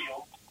bounds.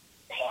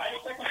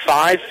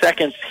 5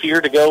 seconds here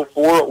to go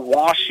for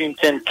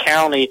Washington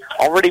County.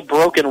 Already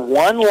broken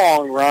 1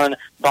 long run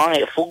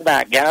by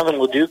fullback Gavin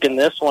LeDuc in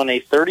this one.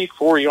 A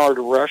 34-yard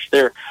rush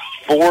there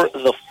for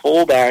the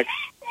fullback.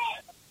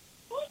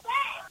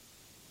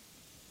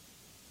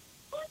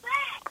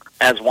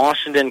 As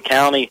Washington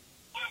County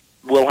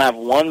will have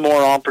 1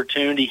 more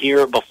opportunity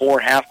here before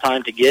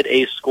halftime to get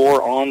a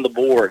score on the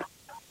board.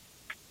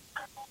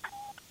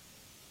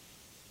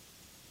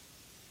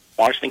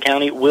 Washington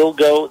County will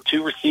go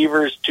 2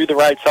 receivers to the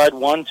right side,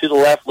 1 to the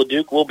left.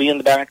 LeDuc will be in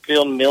the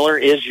backfield. Miller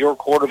is your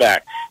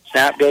quarterback.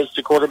 Snap goes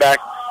to quarterback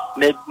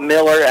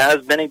Miller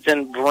as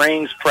Bennington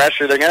brings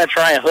pressure. They're going to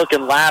try a hook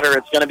and ladder.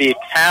 It's going to be a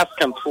pass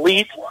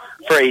complete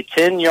for a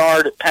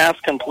 10-yard pass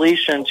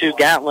completion to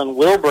Gatlin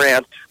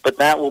Wilbrand, but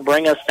that will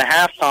bring us to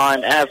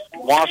halftime as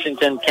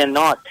Washington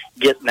cannot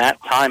get that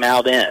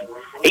timeout in.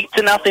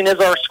 8-0 is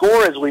our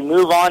score as we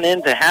move on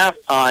into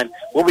halftime.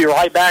 We'll be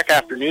right back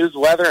after news,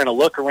 weather, and a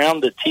look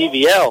around the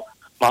TVL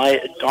by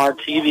our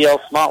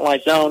TVL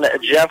Spotlight Zone,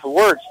 Jeff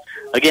Wirtz.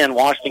 Again,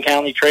 Washington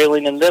County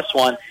trailing in this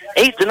one,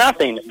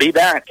 8-0. Be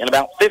back in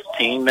about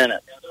 15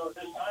 minutes.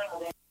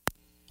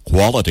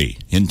 Quality,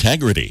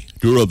 integrity,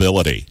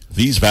 durability.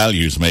 These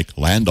values make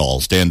Landall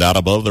stand out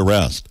above the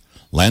rest.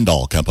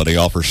 Landall Company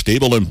offers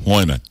stable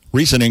employment,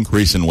 recent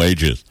increase in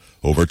wages,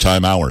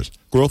 overtime hours,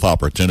 growth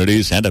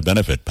opportunities, and a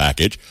benefit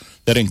package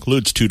that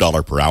includes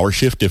 $2 per hour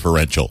shift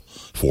differential,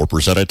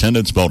 4%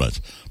 attendance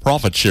bonus,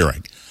 profit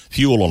sharing,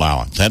 fuel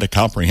allowance, and a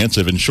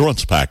comprehensive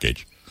insurance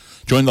package.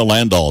 Join the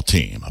Landall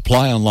team.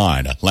 Apply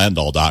online at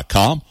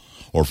landall.com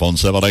or phone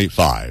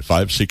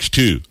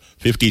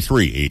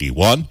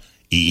 785-562-5381.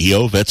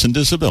 EEO Vets and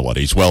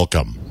Disabilities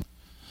welcome.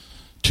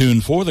 Tune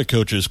for the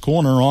Coach's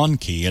Corner on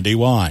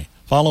KNDY,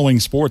 following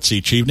sports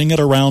each evening at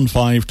around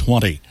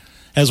 5:20.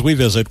 As we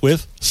visit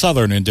with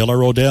Southern and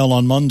Diller Odell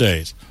on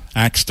Mondays,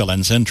 Axtell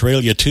and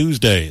Centralia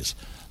Tuesdays,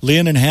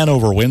 Lynn and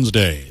Hanover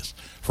Wednesdays,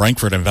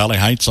 Frankfort and Valley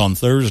Heights on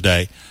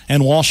Thursday,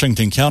 and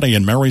Washington County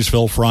and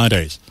Marysville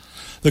Fridays.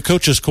 The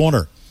Coach's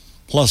Corner,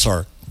 plus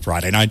our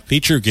Friday night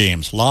feature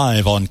games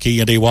live on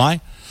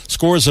KNDY,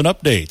 scores and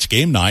updates,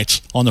 game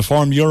nights on the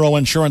Farm Bureau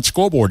Insurance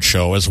Scoreboard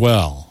Show as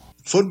well.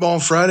 Football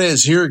Friday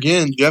is here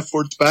again. Jeff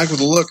Wirtz back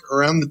with a look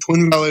around the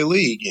Twin Valley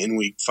League in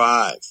Week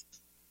 5.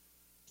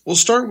 We'll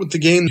start with the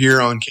game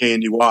here on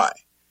KNDY.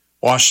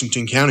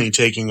 Washington County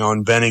taking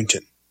on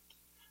Bennington.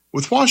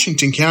 With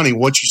Washington County,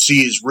 what you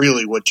see is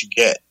really what you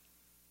get.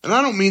 And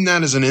I don't mean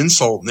that as an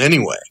insult in any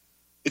way.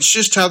 It's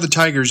just how the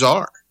Tigers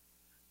are.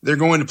 They're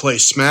going to play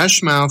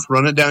smash mouth,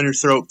 run it down your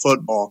throat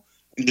football,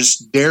 and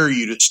just dare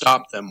you to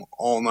stop them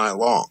all night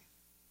long.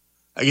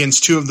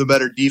 Against 2 of the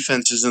better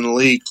defenses in the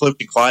league,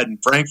 Clifton, Clyde,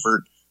 and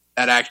Frankfort,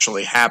 that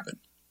actually happened.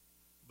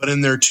 But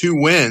in their 2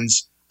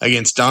 wins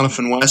against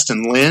Donovan West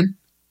and Lynn,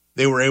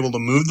 they were able to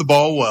move the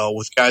ball well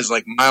with guys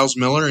like Miles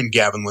Miller and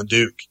Gavin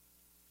LeDuc.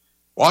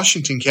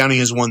 Washington County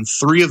has won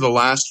 3 of the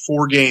last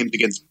 4 games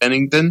against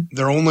Bennington,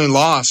 their only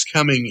loss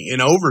coming in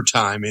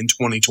overtime in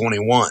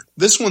 2021.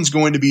 This one's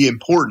going to be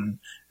important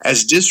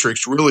as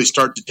districts really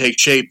start to take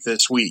shape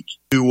this week.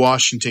 To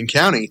Washington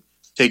County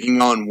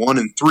taking on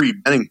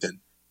 1-3 Bennington.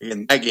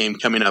 Again, that game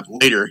coming up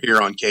later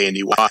here on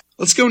KNDY.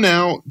 Let's go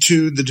now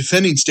to the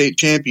defending state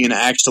champion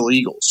Axtell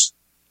Eagles.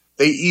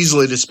 They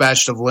easily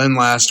dispatched of Lynn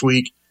last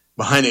week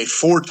behind a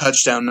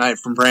 4-touchdown night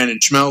from Brandon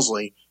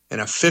Schmelsley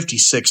and a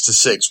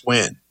 56-6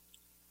 win.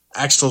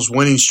 Axtell's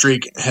winning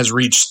streak has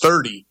reached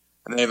 30,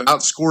 and they have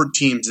outscored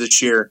teams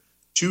this year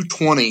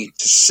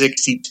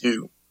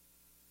 220-62.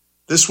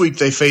 This week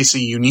they face a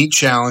unique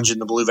challenge in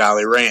the Blue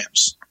Valley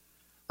Rams.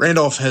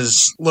 Randolph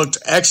has looked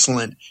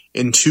excellent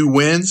in 2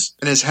 wins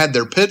and has had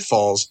their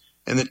pitfalls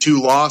in the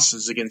 2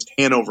 losses against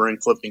Hanover and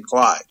Clifton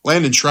Clyde.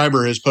 Landon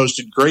Schreiber has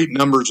posted great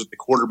numbers at the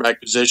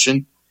quarterback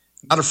position,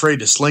 not afraid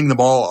to sling the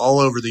ball all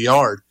over the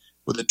yard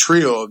with a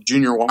trio of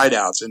junior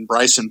wideouts in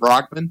Bryson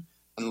Brockman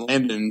and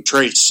Landon and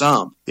Trace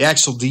Sump. The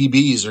Axtell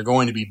DBs are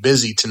going to be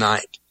busy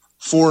tonight.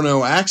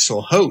 4-0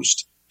 Axtell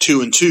host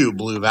 2-2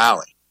 Blue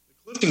Valley.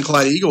 The Clifton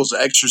Clyde Eagles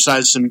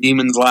exercised some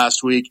demons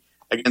last week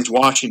against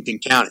Washington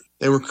County.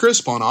 They were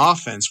crisp on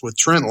offense, with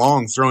Trent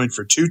Long throwing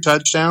for 2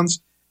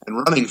 touchdowns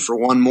and running for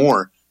 1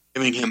 more,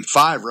 giving him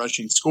 5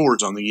 rushing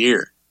scores on the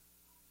year.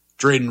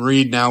 Drayden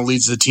Reed now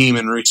leads the team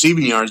in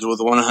receiving yards with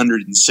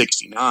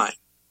 169.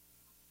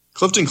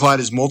 Clifton Clyde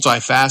is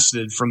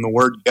multifaceted from the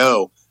word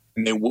go,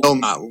 and they will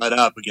not let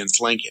up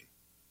against Lincoln.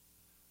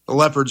 The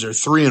Leopards are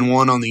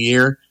 3-1 on the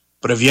year,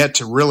 but have yet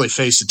to really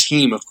face a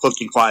team of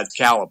Clifton Clyde's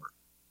caliber.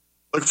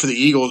 Look for the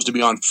Eagles to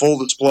be on full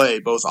display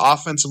both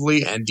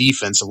offensively and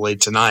defensively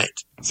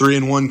tonight.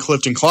 3-1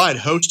 Clifton Clyde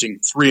hosting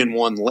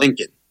 3-1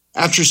 Lincoln.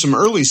 After some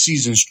early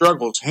season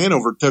struggles,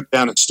 Hanover took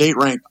down a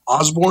state-ranked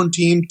Osborne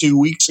team 2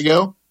 weeks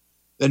ago,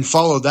 then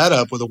followed that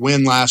up with a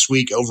win last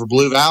week over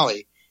Blue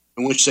Valley,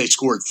 in which they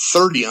scored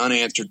 30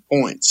 unanswered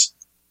points.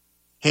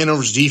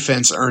 Hanover's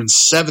defense earned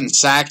 7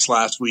 sacks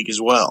last week as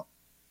well.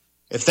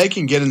 If they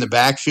can get in the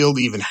backfield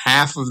even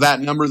half of that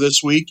number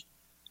this week,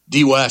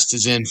 D. West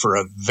is in for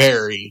a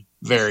very,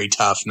 very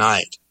tough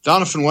night.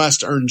 Donovan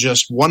West earned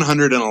just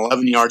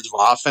 111 yards of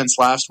offense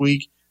last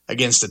week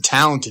against a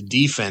talented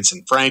defense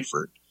in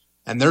Frankfort,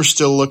 and they're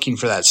still looking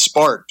for that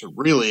spark to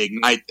really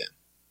ignite them.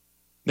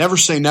 Never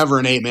say never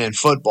in 8-man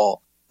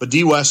football, but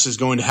D. West is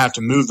going to have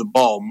to move the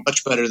ball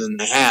much better than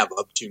they have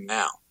up to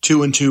now.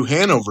 2-2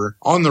 Hanover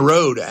on the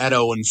road at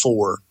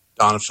 0-4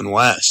 Donovan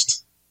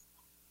West.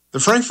 The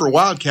Frankfort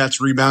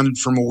Wildcats rebounded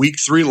from a Week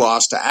 3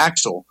 loss to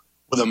Axtell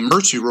with a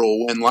mercy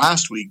rule win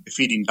last week,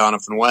 defeating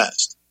Donovan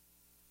West.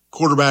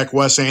 Quarterback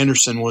Wes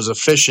Anderson was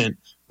efficient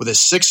with a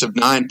 6 of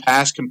 9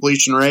 pass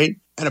completion rate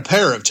and a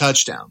pair of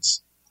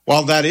touchdowns.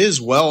 While that is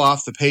well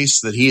off the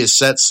pace that he has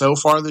set so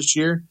far this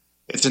year,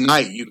 it's a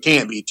night you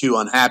can't be too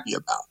unhappy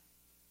about.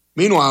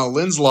 Meanwhile,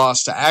 Lynn's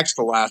loss to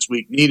Axtell last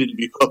week needed to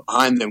be put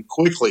behind them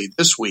quickly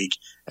this week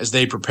as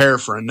they prepare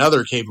for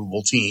another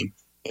capable team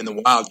in the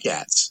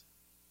Wildcats.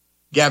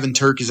 Gavin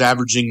Turk is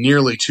averaging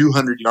nearly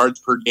 200 yards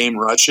per game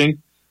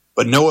rushing,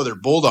 but no other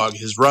Bulldog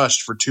has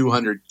rushed for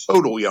 200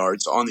 total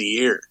yards on the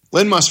year.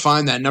 Lynn must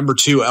find that number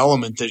 2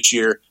 element this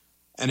year,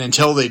 and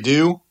until they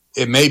do,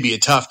 it may be a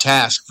tough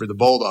task for the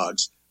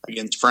Bulldogs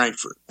against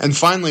Frankfort. And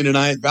finally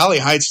tonight, Valley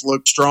Heights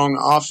looked strong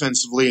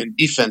offensively and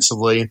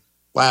defensively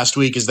last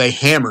week as they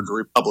hammered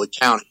Republic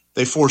County.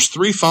 They forced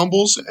 3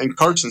 fumbles, and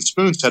Carson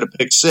Spoons had a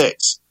pick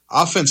 6.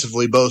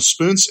 Offensively, both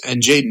Spoons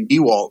and Jaden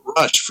Dewalt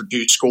rushed for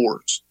 2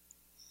 scores.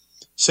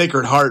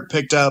 Sacred Heart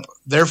picked up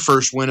their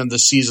first win of the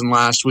season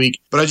last week,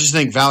 but I just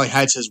think Valley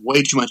Heights has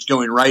way too much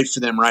going right for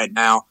them right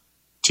now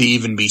to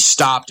even be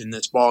stopped in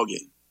this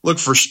ballgame. Look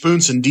for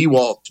Spoons and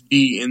Dewalt to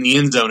be in the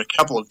end zone a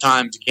couple of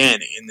times again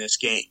in this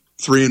game.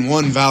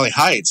 3-1 Valley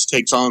Heights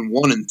takes on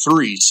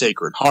 1-3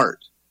 Sacred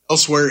Heart.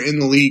 Elsewhere in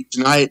the league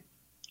tonight,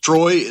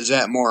 Troy is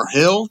at Moore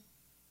Hill,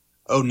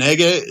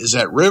 Onega is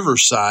at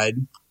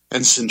Riverside,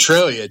 and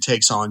Centralia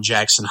takes on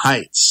Jackson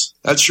Heights.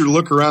 That's your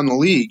look around the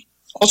league.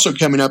 Also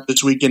coming up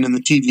this weekend in the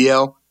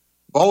TVL,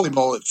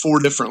 volleyball at 4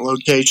 different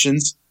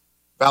locations.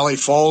 Valley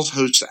Falls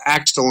hosts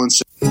Axtell and...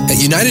 At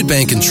United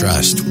Bank and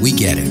Trust, we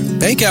get it.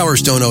 Bank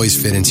hours don't always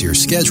fit into your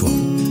schedule.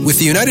 With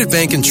the United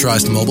Bank and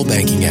Trust mobile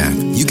banking app,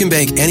 you can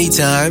bank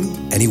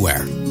anytime,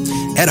 anywhere.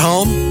 At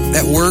home,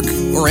 at work,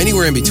 or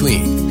anywhere in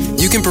between.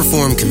 You can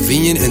perform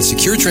convenient and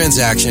secure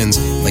transactions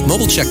like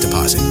mobile check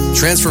deposit,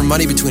 transfer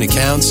money between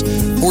accounts,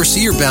 or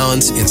see your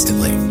balance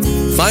instantly.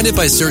 Find it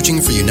by searching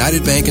for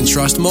United Bank and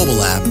Trust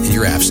mobile app in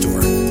your app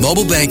store.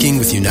 Mobile banking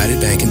with United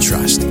Bank and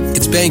Trust.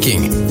 It's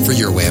banking for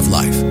your way of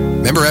life.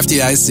 Member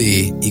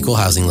FDIC, Equal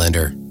Housing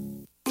Lender.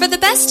 For the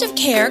best of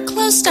care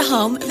close to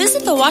home,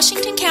 visit the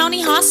Washington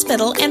County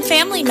Hospital and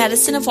Family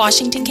Medicine of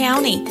Washington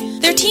County.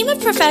 Their team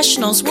of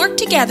professionals work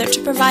together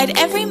to provide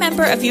every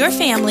member of your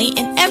family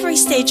in every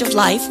stage of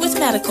life with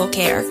medical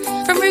care.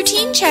 From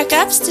routine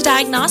checkups to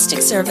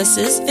diagnostic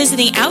services,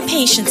 visiting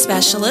outpatient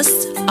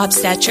specialists,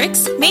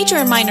 obstetrics, major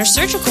and minor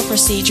surgical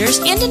procedures,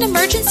 and an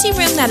emergency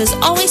room that is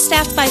always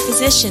staffed by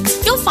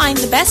physicians, you'll find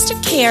the best of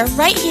care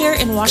right here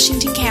in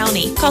Washington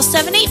County. Call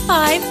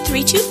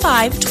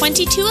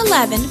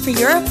 785-325-2211 for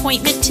your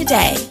appointment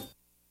today.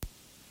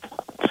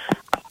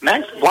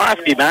 Max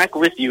Blasky back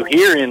with you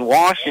here in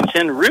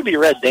Washington. Ruby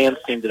Red Dance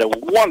Team did a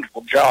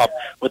wonderful job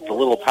with the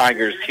Little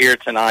Tigers here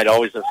tonight.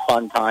 Always a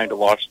fun time to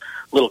watch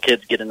little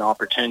kids get an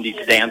opportunity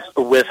to dance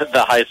with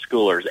the high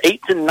schoolers.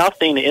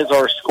 8-0 is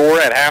our score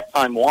at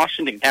halftime.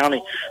 Washington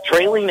County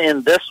trailing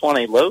in this one,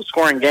 a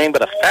low-scoring game,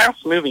 but a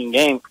fast-moving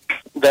game,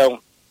 though.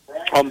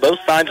 on both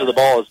sides of the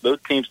ball as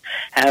both teams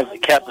have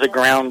kept the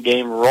ground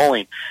game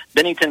rolling.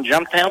 Bennington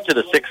jumped out to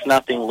the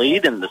 6-0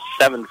 lead in the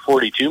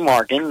 7:42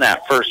 mark in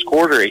that first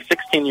quarter. A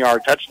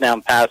 16-yard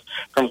touchdown pass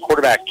from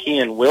quarterback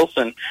Kean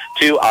Wilson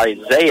to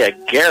Isaiah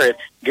Garrett.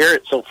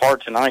 Garrett so far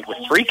tonight with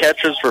 3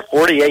 catches for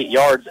 48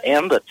 yards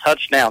and the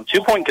touchdown.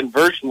 2-point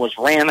conversion was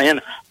ran in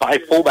by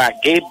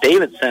fullback Gabe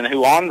Davidson,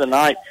 who on the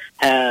night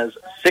has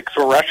 6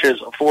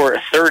 rushes for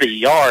 30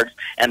 yards,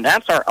 and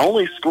that's our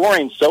only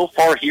scoring so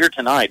far here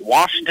tonight.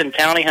 Washington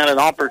County had an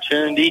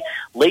opportunity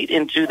late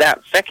into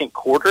that second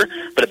quarter,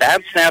 but a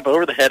bad snap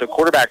over the head of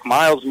quarterback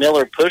Miles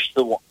Miller pushed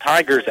the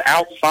Tigers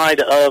outside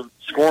of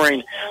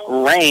scoring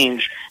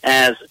range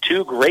as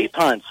 2 great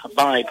punts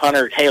by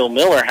punter Cale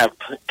Miller have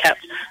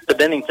kept the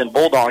Bennington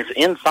Bulldogs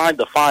inside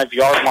the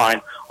 5-yard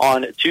line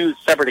on 2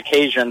 separate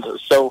occasions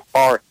so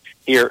far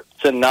here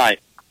tonight.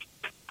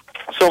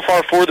 So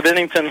far for the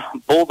Bennington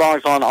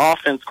Bulldogs on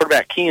offense,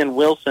 quarterback Kean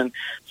Wilson,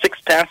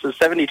 6 passes,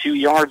 72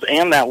 yards,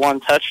 and that 1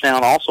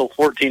 touchdown. Also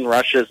 14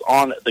 rushes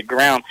on the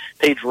ground.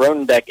 Paige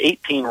Rodenbeck,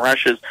 6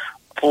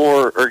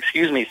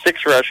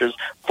 rushes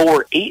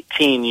for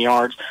 18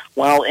 yards.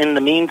 While in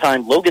the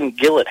meantime, Logan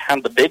Gillett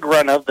had the big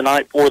run of the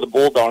night for the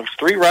Bulldogs.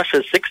 3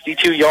 rushes,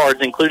 62 yards,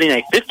 including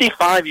a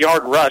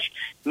 55-yard rush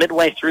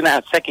midway through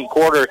that second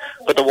quarter,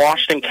 but the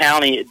Washington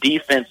County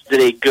defense did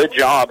a good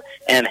job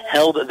and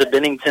held the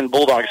Bennington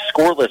Bulldogs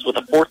scoreless with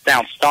a 4th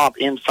down stop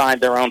inside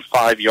their own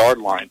 5-yard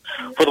line.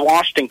 For the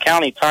Washington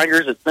County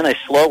Tigers, it's been a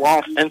slow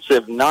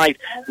offensive night.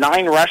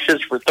 9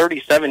 rushes for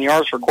 37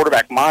 yards for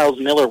quarterback Miles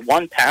Miller,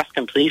 1 pass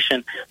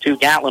completion to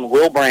Gatlin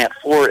Wilbrandt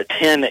for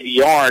 10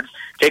 yards.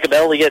 Jacob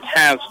Elliott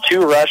has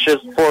 2 rushes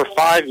for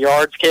 5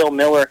 yards. Cale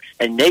Miller,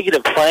 a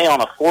negative play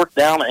on a 4th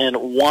down and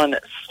 1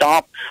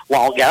 stop,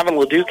 while Gavin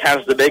LeDuc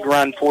has the big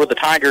run for the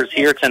Tigers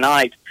here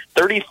tonight.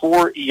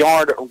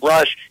 34-yard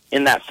rush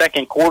in that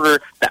second quarter,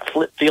 that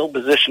flip field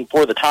position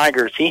for the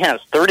Tigers. He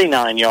has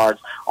 39 yards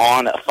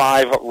on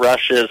 5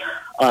 rushes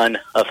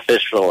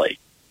unofficially.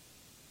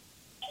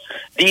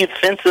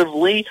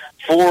 Defensively,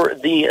 for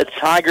the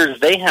Tigers,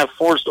 they have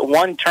forced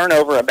 1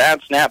 turnover. A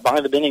bad snap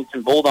by the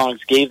Bennington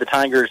Bulldogs gave the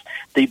Tigers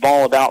the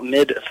ball about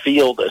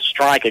midfield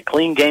strike. A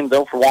clean game,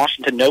 though, for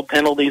Washington. No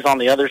penalties on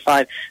the other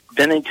side.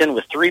 Bennington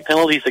with 3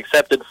 penalties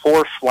accepted,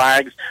 4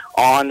 flags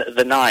on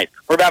the night.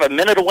 We're about a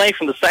minute away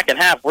from the second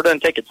half. We're going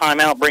to take a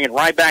timeout, bring it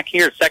right back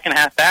here. Second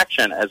half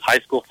action as high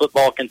school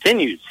football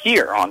continues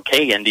here on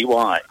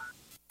KNDY.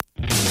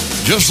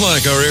 Just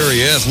like our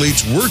area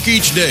athletes work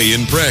each day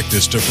in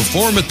practice to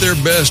perform at their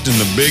best in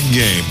the big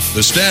game,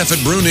 the staff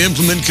at Bruna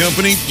Implement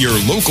Company, your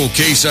local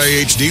Case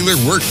IH dealer,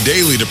 work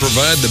daily to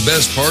provide the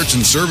best parts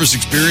and service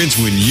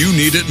experience when you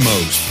need it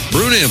most.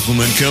 Bruna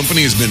Implement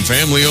Company has been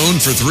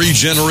family-owned for 3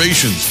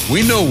 generations.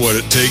 We know what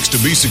it takes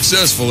to be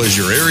successful as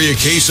your area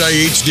Case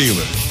IH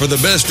dealer. For the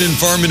best in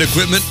farming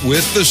equipment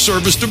with the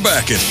service to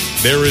back it,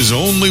 there is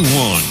only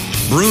one.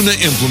 Bruna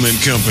Implement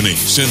Company,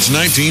 since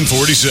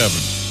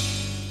 1947.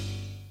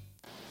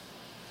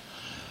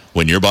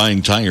 When you're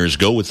buying tires,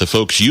 go with the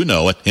folks you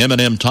know at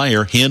M&M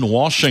Tire in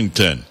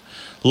Washington.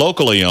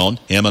 Locally owned,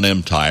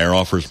 M&M Tire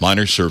offers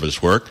minor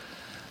service work.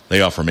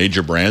 They offer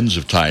major brands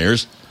of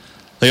tires.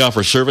 They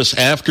offer service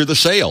after the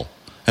sale.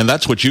 And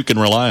that's what you can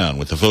rely on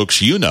with the folks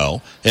you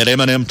know at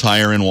M&M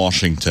Tire in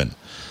Washington.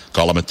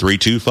 Call them at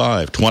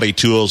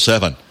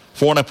 325-2207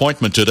 for an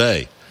appointment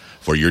today.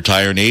 For your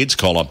tire needs,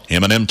 call them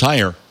M&M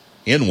Tire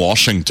in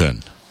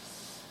Washington.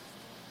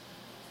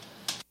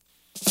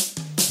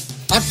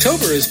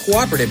 October is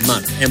Cooperative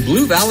Month, and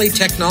Blue Valley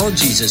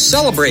Technologies is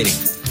celebrating.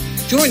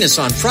 Join us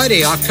on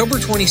Friday, October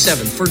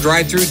 27th for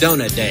Drive-Thru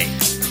Donut Day.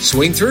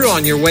 Swing through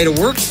on your way to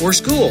work or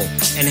school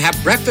and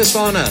have breakfast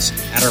on us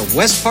at our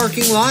west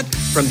parking lot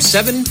from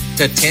 7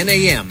 to 10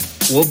 a.m.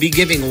 We'll be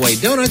giving away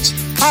donuts,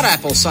 hot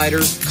apple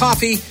cider,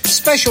 coffee,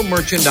 special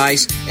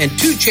merchandise, and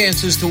 2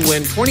 chances to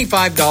win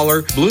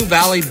 $25 Blue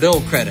Valley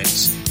bill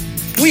credits.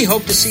 We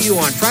hope to see you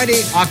on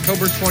Friday,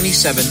 October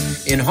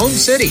 27th in Home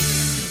City.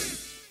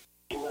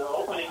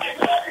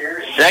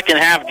 Second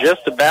half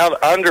just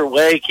about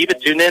underway. Keep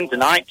it tuned in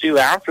tonight, too,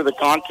 after the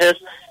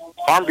contest.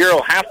 Farm Bureau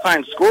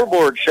halftime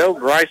scoreboard show.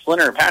 Bryce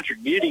Leonard and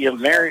Patrick Beauty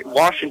of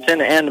Washington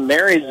and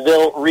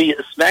Marysville,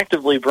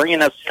 respectively,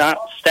 bringing us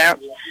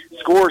stats,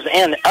 scores,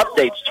 and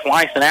updates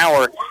twice an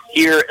hour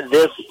here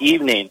this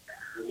evening.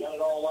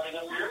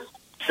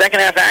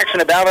 Second half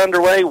action about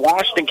underway.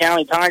 Washington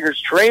County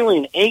Tigers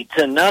trailing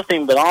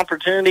 8-0, but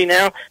opportunity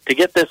now to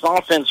get this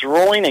offense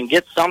rolling and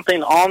get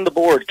something on the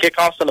board.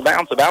 Kickoffs on the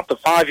bounce about the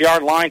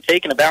 5-yard line.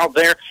 Taken about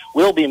there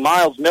will be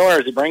Miles Miller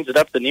as he brings it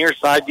up the near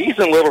side.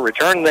 Decent little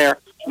return there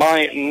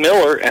by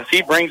Miller as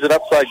he brings it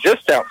upside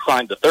just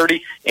outside the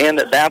 30, and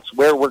that's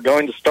where we're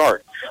going to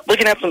start.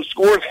 Looking at some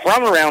scores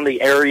from around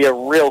the area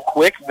real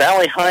quick.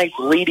 Valley Heights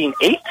leading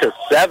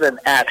 8-7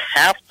 at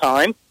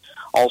halftime.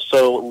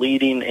 Also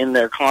leading in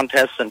their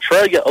contest,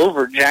 Centralia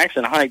over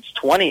Jackson Heights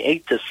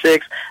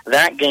 28-6.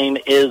 That game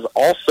is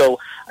also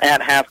at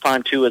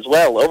halftime too as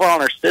well. Over on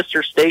our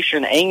sister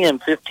station, AM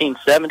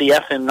 1570,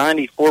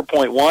 FM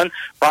 94.1,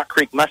 Rock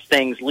Creek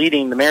Mustangs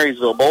leading the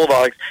Marysville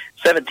Bulldogs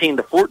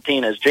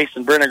 17-14 as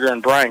Jason Brenniger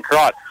and Brian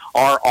Crott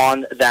are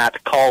on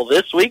that call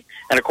this week.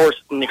 And, of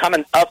course,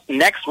 coming up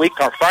next week,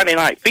 our Friday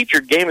night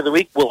featured game of the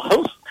week will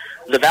host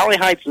the Valley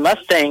Heights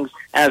Mustangs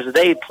as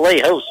they play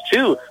host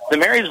to the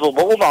Marysville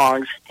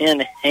Bulldogs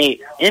in a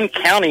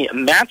in-county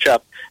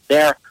matchup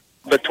there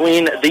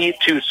between the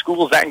two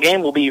schools. That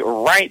game will be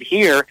right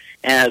here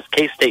as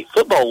K-State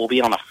football will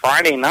be on a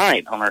Friday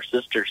night on our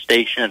sister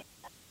station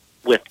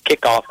with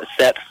kickoff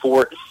set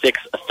for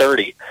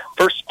 6:30.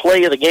 First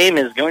play of the game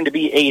is going to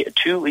be a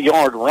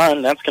 2-yard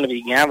run. That's going to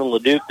be Gavin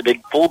LeDuc, the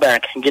big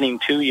fullback, getting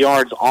 2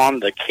 yards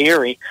on the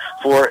carry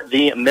for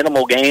the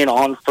minimal gain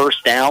on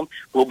first down.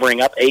 We'll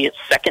bring up a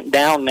second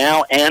down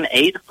now and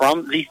 8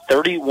 from the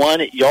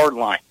 31-yard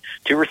line.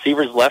 Two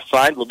receivers left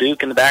side,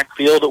 LeDuc in the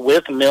backfield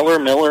with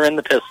Miller in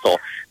the pistol.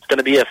 It's going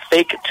to be a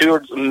fake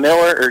towards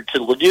Miller, or to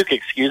LeDuc,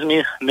 excuse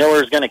me.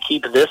 Miller's going to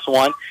keep this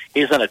one.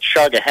 He's going to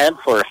chug ahead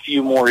for a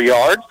few more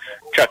yards.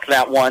 Chuck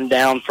that one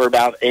down for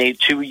about a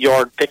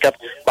 2-yard pickup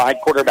by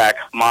quarterback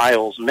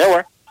Miles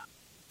Miller,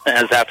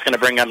 as that's going to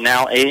bring up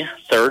now a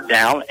third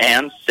down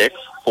and 6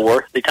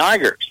 for the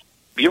Tigers.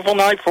 Beautiful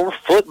night for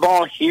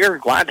football here.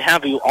 Glad to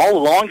have you all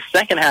along.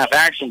 Second half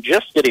action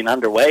just getting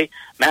underway.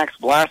 Max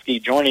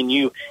Blasky joining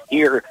you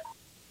here,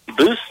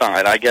 booth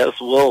side, I guess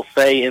we'll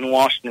say, in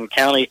Washington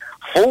County.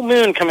 Full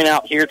moon coming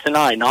out here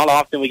tonight. Not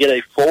often we get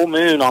a full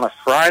moon on a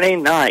Friday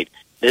night.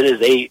 It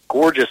is a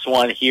gorgeous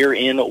one here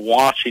in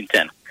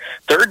Washington.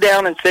 Third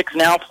down and 6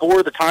 now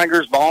for the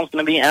Tigers. Ball's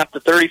going to be at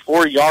the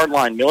 34-yard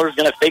line. Miller's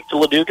going to fake to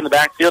LeDuc in the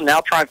backfield.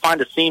 Now try and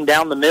find a seam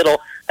down the middle.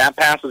 That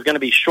pass is going to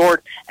be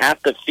short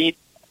at the feet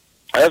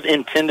of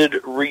intended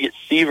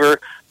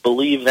receiver.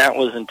 Believe that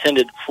was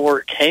intended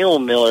for Cale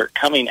Miller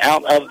coming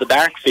out of the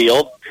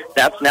backfield.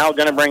 That's now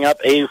going to bring up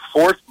a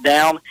fourth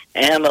down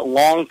and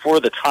long for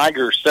the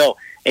Tigers. So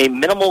a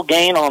minimal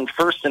gain on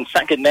first and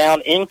second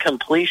down,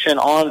 incompletion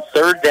on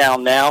third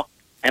down now.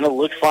 And it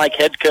looks like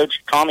head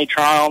coach Tommy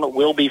Tryon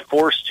will be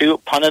forced to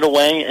punt it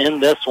away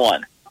in this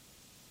one.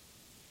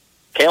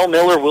 Cale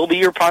Miller will be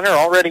your punter,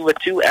 already with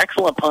 2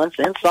 excellent punts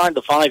inside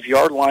the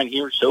 5-yard line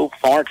here so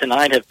far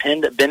tonight, have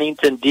pinned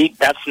Bennington deep.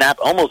 That snap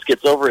almost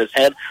gets over his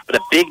head, but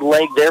a big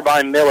leg there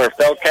by Miller.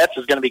 Fell catch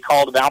is going to be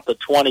called about the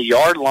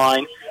 20-yard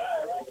line.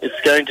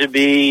 It's going to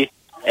be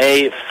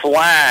a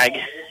flag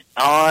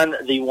on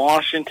the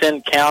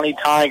Washington County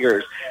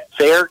Tigers.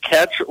 Fair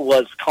catch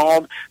was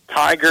called.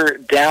 Tiger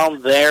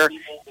down there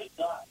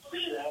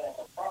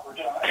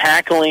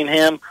tackling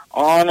him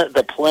on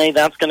the play.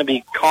 That's going to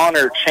be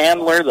Connor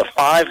Chandler, the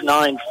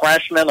 5'9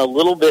 freshman, a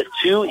little bit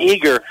too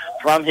eager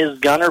from his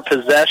gunner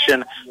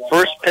possession.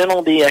 First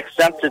penalty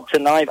accepted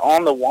tonight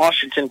on the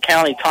Washington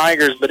County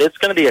Tigers, but it's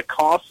going to be a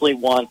costly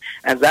one,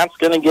 as that's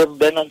going to give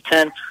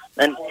Bennington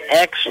an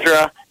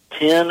extra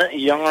 10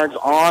 yards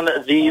on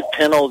the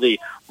penalty.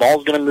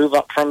 Ball's going to move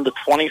up from the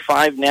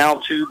 25 now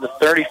to the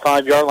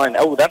 35-yard line.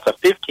 Oh, that's a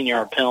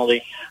 15-yard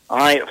penalty.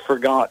 I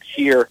forgot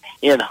here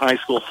in high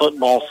school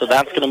football, so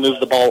that's going to move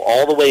the ball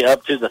all the way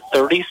up to the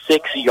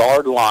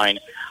 36-yard line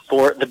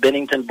for the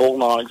Bennington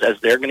Bulldogs, as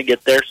they're going to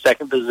get their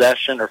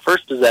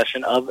first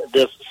possession of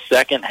this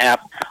second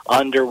half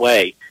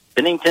underway.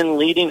 Bennington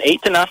leading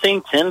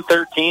 8-0,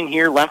 10-13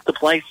 here left to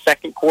play.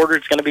 Second quarter,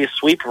 it's going to be a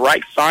sweep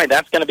right side.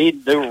 That's going to be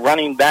the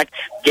running back,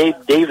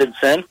 Gabe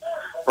Davidson.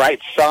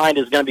 Right side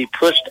is going to be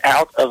pushed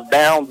out of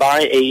bounds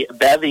by a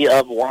bevy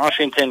of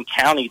Washington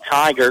County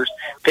Tigers.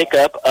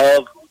 Pickup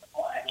of,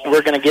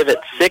 we're going to give it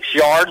 6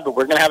 yards, but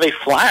we're going to have a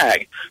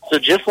flag. So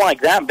just like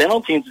that,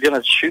 Bennington's going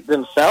to shoot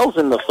themselves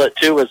in the foot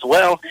too as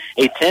well.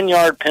 A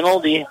 10-yard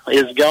penalty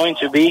is going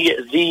to be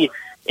the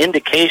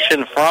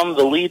indication from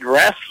the lead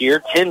ref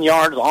here. 10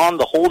 yards on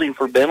the holding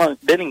for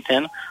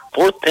Bennington.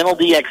 Fourth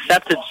penalty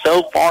accepted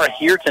so far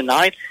here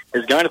tonight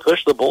is going to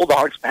push the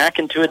Bulldogs back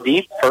into a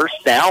deep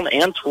first down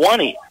and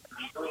 20.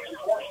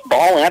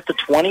 Ball at the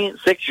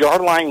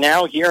 26-yard line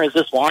now here as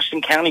this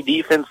Washington County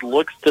defense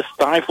looks to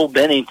stifle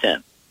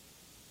Bennington.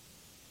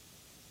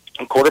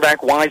 And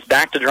quarterback-wise,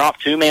 back to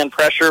drop, 2-man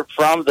pressure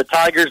from the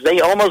Tigers.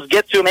 They almost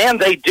get to him, and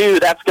they do.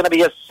 That's going to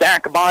be a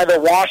sack by the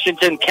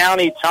Washington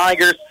County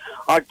Tigers.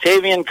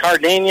 Octavian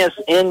Cardenas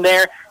in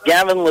there.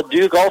 Gavin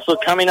LeDuc also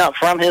coming up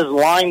from his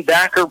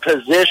linebacker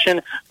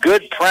position.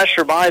 Good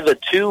pressure by the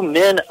 2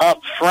 men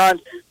up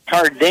front.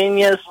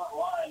 Cardenas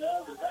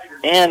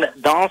and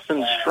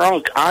Dawson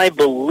Strunk, I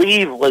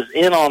believe, was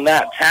in on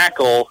that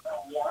tackle.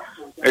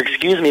 That's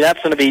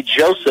going to be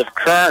Joseph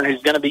Kern,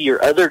 who's going to be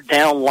your other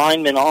down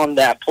lineman on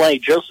that play.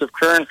 Joseph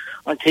Kern,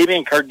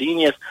 Octavian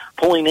Cardenas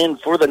pulling in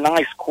for the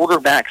nice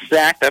quarterback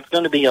sack. That's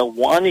going to be a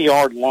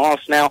 1-yard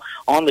loss now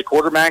on the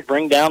quarterback.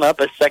 Bring down up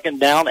a second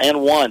down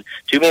and 1.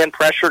 2-man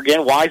pressure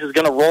again. Wise is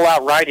going to roll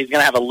out right. He's going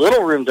to have a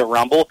little room to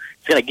rumble.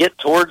 He's going to get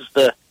towards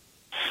the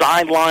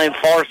sideline,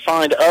 far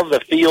side of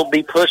the field,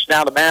 be pushed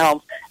out of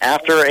bounds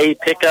after a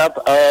pickup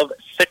of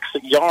 6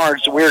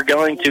 yards we're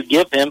going to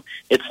give him.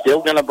 It's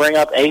still going to bring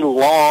up a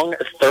long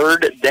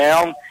third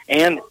down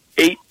and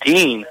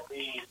 18.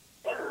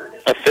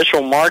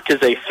 Official mark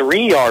is a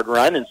 3-yard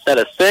run instead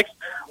of 6.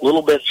 A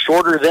little bit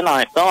shorter than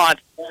I thought.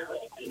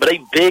 but a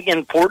big,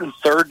 important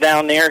third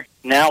down there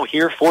now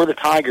here for the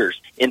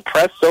Tigers.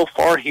 Impressed so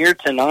far here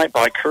tonight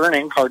by Kern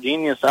and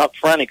Cardenas up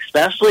front,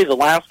 especially the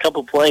last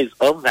couple plays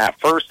of that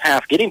first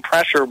half, getting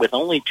pressure with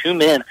only 2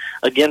 men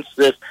against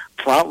this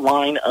front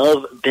line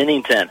of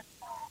Bennington.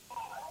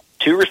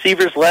 2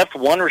 receivers left,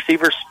 1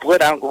 receiver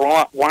split out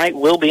wide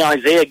will be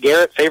Isaiah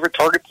Garrett. Favorite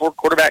target for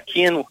quarterback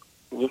Kean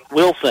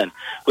Wilson.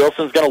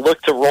 Wilson's going to look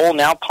to roll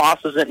now,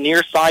 tosses it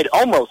near side,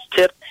 almost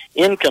tipped,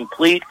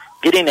 incomplete.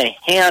 Getting a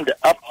hand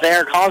up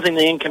there, causing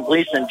the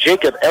incompletion.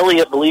 Jacob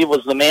Elliott, I believe,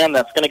 was the man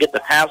that's going to get the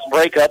pass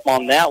breakup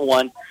on that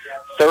one.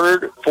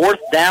 4th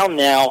down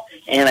now,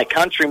 and a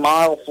country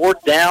mile,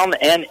 4th down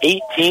and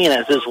 18,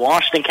 as this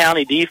Washington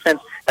County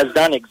defense has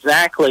done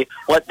exactly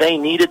what they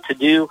needed to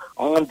do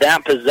on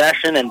that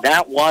possession, and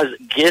that was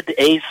get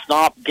a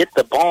stop, get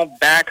the ball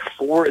back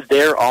for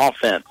their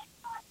offense.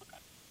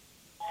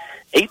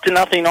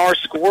 8-0 our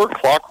score.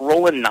 Clock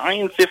rolling.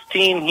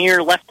 9:15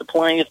 here left to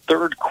play.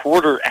 Third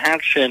quarter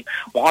action.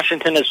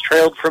 Washington has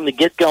trailed from the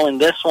get-go in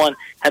this one.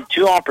 Had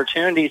 2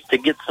 opportunities to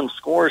get some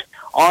scores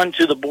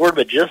onto the board,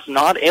 but just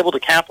not able to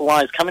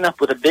capitalize. Coming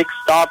up with a big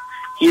stop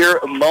here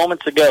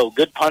moments ago.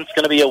 Good punt's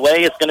going to be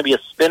away. It's going to be a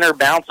spinner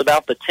bounce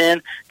about the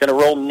 10. Going to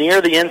roll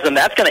near the end zone.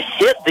 That's going to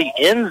hit the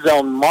end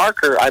zone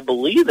marker. I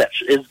believe that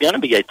is going to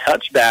be a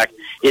touchback.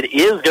 It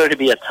is going to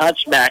be a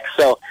touchback.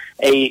 So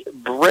a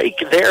break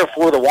there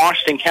for the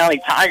Washington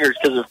County Tigers,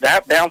 because if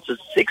that bounces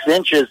 6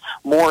 inches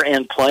more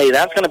in play,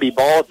 that's going to be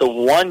ball at the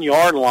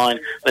 1-yard line,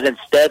 but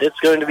instead it's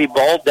going to be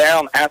ball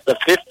down at the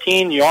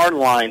 15-yard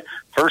line.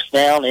 First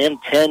down and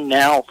 10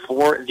 now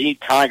for the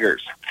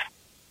Tigers.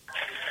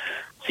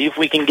 See if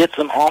we can get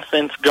some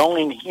offense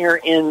going here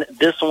in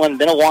this one.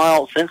 Been a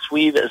while since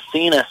we've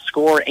seen a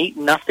score.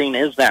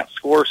 8-0 is that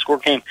score. Score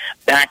came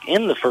back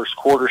in the first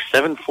quarter,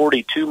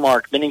 7:42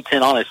 mark.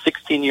 Bennington on a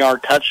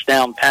 16-yard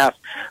touchdown pass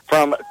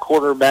from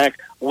quarterback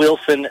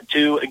Wilson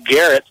to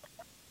Garrett.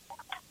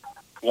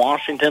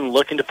 Washington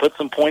looking to put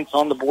some points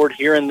on the board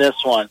here in this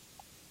one.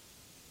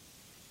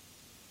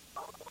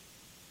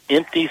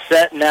 Empty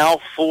set now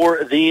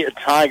for the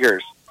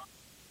Tigers.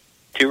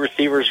 2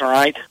 receivers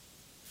right.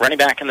 Running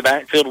back in the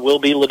backfield will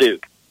be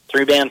Leduc.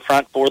 3-man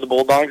front for the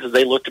Bulldogs as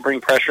they look to bring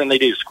pressure, and they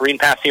do. Screen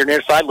pass here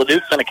near side.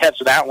 Leduc's going to catch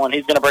that one.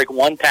 He's going to break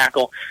 1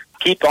 tackle.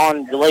 Keep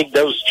on the leg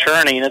those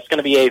churning. It's going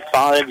to be a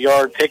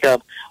 5-yard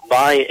pickup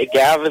by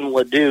Gavin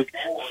Leduc.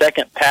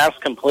 Second pass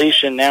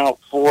completion now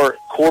for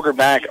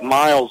quarterback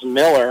Miles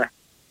Miller.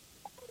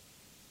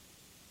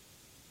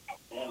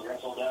 And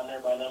wrestled down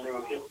there by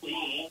number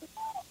 15,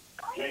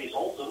 Jace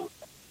Holton.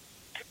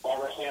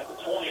 Ball rushing at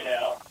the 20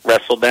 now.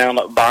 Wrestled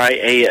down by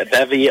a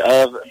bevy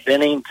of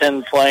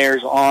Bennington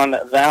players on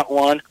that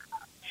one.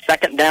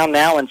 Second down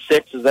now and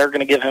 6, as they're going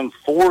to give him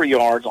 4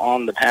 yards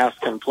on the pass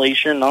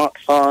completion, not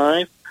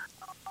 5.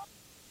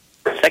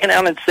 Second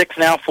down and 6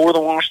 now for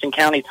the Washington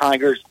County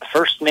Tigers.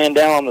 First man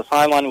down on the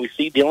sideline we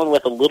see dealing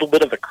with a little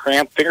bit of a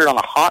cramp. Figured on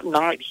a hot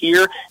night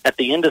here at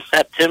the end of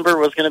September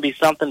was going to be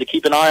something to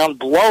keep an eye on.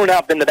 Blown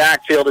up in the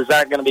backfield. Is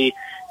that going to be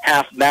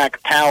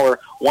halfback power?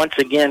 Once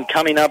again,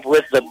 coming up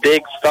with the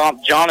big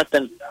stop,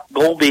 Jonathan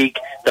Golbeek,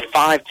 the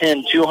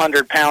 5'10",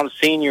 200-pound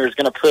senior, is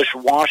going to push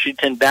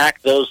Washington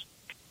back those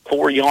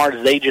 4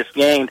 yards they just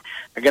gained.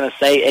 They're going to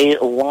say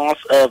a loss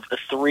of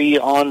 3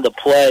 on the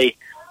play,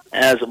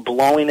 as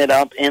blowing it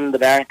up in the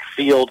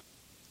backfield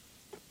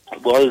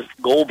was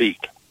Golbeek.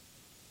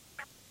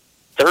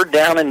 Third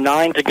down and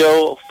 9 to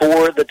go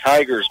for the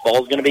Tigers.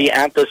 Ball's going to be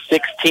at the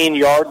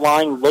 16-yard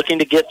line, looking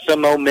to get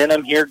some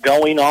momentum here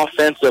going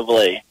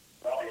offensively.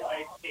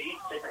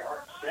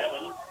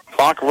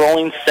 Clock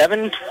rolling,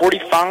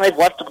 7:45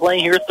 left to play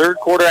here. Third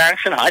quarter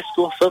action, high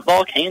school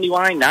football,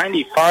 KNDY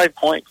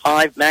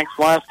 95.5. Max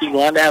Lasky,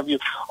 glad to have you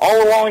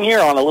all along here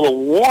on a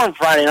little warm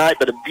Friday night,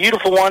 but a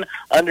beautiful one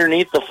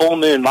underneath the full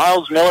moon.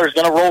 Miles Miller is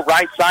going to roll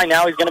right side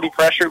now. He's going to be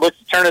pressured. Looks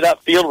to turn it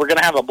upfield. We're going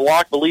to have a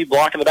block, the lead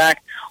block in the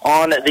back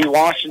on the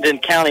Washington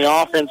County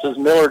offense as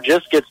Miller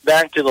just gets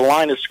back to the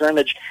line of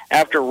scrimmage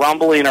after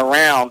rumbling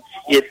around.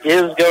 It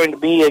is going to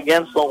be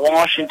against the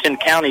Washington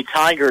County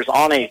Tigers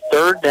on a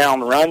third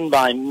down run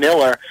by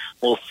Miller.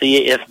 We'll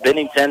see if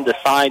Bennington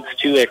decides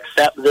to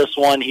accept this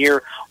one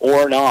here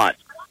or not.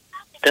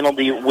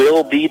 Penalty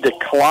will be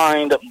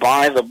declined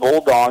by the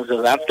Bulldogs,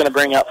 and that's going to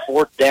bring up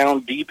fourth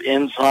down deep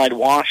inside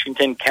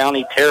Washington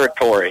County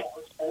territory.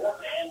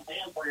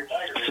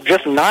 So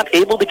just not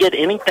able to get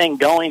anything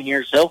going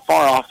here so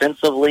far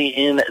offensively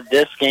in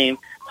this game.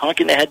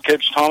 Talking to head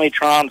coach Tommy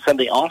Tron, said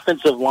the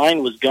offensive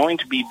line was going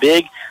to be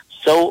big.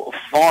 So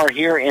far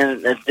here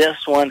in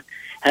this one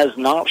has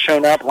not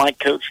shown up like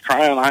Coach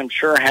Tryon, I'm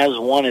sure, has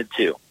wanted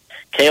to.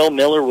 Cale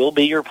Miller will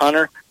be your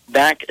punter.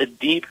 Back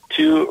deep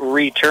to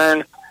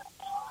return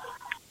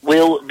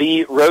will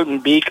be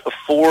Rodenbeek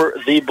for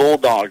the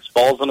Bulldogs.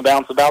 Ball's going to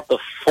bounce about the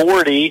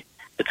 40.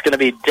 It's going to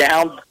be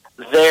down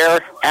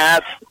there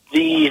at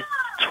the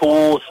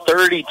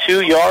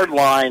 32-yard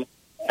line.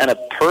 And a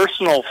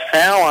personal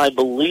foul, I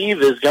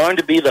believe, is going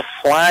to be the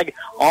flag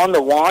on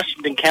the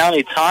Washington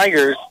County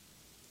Tigers,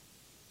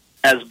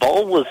 as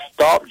ball was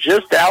stopped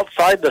just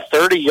outside the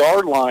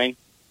 30-yard line.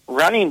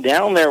 running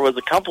down there was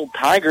a couple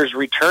Tigers.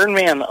 Return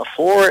man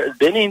for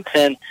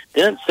Bennington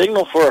didn't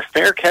signal for a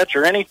fair catch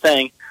or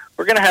anything.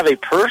 We're going to have a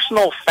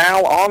personal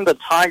foul on the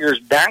Tigers.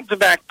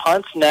 Back-to-back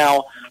punts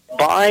now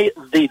by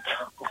the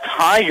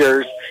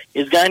Tigers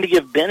is going to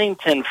give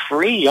Bennington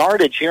free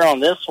yardage here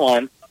on this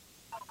one.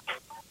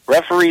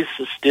 Referees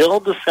still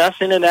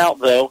discussing it out,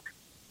 though.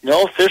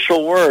 No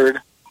official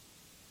word.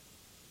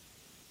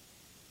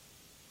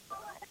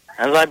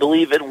 As I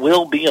believe it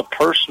will be a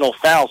personal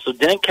foul. So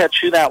didn't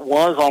catch who that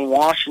was on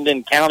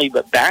Washington County,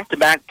 but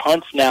back-to-back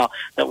punts now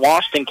that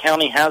Washington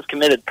County has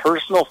committed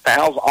personal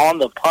fouls on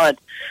the punt.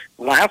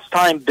 Last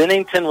time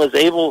Bennington was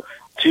able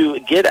to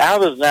get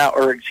out of that,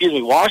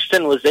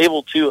 Washington was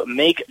able to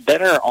make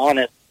better on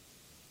it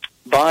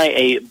by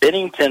a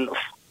Bennington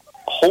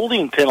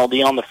holding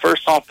penalty on the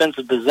first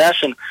offensive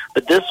possession,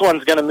 but this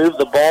one's going to move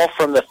the ball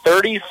from the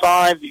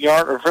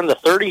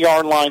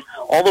 30-yard line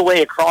all the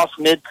way across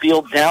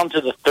midfield down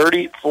to the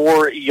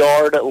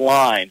 34-yard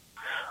line.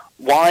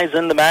 Wise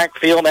in the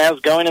backfield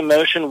as going in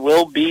motion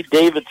will be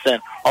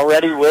Davidson,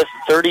 already with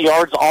 30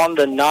 yards on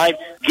the night.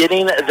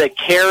 Getting the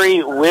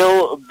carry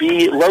will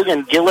be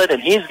Logan Gillett,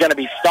 and he's going to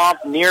be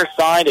stopped near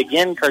side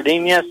again.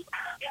 Cardenas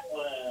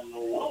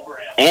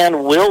and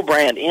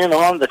Wilbrand in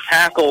on the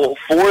tackle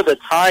for the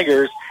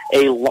Tigers.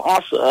 A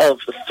loss of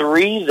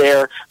 3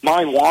 there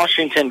by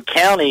Washington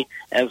County,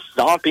 and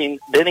stopping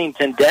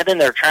Bennington dead in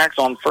their tracks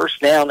on first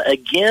down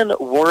again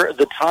were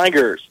the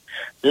Tigers.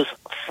 This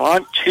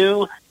front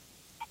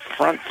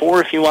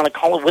four, if you want to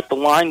call it, with the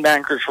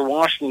linebackers for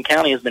Washington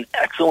County has been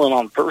excellent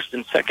on first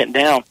and second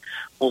down.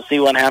 We'll see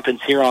what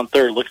happens here on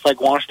third. Looks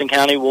like Washington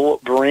County will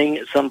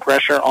bring some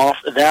pressure off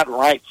that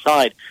right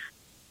side.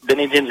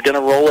 Bennington's going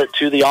to roll it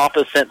to the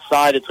opposite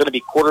side. It's going to be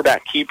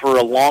quarterback keeper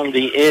along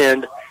the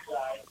end.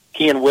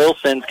 Kean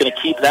Wilson's going to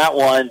keep that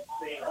one.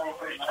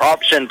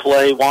 Option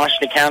play.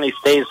 Washington County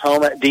stays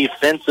home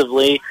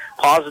defensively.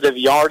 Positive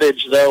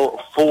yardage,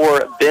 though,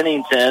 for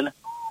Bennington.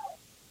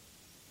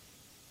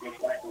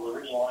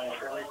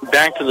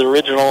 Back to the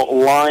original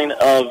line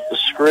of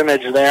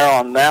scrimmage there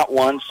on that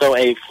one. So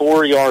a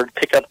 4-yard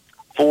pickup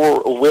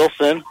for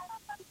Wilson.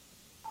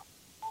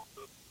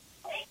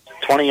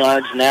 20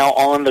 yards now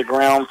on the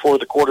ground for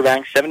the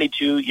quarterback.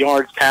 72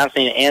 yards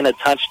passing and a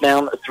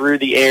touchdown through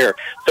the air.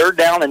 Third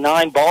down and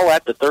 9, ball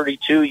at the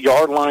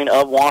 32-yard line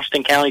of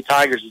Washington County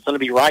Tigers. It's going to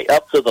be right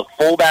up to the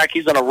fullback.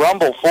 He's going to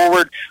rumble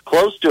forward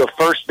close to a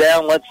first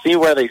down. Let's see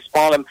where they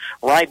spawn him.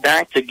 Right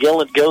back to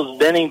Gillett goes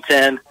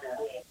Bennington.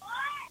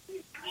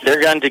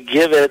 They're going to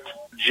give it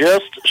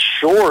just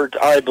short,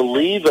 I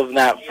believe, of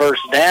that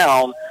first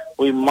down.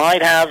 We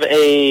might have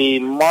a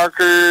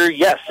marker.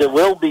 Yes, it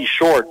will be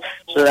short.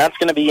 So that's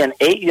going to be an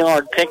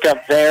 8-yard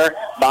pickup there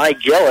by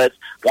Gillett.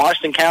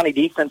 Washington County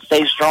defense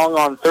stays strong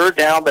on third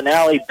down, but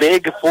now a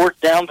big fourth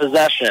down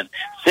possession.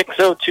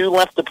 6:02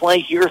 left to play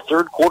here,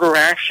 third quarter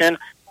action.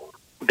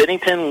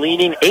 Bennington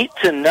leading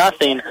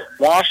 8-0.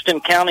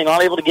 Washington County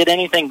not able to get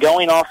anything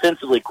going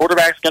offensively.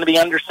 Quarterback's going to be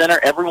under center.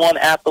 Everyone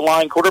at the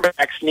line.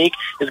 Quarterback sneak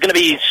is going to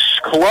be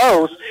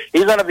close.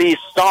 He's going to be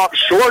stopped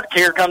short.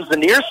 Here comes the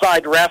near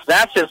side ref.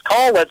 That's his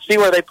call. Let's see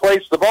where they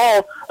place the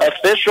ball.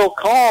 Official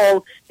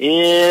call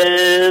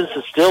is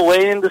still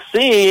waiting to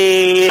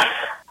see.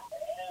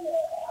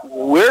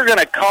 We're going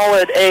to call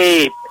it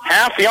a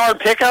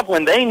half-yard pickup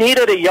when they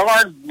needed a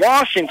yard.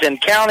 Washington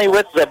County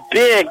with the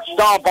big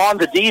stop on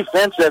the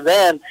defensive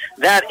end.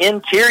 That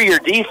interior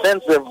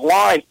defensive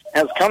line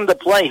has come to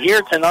play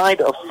here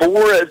tonight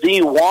for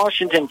the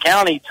Washington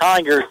County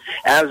Tigers,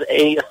 as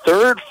a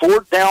third,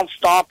 fourth down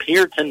stop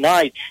here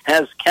tonight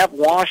has kept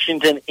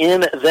Washington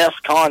in this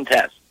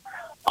contest.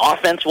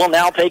 Offense will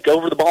now take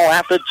over the ball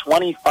at the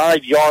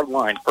 25-yard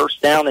line.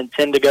 First down and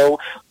 10 to go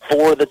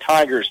for the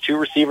Tigers. Two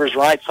receivers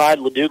right side.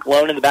 LeDuc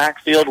Lone in the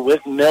backfield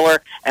with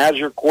Miller as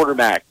your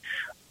quarterback.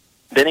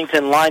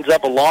 Bennington lines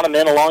up a lot of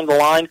men along the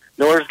line.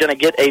 Miller's going to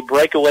get a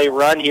breakaway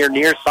run here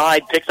near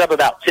side. Picks up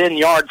about 10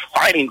 yards,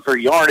 fighting for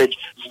yardage.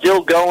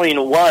 Still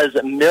going was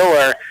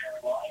Miller,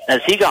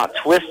 as he got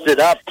twisted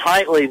up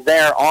tightly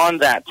there on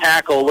that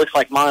tackle. Looks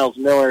like Miles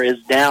Miller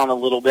is down a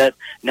little bit.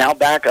 Now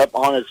back up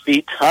on his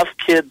feet. Tough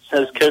kid,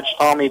 says Coach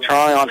Tommy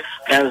Tryon,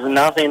 as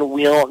nothing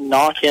will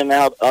knock him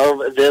out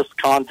of this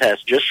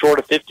contest. Just short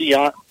of 50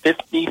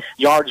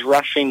 yards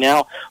rushing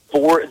now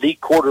for the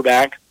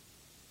quarterback,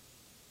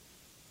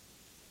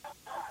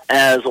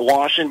 as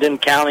Washington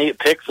County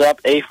picks up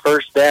a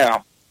first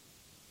down.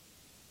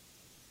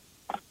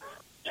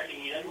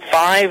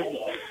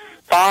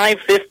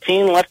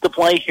 5:15 left to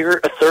play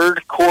here, a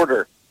third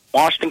quarter.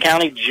 Washington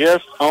County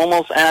just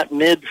almost at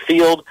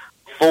midfield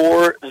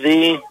for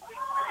the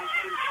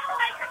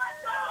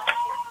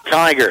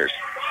Tigers.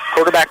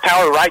 Quarterback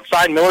power right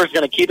side. Miller's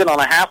going to keep it on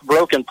a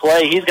half-broken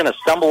play. He's going to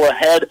stumble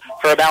ahead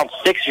for about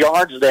 6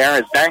 yards there.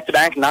 As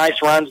back-to-back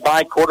nice runs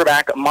by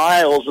quarterback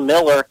Miles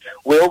Miller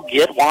will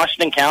get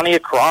Washington County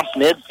across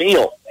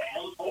midfield.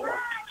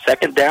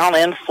 Second down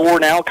and 4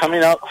 now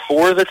coming up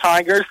for the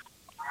Tigers,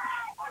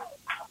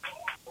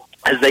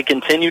 as they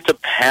continue to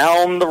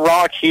pound the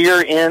rock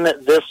here in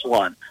this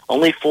one.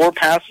 Only 4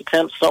 pass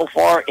attempts so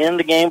far in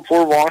the game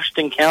for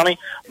Washington County,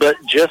 but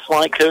just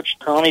like Coach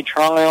Tommy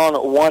Tryon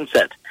wants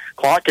it.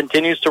 Clock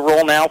continues to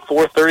roll now,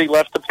 4:30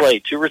 left to play.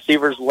 2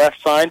 receivers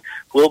left side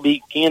will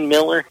be Kean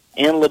Miller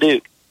and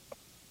LeDuc.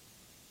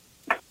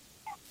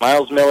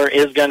 Miles Miller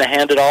is going to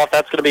hand it off.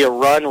 That's going to be a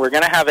run. We're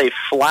going to have a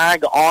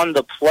flag on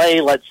the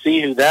play. Let's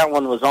see who that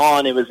one was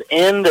on. It was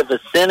in the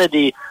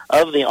vicinity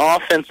of the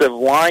offensive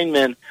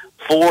lineman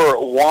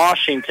for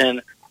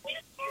Washington.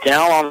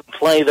 Down on the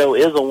play, though,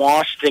 is a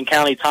Washington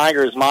County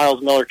Tigers.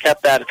 Miles Miller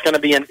kept that. It's going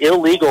to be an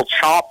illegal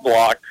chop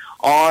block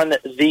on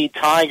the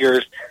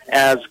Tigers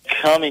as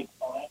coming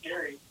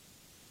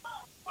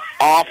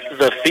off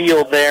the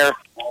field there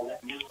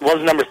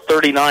was number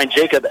 39,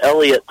 Jacob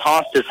Elliott,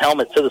 tossed his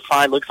helmet to the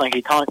side. Looks like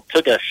he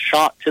took a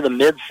shot to the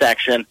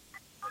midsection.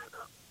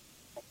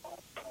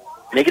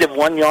 Negative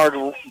 1 yard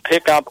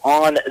pickup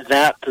on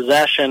that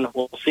possession.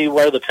 We'll see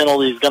where the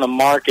penalty is going to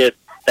mark it.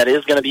 That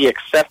is going to be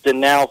accepted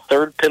now.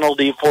 3rd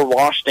penalty for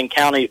Washington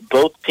County.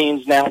 Both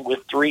teams now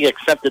with 3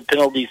 accepted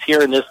penalties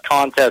here in this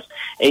contest.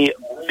 A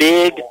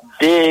big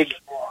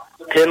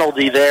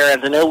penalty there,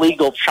 as an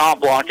illegal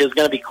chop block is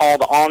going to be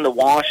called on the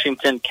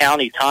Washington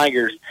County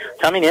Tigers.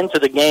 Coming into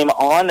the game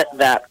on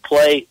that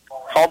play,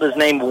 called his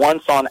name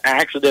once on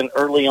accident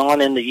early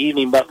on in the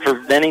evening, but for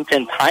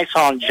Bennington,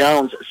 Tyson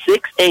Jones,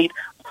 6'8",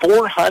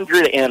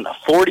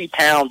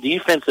 440-pound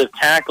defensive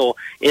tackle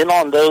in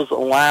on those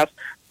last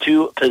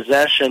 2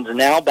 possessions.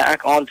 Now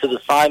back onto the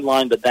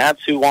sideline, but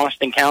that's who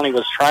Washington County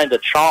was trying to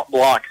chop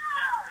block.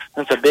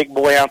 That's a big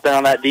boy out there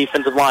on that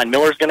defensive line.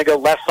 Miller's going to go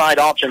left side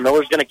option.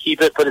 Miller's going to keep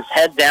it, put his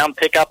head down,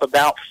 pick up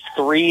about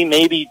 3,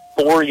 maybe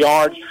 4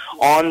 yards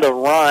on the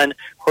run.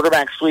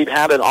 Quarterback sweep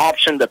had an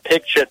option to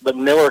pitch it, but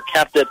Miller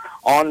kept it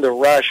on the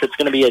rush. It's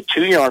going to be a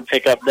 2-yard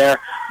pickup there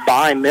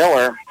by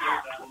Miller,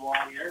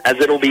 as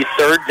it'll be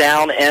 3rd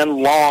down and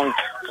long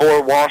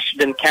for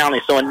Washington County.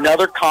 So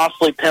another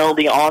costly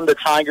penalty on the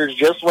Tigers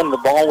just when the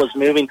ball was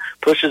moving,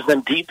 pushes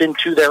them deep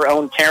into their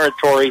own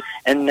territory.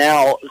 And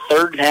now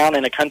 3rd down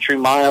and a country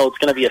mile. It's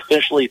going to be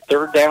officially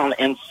 3rd down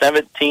and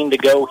 17 to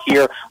go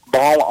here.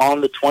 Ball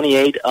on the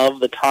 28 of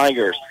the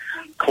Tigers.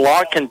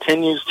 Clock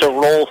continues to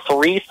roll.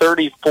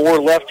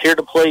 3:34 left here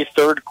to play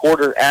 3rd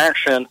quarter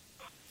action,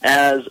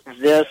 as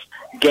this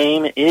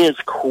game is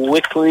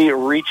quickly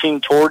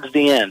reaching towards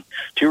the end.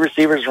 2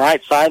 receivers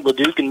right side,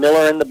 LeDuc and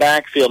Miller in the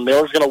backfield.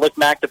 Miller's going to look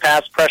back to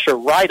pass, pressure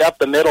right up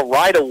the middle,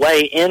 right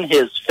away in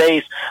his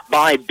face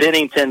by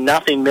Bennington.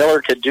 Nothing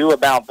Miller could do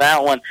about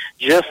that one.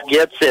 Just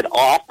gets it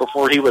off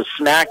before he was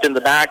smacked in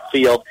the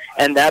backfield,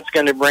 and that's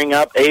going to bring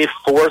up a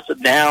 4th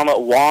down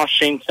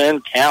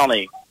Washington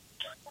County.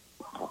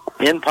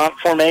 In punt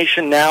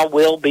formation now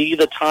will be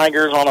the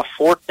Tigers on a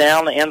 4th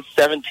down and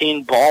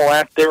 17, ball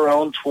at their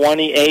own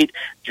 28.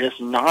 Just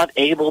not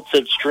able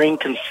to string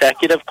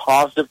consecutive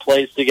positive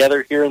plays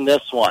together here in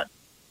this one.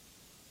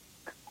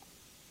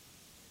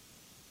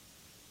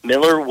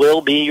 Miller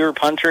will be your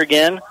punter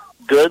again.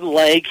 Good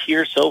leg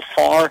here so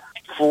far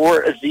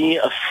for the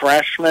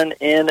freshman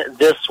in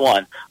this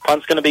one.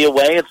 Punt's going to be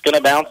away. It's going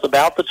to bounce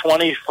about the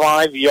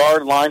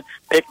 25-yard line.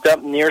 Picked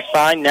up near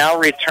side, now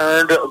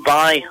returned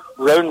by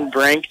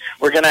Rodenbrink.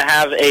 We're going to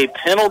have a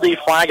penalty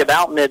flag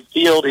about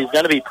midfield. He's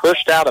going to be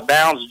pushed out of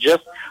bounds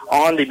just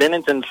on the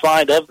Bennington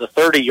side of the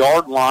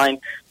 30-yard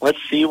line. Let's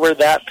see where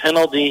that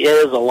penalty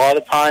is. A lot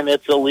of time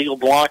it's a illegal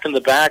block in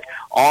the back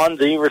on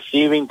the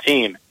receiving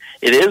team.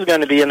 It is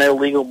going to be an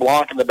illegal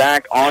block in the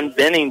back on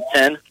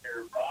Bennington.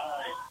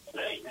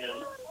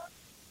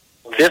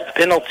 5th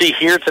penalty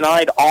here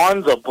tonight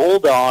on the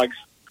Bulldogs,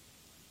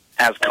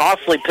 as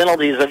costly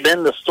penalties have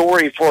been the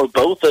story for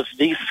both of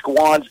these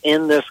squads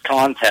in this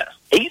contest.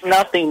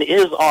 8-0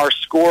 is our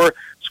score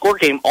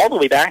came all the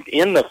way back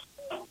in the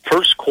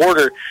 1st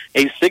quarter.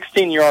 A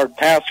 16-yard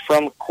pass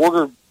from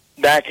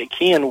quarterback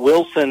Kean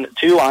Wilson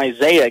to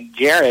Isaiah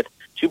Garrett.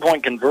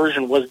 2-point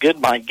conversion was good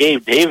by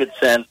Gabe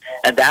Davidson,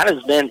 and that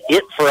has been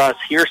it for us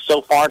here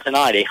so far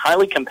tonight. A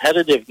highly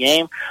competitive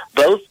game.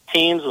 Both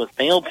teams with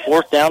failed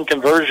 4th down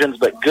conversions,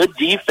 but good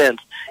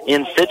defense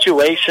in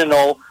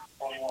situational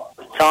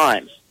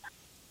times.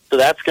 So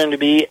that's going to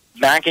be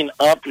backing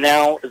up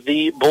now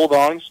the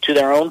Bulldogs to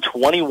their own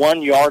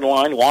 21-yard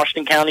line.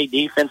 Washington County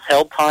defense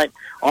held tight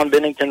on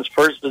Bennington's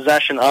first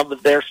possession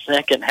of their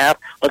second half.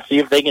 Let's see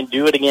if they can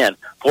do it again.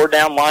 4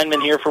 down linemen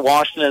here for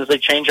Washington as they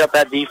change up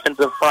that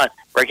defensive front.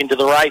 Breaking to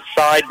the right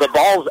side, but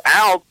ball's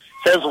out,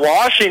 says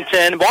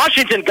Washington.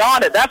 Washington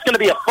got it. That's going to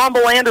be a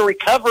fumble and a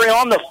recovery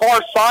on the far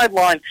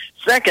sideline.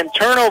 2nd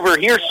turnover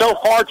here so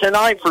far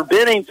tonight for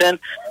Bennington,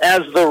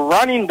 as the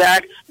running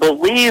back,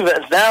 believe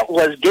that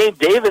was Gabe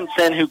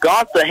Davidson who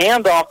got the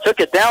handoff, took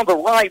it down the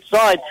right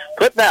side,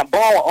 put that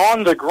ball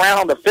on the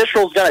ground.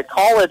 Official's going to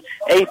call it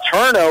a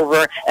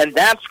turnover, and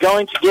that's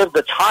going to give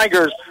the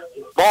Tigers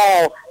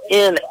ball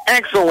in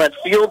excellent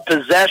field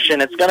possession.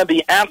 It's going to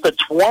be at the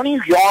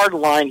 20-yard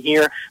line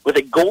here with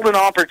a golden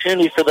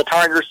opportunity for the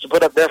Tigers to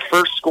put up their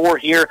first score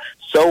here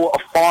so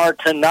far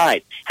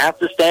tonight. Have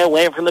to stay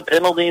away from the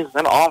penalties.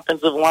 An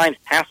offensive line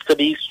has to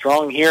be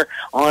strong here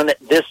on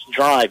this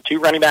drive. 2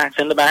 running backs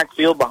in the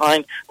backfield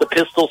behind the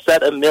pistol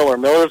set of Miller.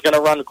 Miller's going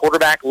to run the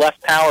quarterback right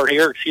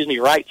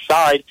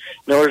side.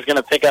 Miller's going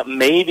to pick up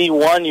maybe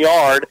 1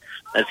 yard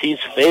as he's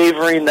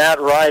favoring that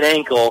right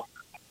ankle.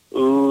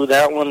 Ooh,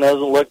 that one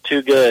doesn't look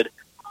too good.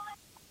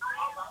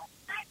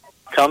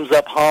 Comes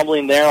up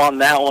hobbling there on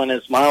that one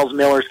as Miles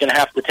Miller's going to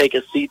have to take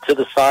a seat to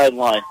the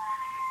sideline.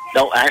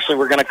 No, actually,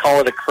 we're going to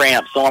call it a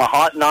cramp. So on a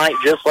hot night,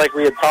 just like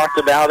we had talked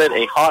about it,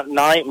 a hot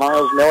night,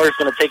 Miles Miller's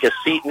going to take a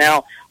seat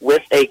now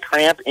with a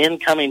cramp.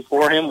 Incoming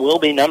for him will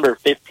be number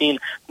 15,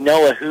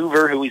 Noah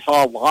Hoover, who we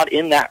saw a lot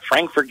in that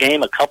Frankfurt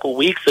game a couple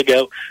weeks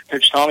ago.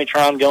 Coach Tommy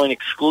Tron going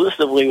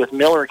exclusively with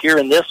Miller here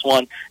in this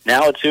one.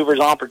 Now it's Hoover's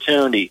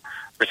opportunity.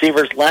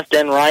 Receivers left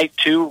and right,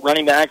 2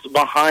 running backs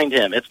behind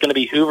him. It's going to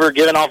be Hoover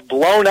giving off,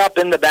 blown up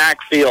in the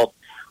backfield.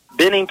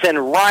 Bennington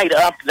right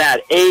up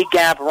that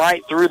A-gap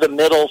right through the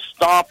middle,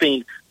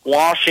 stopping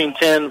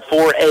Washington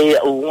for a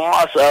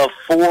loss of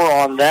 4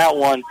 on that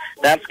one.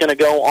 That's going to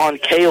go on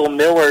Cale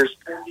Miller's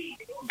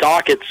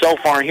docket so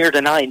far here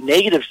tonight.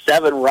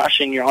 -7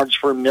 rushing yards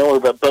for Miller,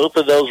 but both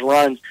of those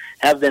runs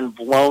have been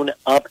blown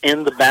up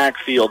in the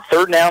backfield.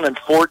 3rd down and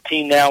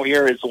 14 now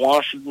here as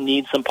Washington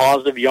needs some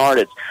positive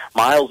yardage.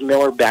 Miles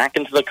Miller back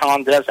into the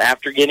contest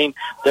after getting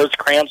those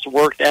cramps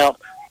worked out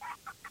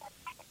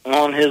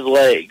on his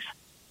legs.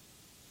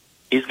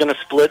 He's going to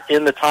split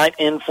in the tight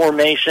end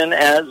formation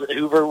as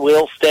Hoover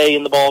will stay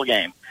in the ball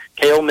game.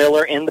 Cale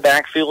Miller in the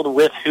backfield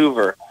with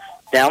Hoover.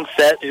 Down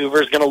set,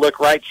 Hoover's going to look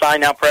right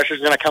side. Now pressure's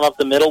going to come up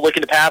the middle.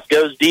 Looking to pass,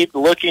 goes deep,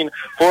 looking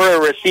for a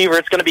receiver.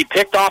 It's going to be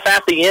picked off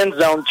at the end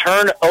zone.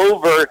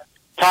 Turnover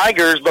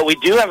Tigers, but we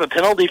do have a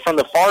penalty from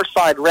the far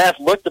side ref.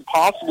 Looked to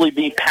possibly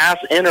be pass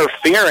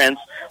interference.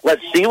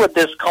 Let's see what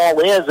this call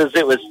is, as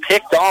it was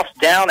picked off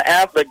down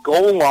at the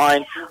goal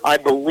line. I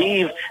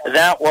believe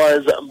that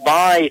was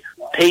by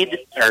Paige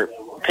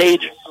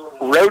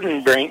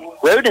Rodenbeek,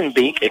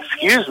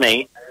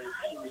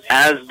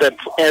 as the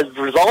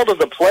result of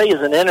the play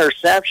is an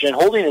interception.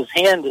 Holding his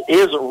hand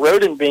is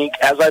Rodenbeek,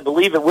 as I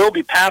believe it will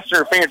be pass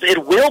interference.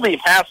 It will be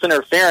pass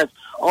interference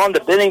on the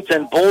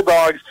Bennington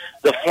Bulldogs.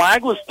 The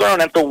flag was thrown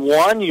at the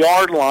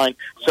 1-yard line,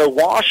 so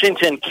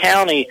Washington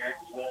County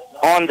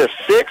on the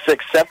 6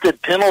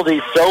 accepted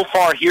penalties so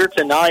far here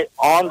tonight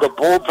on the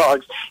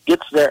Bulldogs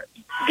gets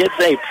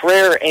a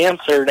prayer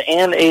answered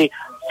and a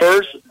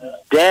first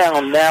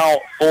down now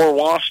for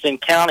Washington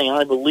County.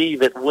 I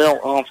believe it will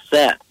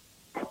offset.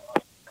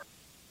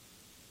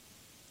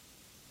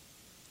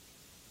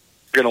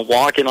 We're going to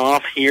walk it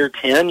off here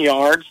 10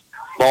 yards.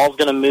 Ball's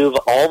going to move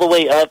all the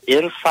way up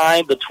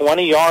inside the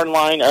 20-yard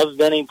line of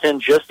Bennington,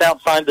 just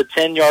outside the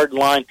 10-yard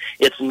line.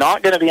 It's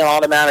not going to be an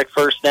automatic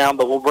first down,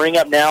 but we'll bring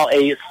up now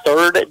a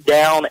 3rd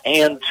down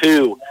and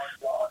 2.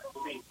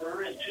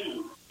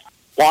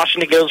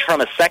 Washington goes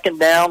from a 2nd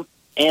down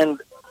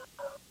and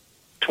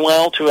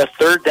 12 to a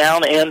 3rd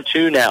down and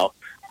 2 now.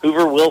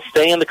 Hoover will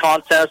stay in the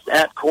contest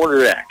at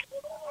quarterback.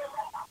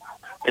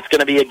 It's going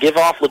to be a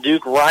give-off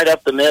Leduc right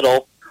up the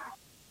middle.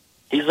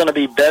 He's going to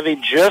be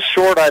bevied just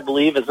short, I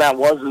believe, as that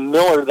was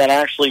Miller that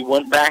actually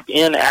went back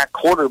in at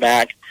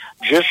quarterback.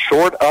 Just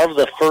short of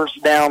the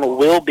first down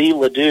will be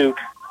Leduc.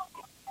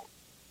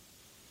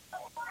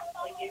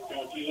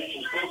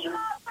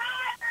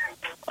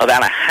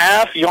 About a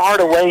half yard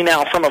away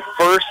now from a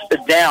first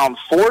down.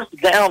 4th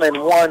down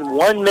and 1.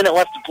 1 minute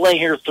left to play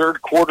here,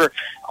 3rd quarter.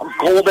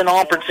 Golden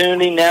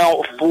opportunity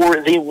now for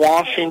the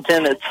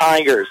Washington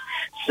Tigers.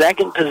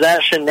 2nd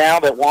possession now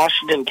that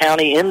Washington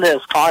County in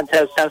this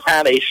contest has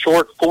had a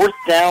short 4th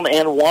down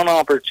and 1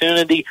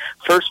 opportunity.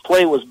 First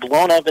play was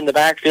blown up in the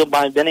backfield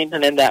by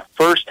Bennington in that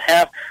first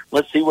half.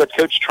 Let's see what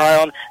Coach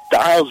Tryon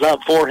dials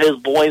up for his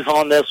boys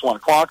on this one.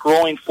 Clock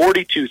rolling,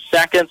 42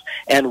 seconds,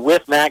 and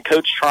with that,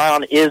 Coach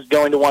Tryon is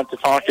going to want to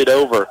talk it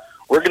over.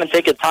 We're going to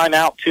take a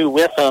timeout, too,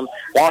 with them.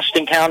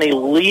 Washington County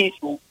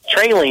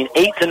trailing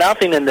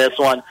 8-0 in this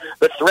one,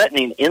 but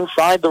threatening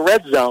inside the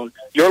red zone.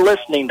 You're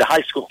listening to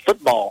high school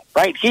football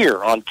right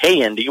here on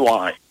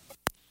KNDY.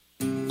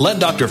 Let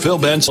Dr. Phil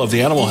Benz of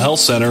the Animal Health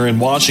Center in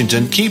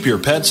Washington keep your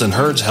pets and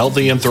herds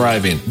healthy and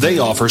thriving. They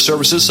offer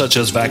services such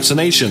as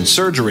vaccination,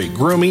 surgery,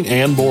 grooming,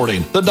 and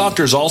boarding. The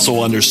doctors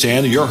also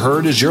understand your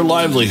herd is your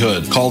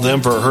livelihood. Call them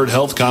for a herd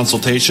health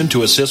consultation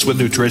to assist with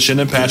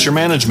nutrition and pasture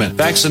management,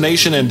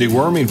 vaccination and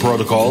deworming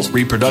protocols,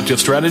 reproductive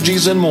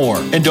strategies, and more.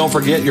 And don't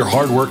forget your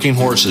hard-working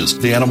horses.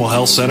 The Animal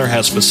Health Center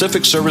has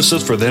specific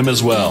services for them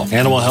as well.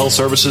 Animal Health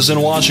Services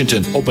in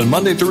Washington, open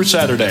Monday through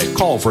Saturday.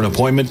 Call for an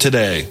appointment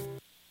today.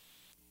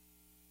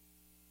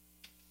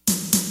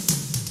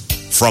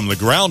 From the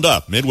ground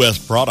up,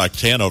 Midwest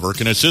Products Hanover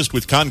can assist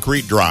with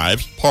concrete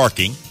drives,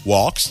 parking,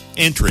 walks,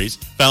 entries,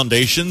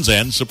 foundations,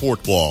 and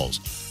support walls.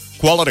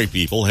 Quality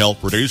people help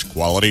produce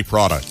quality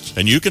products,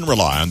 and you can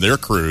rely on their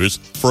crews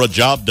for a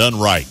job done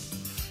right.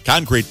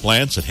 Concrete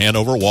plants at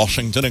Hanover,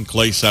 Washington, and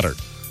Clay Center.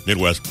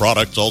 Midwest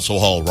Products also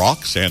haul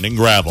rock, sand, and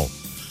gravel.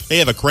 They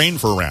have a crane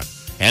for rent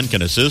and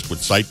can assist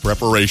with site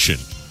preparation.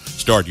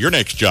 Start your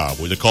next job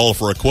with a call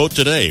for a quote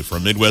today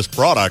from Midwest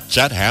Products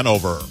at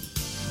Hanover.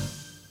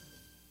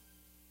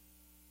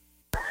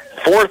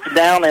 4th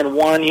down and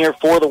 1 here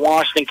for the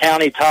Washington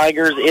County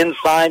Tigers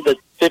inside the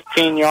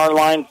 15-yard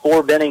line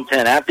for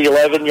Bennington at the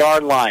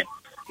 11-yard line.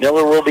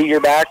 Miller will be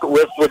your back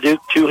with LeDuc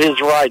to his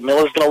right.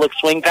 Miller's going to look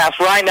swing pass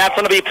right, and that's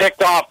going to be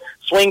picked off.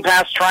 Swing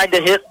pass tried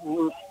to hit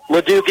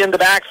LeDuc in the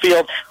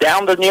backfield,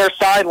 down the near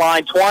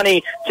sideline,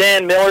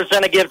 20-10. Miller's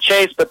going to give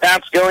chase, but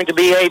that's going to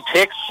be a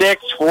pick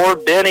six for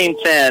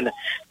Bennington.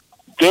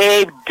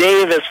 Gabe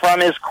Davis from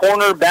his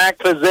cornerback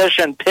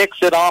position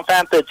picks it off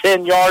at the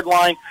 10-yard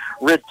line,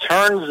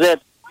 returns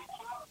it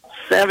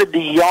 70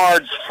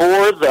 yards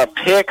for the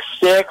pick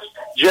six.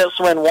 Just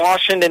when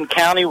Washington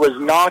County was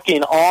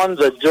knocking on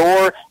the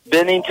door,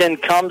 Bennington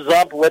comes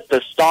up with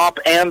the stop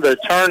and the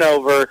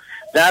turnover.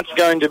 That's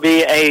going to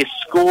be a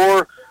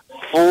score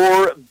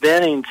for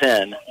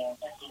Bennington.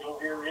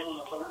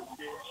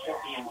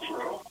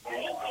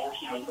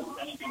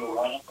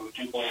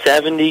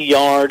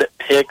 $70-yard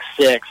pick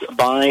six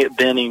by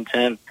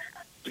Bennington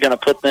is going to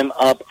put them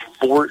up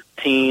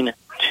 14-0.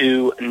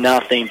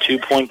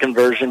 2-point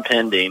conversion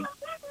pending.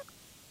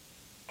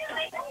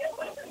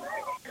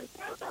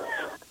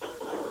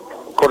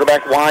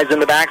 Quarterback wise in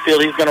the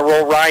backfield. He's going to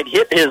roll right,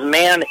 hit his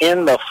man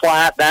in the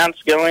flat.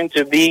 That's going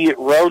to be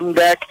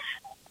Rodenbeck.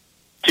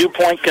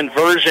 2-point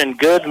conversion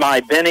good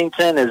by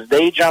Bennington as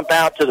they jump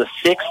out to the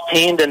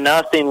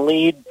 16-0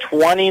 lead.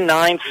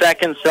 29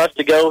 seconds left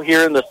to go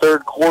here in the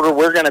third quarter.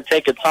 We're going to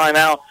take a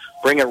timeout,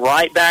 bring it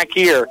right back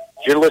here.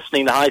 You're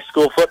listening to High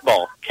School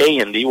Football,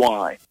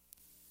 KNDY.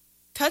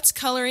 Cuts,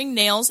 coloring,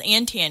 nails,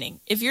 and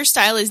tanning. If your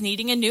style is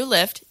needing a new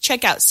lift,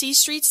 check out C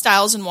Street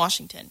Styles in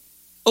Washington.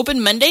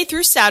 Open Monday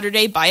through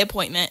Saturday by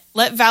appointment.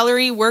 Let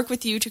Valerie work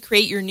with you to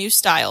create your new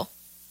style.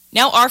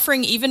 Now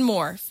offering even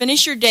more.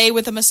 Finish your day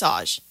with a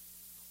massage.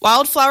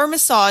 Wildflower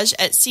Massage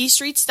at C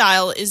Street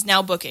Style is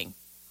now booking.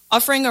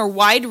 Offering a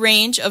wide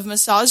range of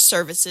massage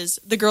services,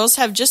 the girls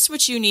have just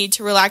what you need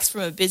to relax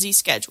from a busy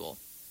schedule.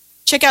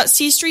 Check out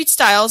C Street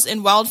Styles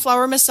and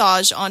Wildflower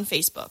Massage on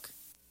Facebook.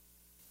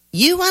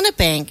 You want a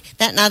bank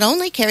that not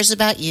only cares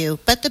about you,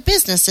 but the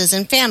businesses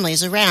and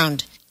families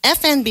around.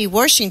 FNB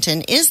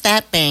Washington is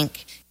that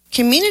bank.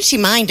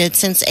 Community-minded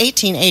since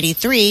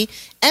 1883,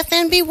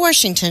 FNB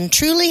Washington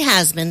truly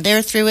has been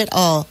there through it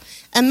all.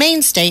 A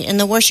mainstay in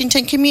the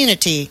Washington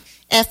community,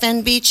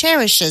 FNB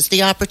cherishes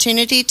the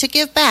opportunity to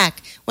give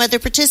back, whether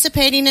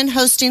participating in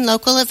hosting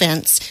local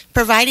events,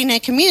 providing a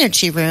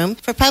community room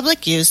for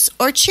public use,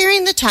 or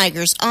cheering the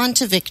Tigers on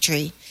to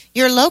victory.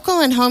 Your local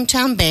and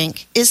hometown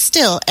bank is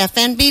still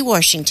FNB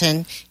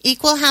Washington,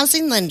 Equal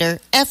Housing Lender,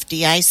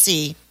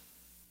 FDIC.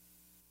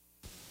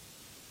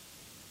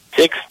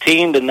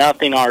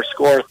 16-0 our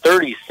score.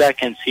 30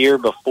 seconds here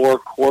before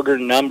quarter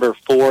number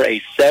 4.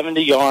 A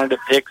 70-yard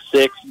pick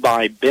six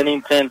by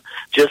Bennington,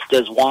 just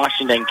as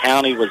Washington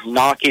County was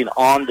knocking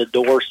on the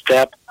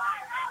doorstep.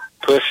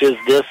 Pushes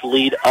this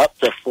lead up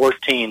to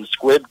 14.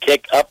 Squib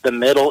kick up the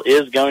middle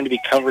is going to be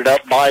covered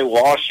up by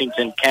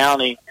Washington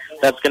County.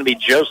 That's going to be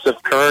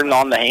Joseph Kern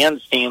on the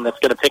hands team that's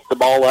going to pick the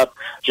ball up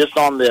just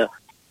on the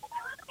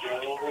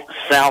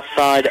south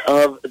side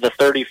of the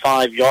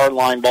 35-yard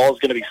line. Ball is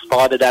going to be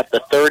spotted at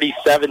the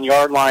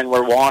 37-yard line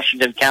where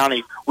Washington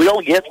County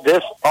will get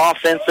this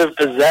offensive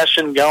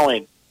possession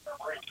going.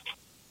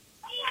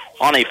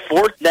 On a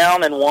 4th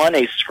down and 1,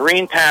 a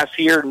screen pass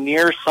here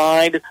near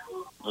side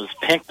was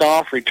picked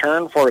off,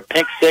 returned for a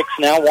pick six.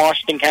 Now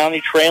Washington County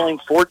trailing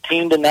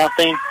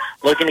 14-0,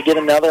 looking to get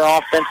another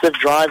offensive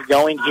drive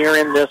going here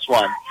in this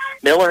one.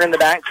 Miller in the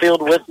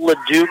backfield with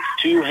LeDuc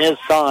to his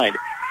side.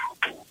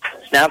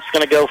 Snap's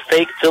going to go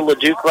fake to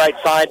LeDuc right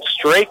side,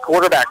 straight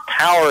quarterback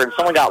power, and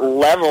someone got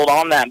leveled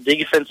on that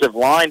defensive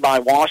line by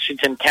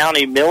Washington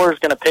County. Miller's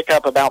going to pick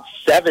up about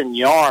 7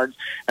 yards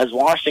as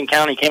Washington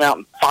County came out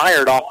and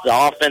fired off the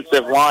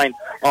offensive line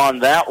on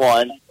that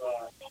one.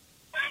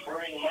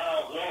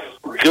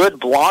 Good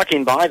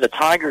blocking by the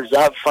Tigers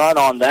up front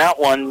on that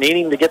one,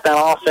 needing to get that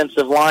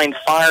offensive line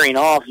firing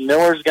off.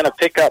 Miller's going to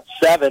pick up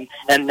 7,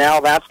 and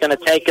now that's going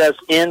to take us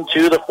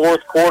into the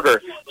fourth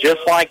quarter. Just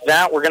like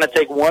that, we're going to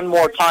take one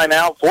more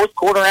timeout. Fourth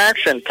quarter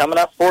action coming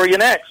up for you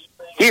next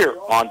here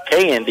on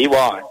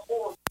KNDY.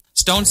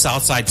 Stone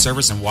Southside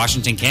Service in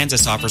Washington,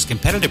 Kansas offers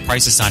competitive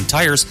prices on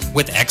tires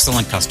with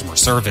excellent customer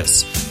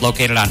service.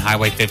 Located on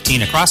Highway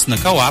 15 across from the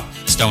co-op,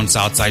 Stone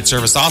Southside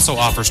Service also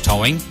offers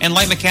towing and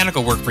light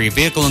mechanical work for your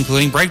vehicle,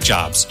 including brake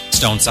jobs.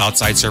 Stone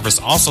Southside Service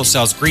also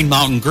sells Green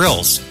Mountain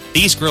grills.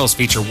 These grills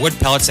feature wood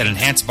pellets that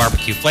enhance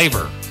barbecue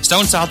flavor.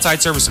 Stone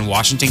Southside Service in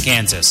Washington,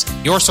 Kansas.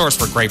 Your source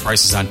for great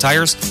prices on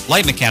tires,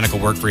 light mechanical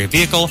work for your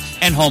vehicle,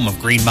 and home of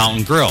Green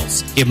Mountain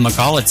Grills. Give them a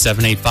call at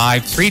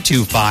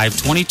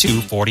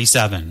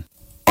 785-325-2247.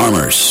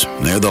 Farmers,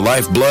 they're the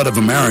lifeblood of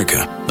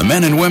America. The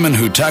men and women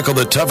who tackle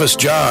the toughest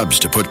jobs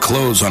to put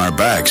clothes on our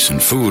backs and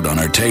food on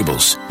our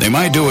tables. They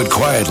might do it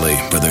quietly,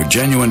 but their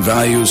genuine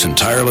values and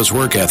tireless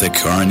work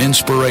ethic are an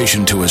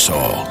inspiration to us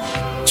all.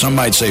 Some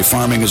might say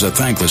farming is a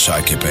thankless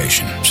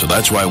occupation, so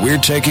that's why we're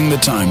taking the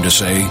time to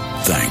say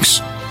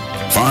thanks.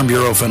 Farm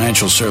Bureau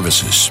Financial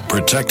Services,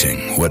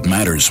 protecting what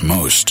matters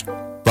most.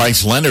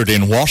 Bryce Leonard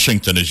in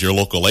Washington is your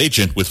local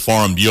agent with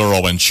Farm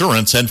Bureau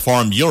Insurance and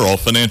Farm Bureau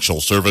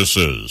Financial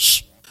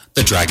Services.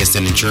 The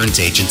Dragiston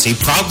Insurance Agency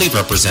proudly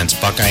represents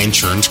Buckeye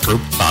Insurance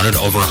Group, founded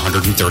over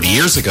 130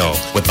 years ago.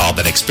 With all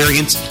that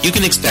experience, you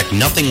can expect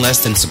nothing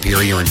less than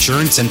superior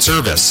insurance and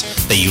service.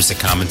 They use a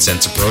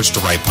common-sense approach to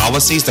write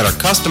policies that are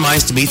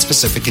customized to meet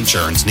specific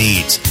insurance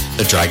needs.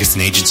 The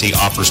Dragiston Agency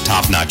offers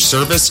top-notch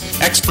service,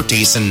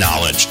 expertise, and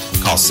knowledge.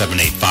 Call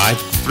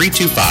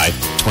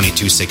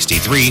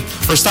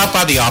 785-325-2263 or stop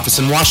by the office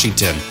in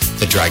Washington.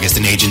 The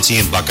Dragiston Agency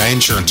and Buckeye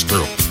Insurance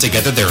Group.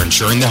 Together, they're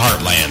insuring the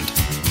heartland.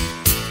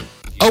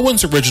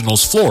 Owens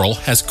Originals Floral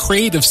has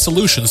creative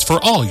solutions for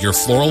all your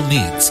floral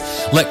needs.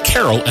 Let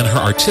Carol and her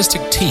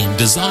artistic team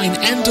design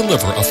and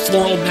deliver a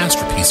floral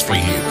masterpiece for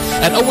you.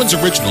 At Owens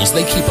Originals,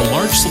 they keep a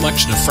large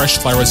selection of fresh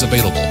flowers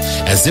available,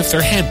 as if they're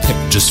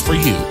handpicked just for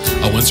you.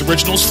 Owens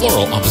Originals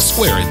Floral on the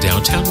Square in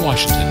downtown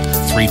Washington,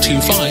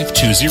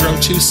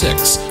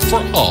 325-2026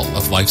 for all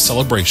of life's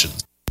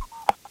celebrations.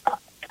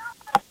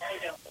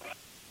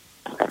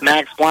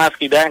 Max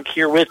Blasky back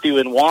here with you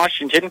in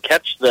Washington.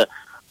 Catch the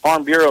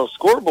Farm Bureau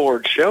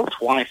Scoreboard Show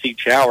twice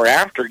each hour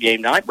after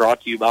game night, brought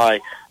to you by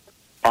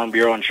Farm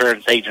Bureau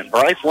Insurance Agent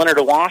Bryce Leonard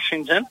of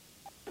Washington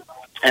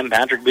and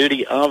Patrick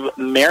Booty of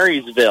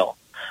Marysville.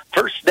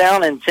 First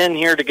down and 10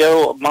 here to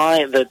go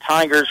by the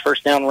Tigers.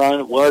 First down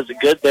run was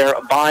good there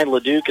by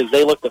Leduc as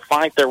they look to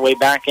fight their way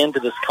back into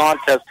this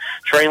contest,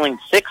 trailing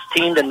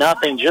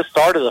 16-0. Just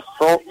started the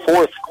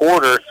fourth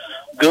quarter.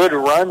 Good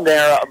run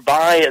there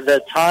by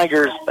the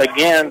Tigers.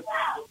 Again,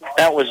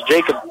 that was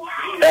Jacob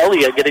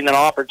Elliott getting an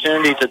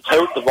opportunity to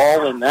tote the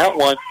ball in that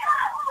one.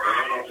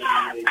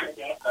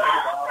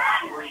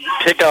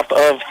 Pickup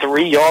of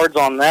 3 yards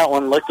on that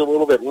one. Looked a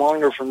little bit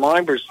longer from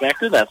my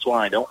perspective. That's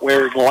why I don't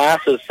wear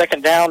glasses.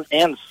 Second down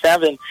and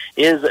 7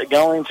 is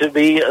going to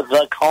be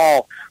the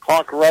call.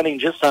 Clock running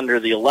just under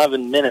the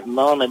 11-minute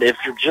moment. If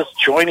you're just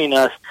joining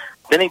us,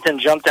 Bennington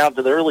jumped out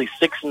to the early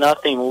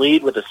 6-0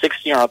 lead with a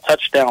 60-yard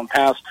touchdown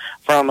pass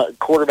from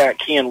quarterback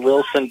Kean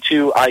Wilson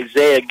to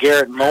Isaiah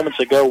Garrett. Moments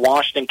ago,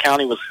 Washington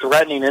County was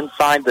threatening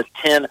inside the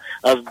 10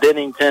 of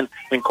Bennington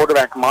when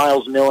quarterback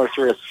Miles Miller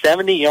threw a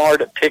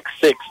 70-yard pick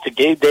six to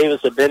Gabe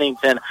Davis of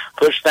Bennington,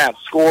 pushed that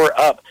score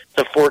up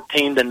to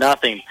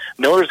 14-0.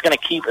 Miller's going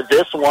to keep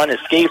this one,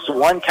 escapes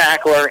one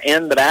tackler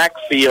in the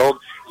backfield.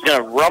 He's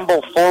going to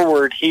rumble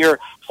forward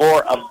here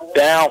for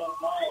about,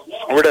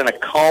 we're going to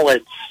call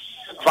it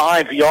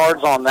 5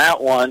 yards on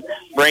that one.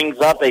 Brings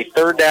up a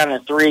third down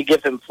and 3.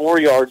 Give him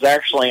 4 yards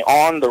actually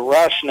on the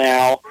rush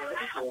now.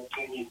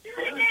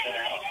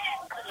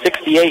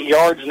 68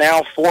 yards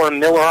now for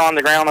Miller on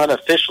the ground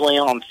unofficially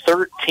on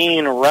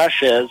 13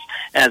 rushes,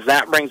 as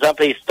that brings up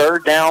a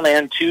third down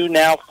and 2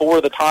 now for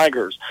the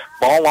Tigers.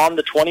 Ball on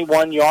the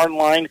 21-yard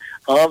line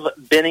of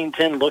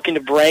Bennington, looking to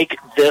break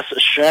this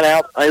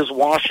shutout is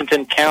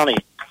Washington County.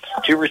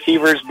 2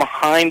 receivers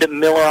behind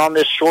Miller on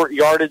this short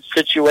yardage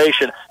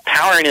situation,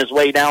 powering his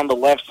way down the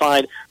left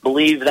side.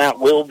 Believe that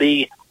will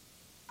be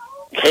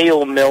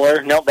Cale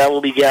Miller. Nope, that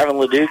will be Gavin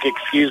Leduc,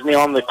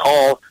 on the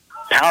call.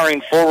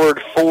 Powering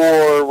forward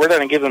we're going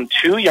to give him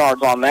 2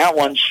 yards on that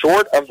one,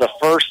 short of the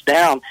first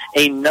down.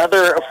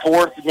 Another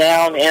fourth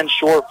down and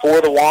short for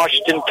the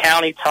Washington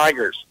County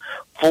Tigers.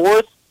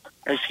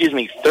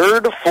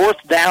 Third, fourth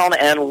down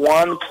and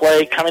 1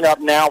 play coming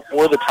up now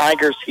for the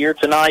Tigers here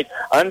tonight.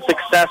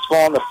 Unsuccessful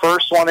on the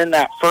first one in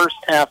that first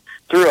half.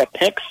 Threw a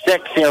pick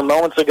six here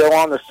moments ago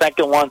on the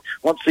second one.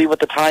 Let's see what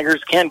the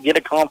Tigers can get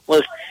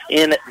accomplished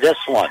in this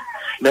one.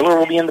 Miller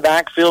will be in the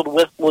backfield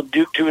with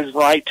Leduc to his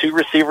right, 2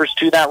 receivers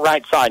to that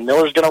right side.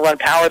 Miller's going to run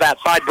power that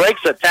side,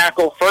 breaks a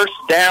tackle, first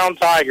down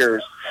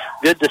Tigers.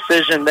 Good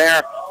decision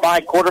there by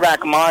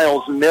quarterback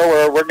Miles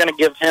Miller. We're going to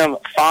give him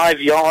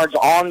 5 yards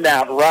on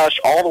that rush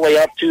all the way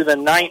up to the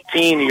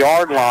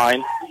 19-yard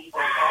line.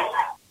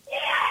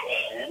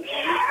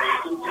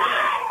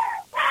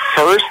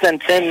 First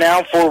and 10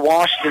 now for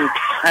Washington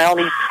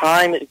County.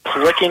 Time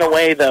clicking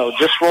away, though.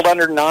 Just rolled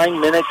under 9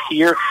 minutes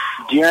here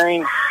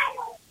during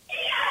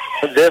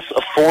this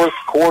fourth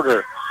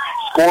quarter.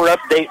 Score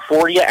update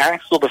for you.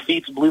 Axel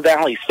defeats Blue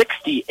Valley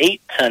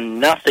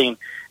 68-0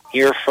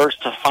 here,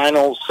 first to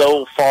final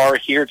so far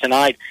here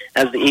tonight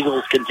as the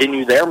Eagles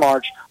continue their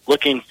march,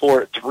 looking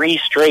for 3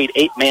 straight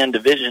 8-man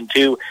Division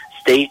II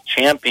state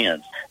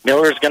champions.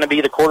 Miller's going to be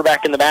the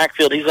quarterback in the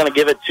backfield. He's going to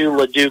give it to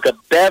Leduc. A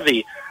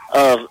bevy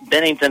of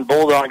Bennington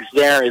Bulldogs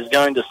there is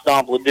going to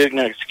stop Leduc.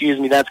 Now,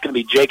 that's going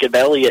to be Jacob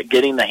Elliott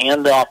getting the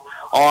handoff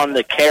on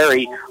the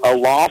carry. A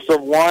loss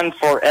of 1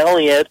 for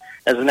Elliott,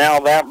 as now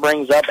that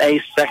brings up a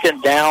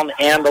second down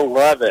and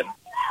 11.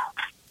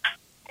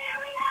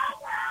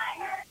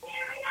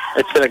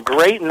 It's been a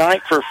great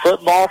night for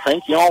football.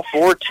 Thank you all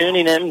for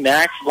tuning in.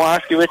 Max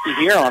Blasky with you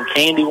here on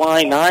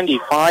KNDY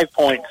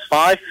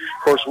 95.5. Of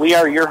course, we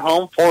are your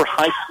home for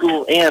high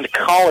school and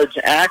college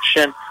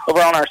action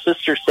Over on our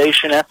sister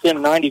station, FM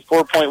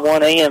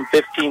 94.1 AM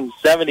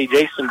 1570,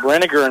 Jason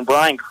Brenniger and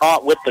Brian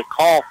Crott with the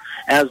call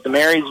as the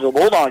Marysville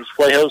Bulldogs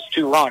play host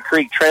to Rock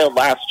Creek. Trailed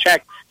last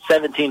check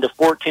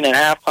 17-14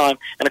 at halftime.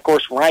 And, of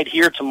course, right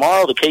here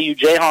tomorrow, the KU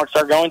Jayhawks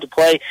are going to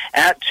play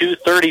at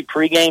 2:30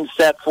 pregame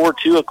set for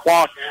 2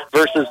 o'clock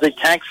versus the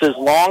Texas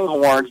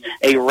Longhorns,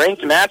 a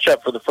ranked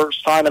matchup for the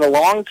first time in a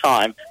long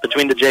time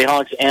between the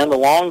Jayhawks and the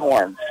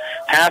Longhorns.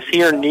 Pass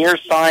here near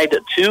side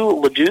to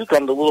Leduc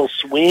on the little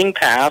swing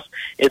pass.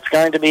 It's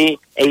going to be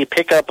a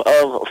pickup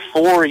of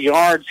 4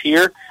 yards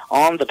here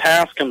on the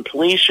pass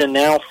completion.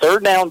 Now,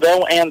 third down,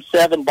 though, and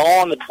 7,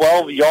 ball on the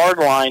 12-yard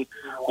line.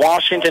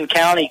 Washington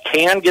County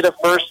can get a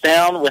first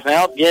down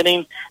without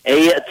getting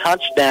a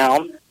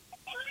touchdown.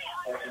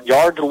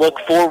 Yard to look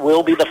for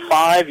will be the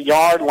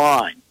 5-yard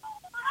line.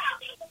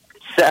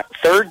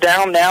 Third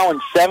down now and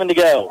 7 to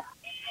go.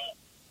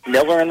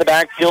 Miller in the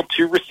backfield,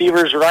 2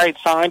 receivers right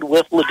side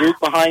with Leduc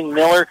behind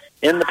Miller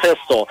in the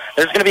pistol.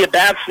 There's going to be a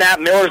bad snap.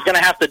 Miller's going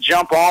to have to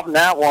jump off in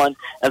that one,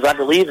 as I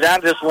believe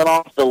that just went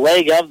off the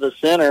leg of the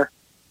center.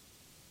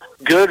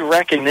 Good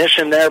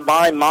recognition there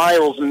by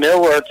Miles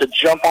Miller to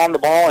jump on the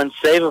ball and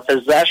save a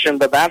possession,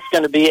 but that's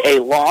going to be a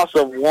loss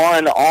of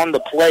 1 on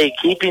the play.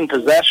 Keeping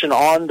possession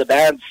on the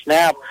bad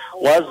snap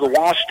was the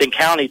Washington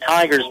County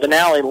Tigers, but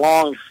now a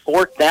long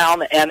 4th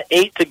down and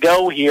 8 to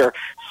go here.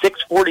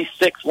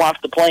 6:46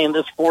 left to play in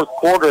this fourth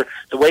quarter.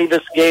 The way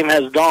this game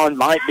has gone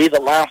might be the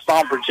last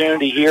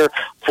opportunity here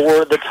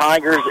for the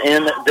Tigers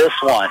in this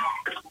one.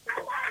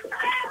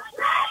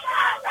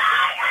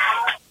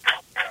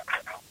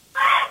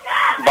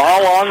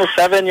 Ball on the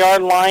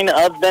 7-yard line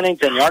of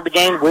Bennington. Yard to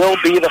gain will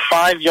be the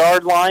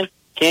 5-yard line.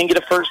 Can get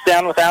a first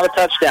down without a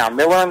touchdown.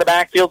 Miller in the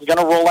backfield is going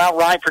to roll out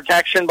right.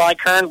 Protection by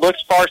Kern.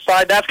 Looks far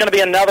side. That's going to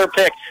be another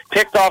pick.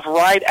 Picked off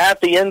right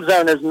at the end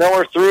zone as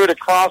Miller threw it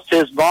across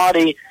his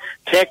body.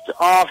 Picked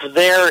off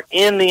there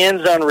in the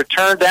end zone.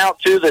 Returned out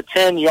to the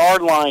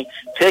 10-yard line.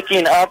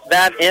 Picking up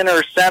that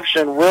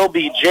interception will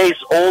be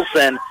Jace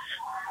Olson.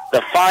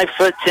 The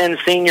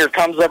 5'10" senior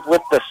comes up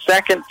with the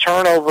second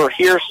turnover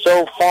here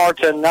so far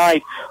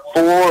tonight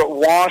for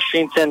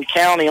Washington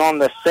County on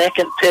the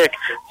second pick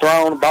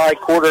thrown by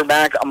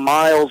quarterback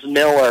Miles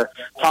Miller.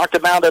 Talked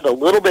about it a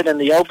little bit in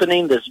the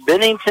opening. This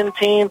Bennington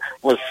team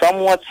was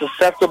somewhat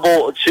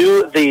susceptible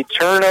to the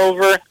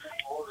turnover.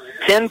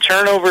 10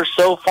 turnovers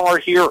so far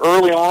here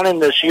early on in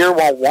this year,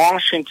 while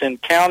Washington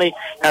County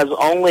has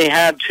only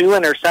had 2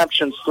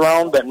 interceptions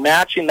thrown, but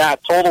matching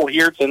that total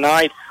here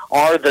tonight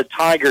are the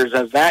Tigers,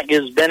 as that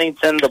gives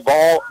Bennington the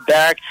ball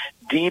back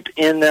deep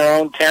in their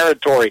own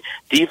territory.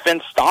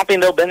 Defense stopping,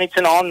 though,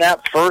 Bennington on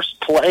that first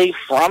play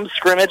from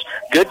scrimmage.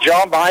 Good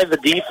job by the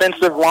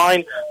defensive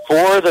line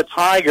for the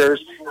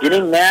Tigers.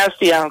 Getting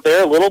nasty out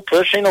there, a little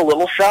pushing, a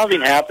little shoving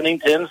happening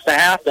tends to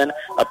happen.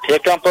 A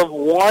pickup of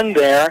 1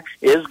 there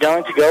is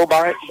going to go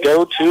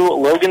to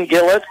Logan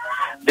Gillett.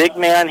 Big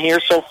man here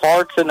so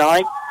far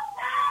tonight,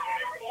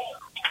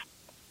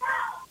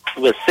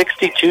 with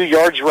 62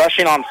 yards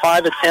rushing on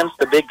 5 attempts.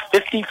 The big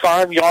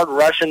 55-yard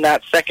rush in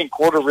that second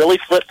quarter really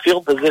flipped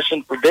field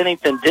position for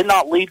Bennington. Did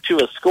not lead to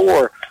a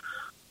score,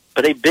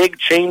 but a big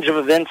change of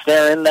events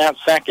there in that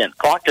second.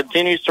 Clock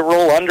continues to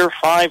roll under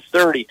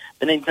 5:30.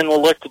 Bennington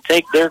will look to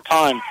take their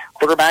time.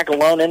 Quarterback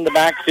alone in the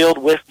backfield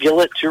with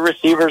Gillett, 2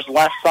 receivers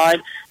left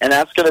side, and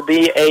that's going to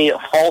be a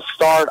false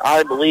start,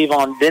 I believe,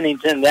 on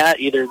Bennington.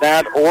 Either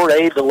that or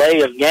a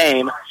delay of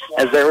game,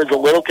 as there was a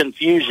little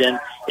confusion.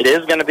 It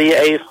is going to be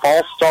a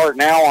false start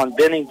now on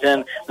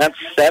Bennington. That's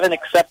 7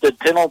 accepted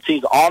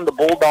penalties on the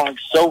Bulldogs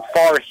so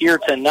far here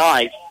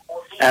tonight,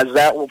 as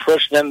that will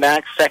push them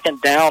back 2nd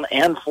down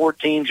and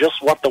 14,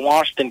 just what the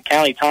Washington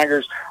County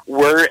Tigers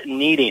were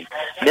needing.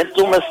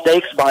 Mental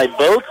mistakes by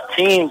both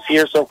teams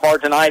here so far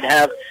tonight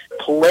have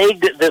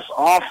plagued this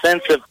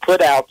offensive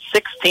putout.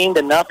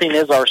 16-0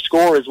 is our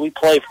score as we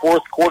play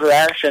fourth quarter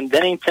action.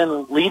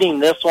 Bennington leading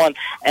this one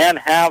and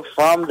have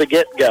from the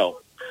get-go.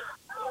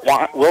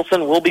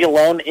 Wilson will be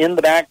alone in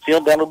the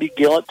backfield. That'll be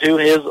Gillett to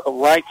his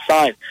right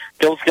side.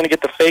 Gillett's going to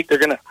get the fake. They're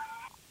going to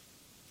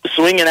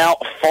swing it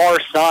out far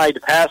side.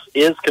 Pass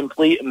is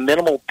complete.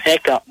 Minimal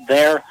pickup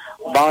there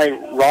by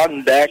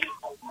Rodenbeck.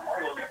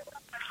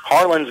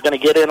 Harlan's going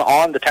to get in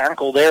on the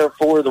tackle there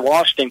for the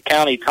Washington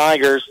County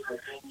Tigers.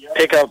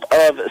 Pickup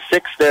of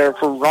 6 there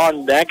for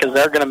Rodenbeck, as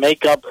they're going to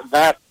make up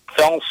that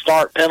false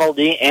start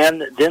penalty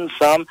and then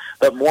some.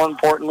 But more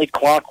importantly,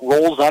 clock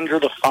rolls under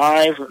the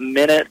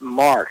 5-minute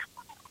mark.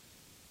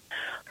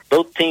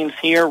 Both teams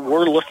here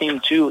were looking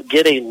to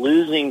get a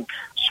losing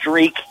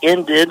streak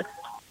ended.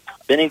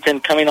 Bennington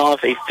coming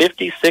off a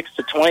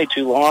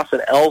 56-22 loss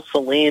at El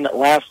Saline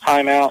last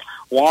time out.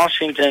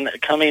 Washington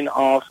coming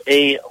off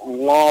a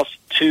loss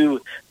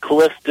to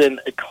Clifton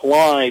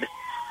Clyde,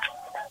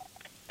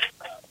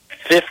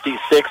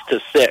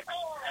 56-6.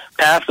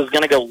 Pass is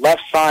going to go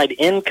left side.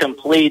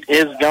 Incomplete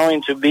is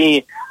going to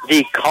be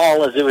the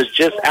call, as it was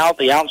just out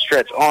the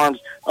outstretched arms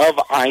of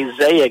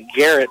Isaiah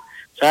Garrett.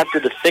 So after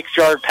the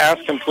 6-yard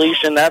pass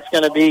completion, that's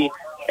going to be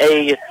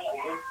a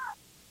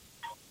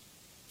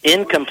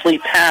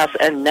incomplete pass,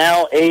 and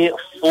now a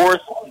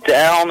fourth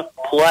down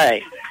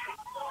play.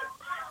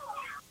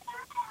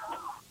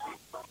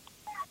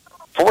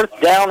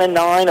 Fourth down and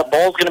 9. A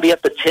ball's going to be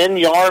at the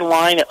 10-yard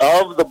line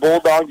of the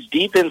Bulldogs,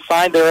 deep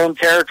inside their own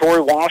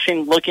territory.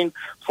 Washington looking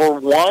for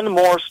one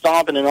more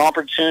stop and an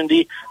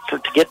opportunity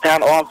to get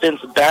that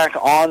offense back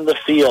on the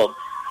field.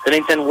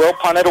 Bennington will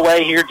punt it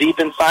away here deep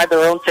inside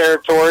their own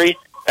territory.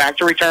 Back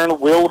to return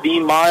will be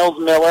Miles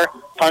Miller.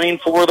 Punting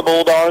for the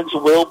Bulldogs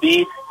will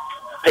be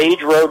Paige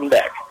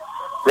Rodenbeck.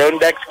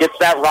 Rodenbeck gets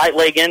that right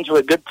leg into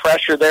it. Good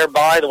pressure there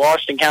by the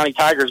Washington County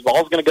Tigers.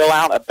 Ball's going to go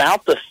out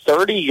about the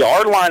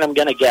 30-yard line, I'm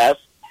going to guess.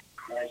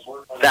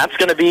 That's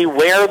going to be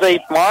where they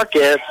mark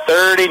it.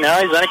 30. Now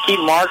he's going to keep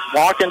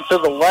walking to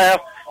the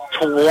left.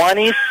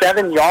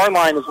 27-yard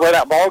line is where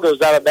that ball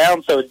goes out of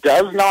bounds, so it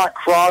does not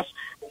cross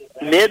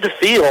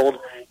midfield.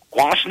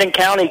 Washington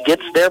County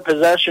gets their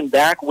possession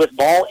back with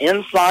ball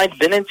inside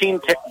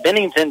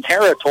Bennington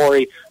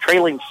territory,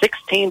 trailing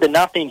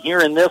 16-0 here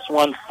in this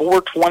one.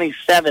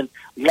 4:27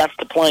 left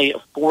to play,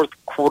 fourth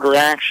quarter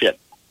action.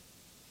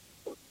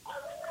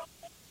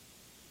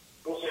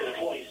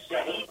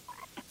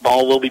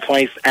 Ball will be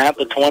placed at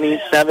the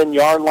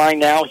 27-yard line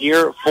now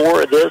here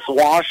for this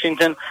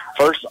Washington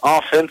first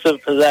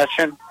offensive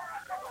possession,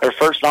 or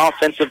first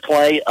offensive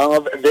play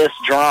of this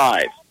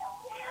drive.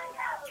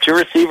 Two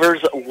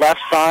receivers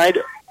left side.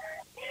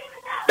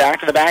 Back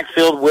to the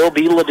backfield will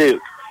be LeDuc.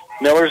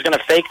 Miller's going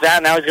to fake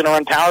that. Now he's going to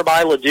run power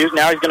by LeDuc.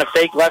 Now he's going to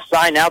fake left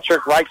side. Now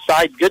trick right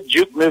side. Good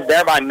juke move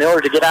there by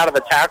Miller to get out of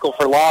a tackle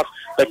for loss.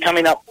 But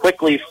coming up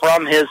quickly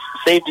from his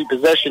safety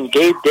position,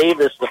 Gabe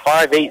Davis, the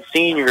 5'8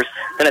 senior, is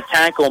going to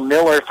tackle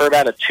Miller for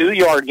about a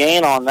 2-yard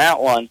gain on that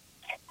one.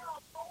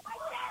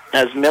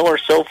 As Miller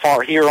so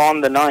far here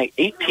on the night,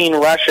 18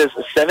 rushes,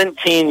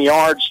 17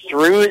 yards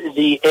through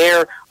the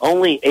air,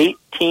 only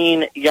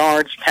 18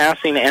 yards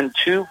passing, and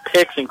 2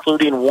 picks,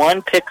 including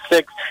 1 pick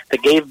six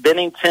that gave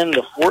Bennington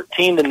the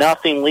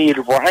 14-0 lead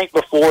right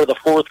before the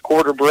fourth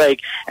quarter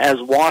break,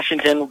 as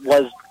Washington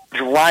was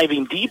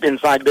driving deep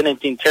inside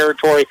Bennington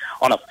territory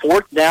on a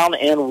 4th down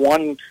and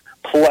 1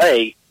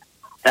 play.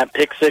 That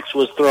pick six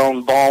was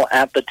thrown, ball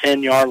at the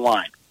 10-yard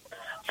line.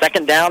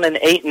 2nd down and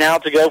 8 now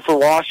to go for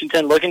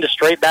Washington. Looking to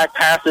straight back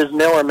pass is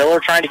Miller. Miller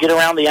trying to get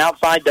around the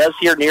outside. Does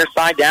here near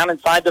side, down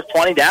inside the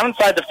 20, down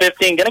inside the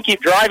 15. Going to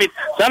keep driving.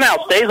 Somehow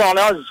stays on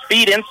his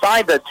feet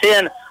inside the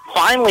 10.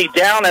 Finally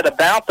down at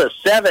about the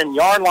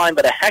 7-yard line,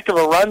 but a heck of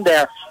a run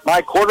there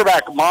by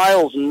quarterback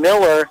Miles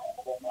Miller.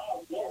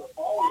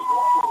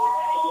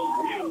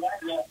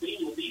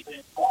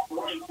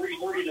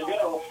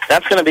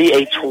 That's going to be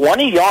a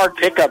 20-yard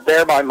pickup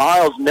there by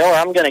Miles Miller.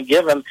 I'm going to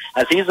give him,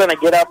 as he's going to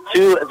get up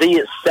to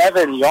the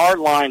 7-yard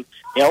line.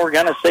 We're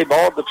going to say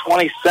ball at the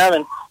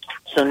 27.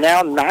 So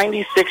now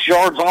 96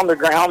 yards on the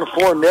ground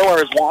for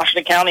Miller, as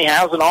Washington County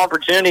has an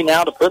opportunity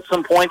now to put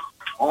some points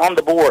on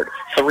the board.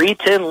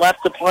 3:10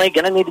 left to play.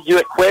 Going to need to do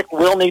it quick.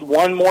 Will need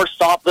one more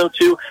stop, though,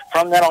 too,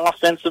 from that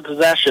offensive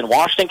possession.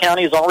 Washington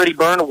County has already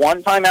burned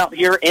 1 timeout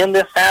here in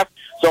this half,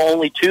 so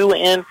only 2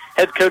 in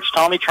head coach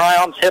Tommy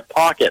Tryon's hip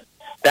pocket.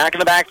 Back in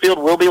the backfield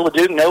will be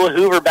LeDuc. Noah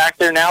Hoover back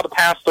there now. The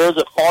pass throws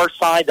at far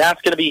side.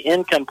 That's going to be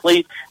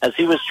incomplete, as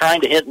he was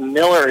trying to hit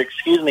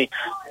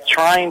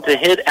trying to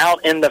hit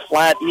out in the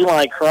flat.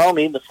 Eli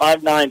Cromie, the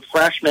 5'9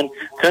 freshman,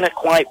 couldn't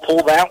quite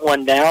pull that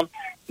one down.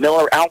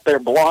 Miller out there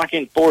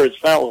blocking for his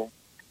fellow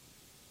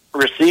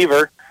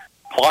receiver.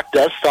 Clock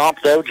does stop,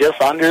 though,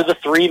 just under the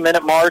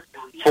 3-minute mark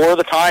for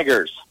the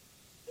Tigers.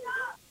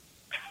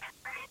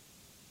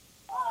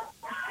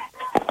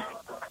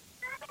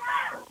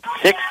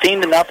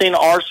 $16-0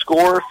 our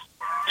score.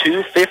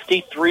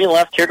 2:53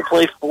 left here to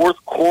play fourth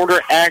quarter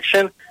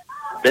action.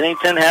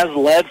 Bennington has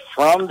led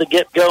from the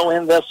get-go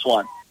in this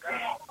one.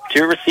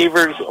 2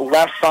 receivers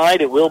left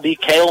side. It will be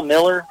Cale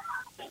Miller.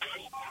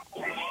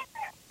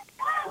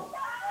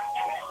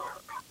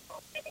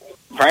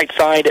 Right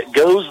side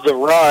goes the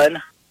run.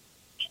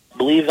 I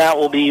believe that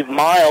will be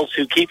Miles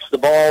who keeps the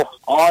ball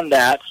on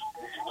that.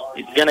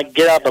 He's going to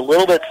get up a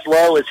little bit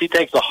slow as he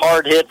takes a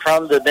hard hit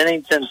from the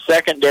Bennington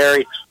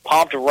secondary.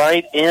 Popped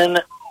right in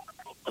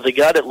the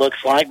gut, it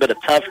looks like, but a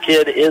tough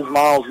kid is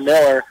Miles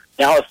Miller.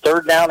 Now a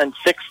 3rd down and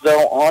 6,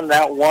 though, on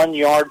that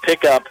 1-yard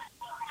pickup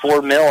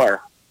for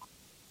Miller.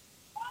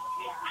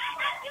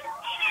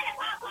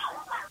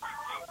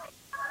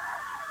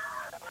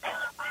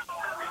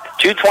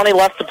 .220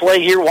 left to play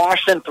here.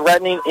 Washington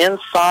threatening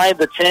inside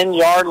the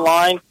 10-yard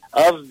line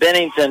of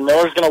Bennington.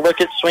 Miller's going to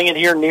look at swinging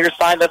here near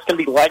side. That's going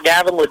to be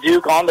Gavin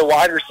LeDuc on the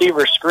wide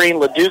receiver screen.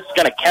 LeDuc's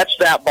going to catch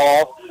that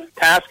ball.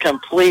 Pass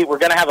complete. We're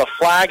going to have a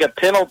flag, a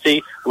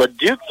penalty.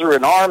 LeDuc threw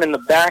an arm in the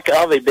back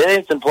of a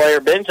Bennington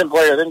player. Bennington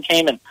player then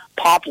came and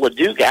popped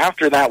LeDuc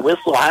after that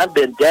whistle had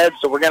been dead.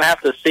 So we're going to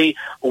have to see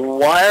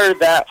where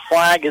that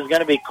flag is going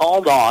to be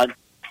called on,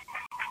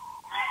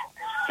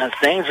 as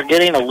things are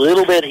getting a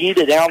little bit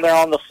heated down there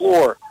on the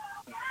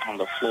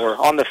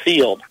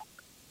field.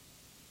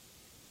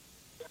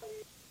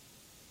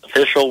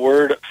 Officials official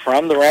word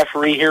from the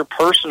referee here.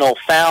 Personal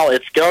foul.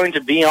 It's going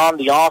to be on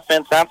the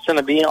offense. That's going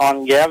to be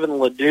on Gavin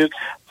Leduc.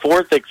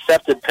 Fourth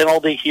accepted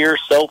penalty here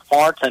so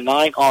far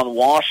tonight on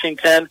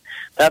Washington.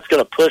 That's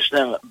going to push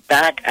them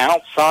back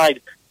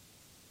outside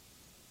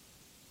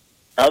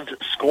of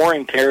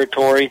scoring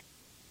territory.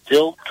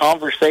 Still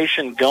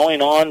conversation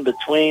going on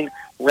between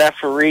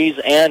referees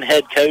and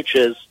head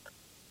coaches.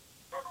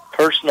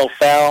 Personal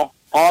foul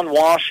on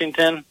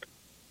Washington.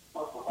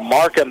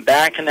 Mark them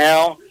back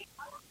now.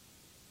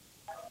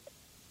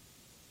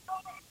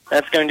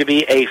 That's going to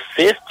be a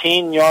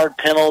 15-yard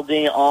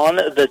penalty on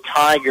the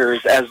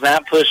Tigers as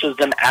that pushes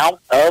them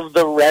out of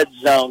the red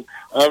zone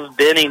of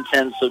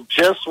Bennington. So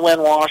just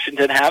when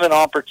Washington had an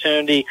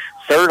opportunity,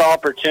 third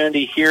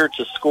opportunity here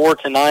to score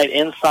tonight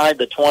inside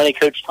the 20,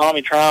 Coach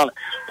Tommy Tryon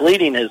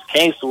pleading his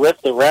case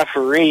with the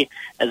referee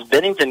as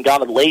Bennington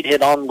got a late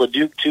hit on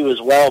Leduc too as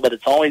well, but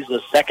it's always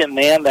the second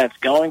man that's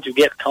going to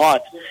get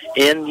caught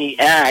in the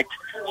act.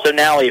 So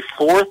now a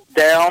 4th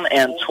down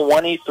and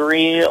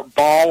 23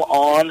 ball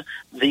on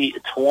the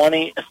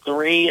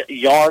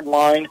 23-yard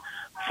line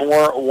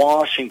for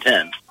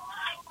Washington.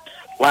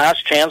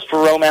 Last chance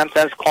for romance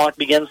as clock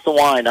begins to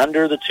wind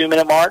under the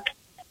 2-minute mark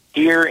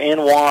here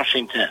in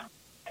Washington.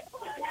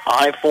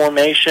 High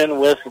formation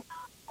with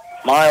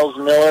Miles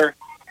Miller,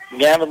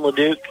 Gavin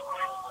Leduc,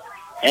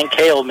 and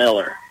Cale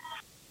Miller.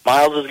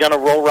 Miles is going to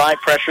roll right.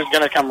 Pressure is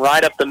going to come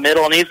right up the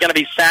middle, and he's going to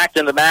be sacked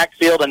in the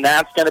backfield, and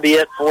that's going to be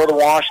it for the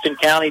Washington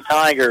County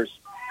Tigers.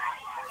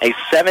 A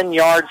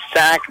 7-yard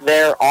sack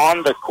there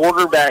on the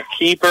quarterback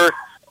keeper.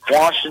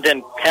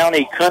 Washington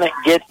County couldn't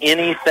get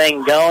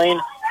anything going.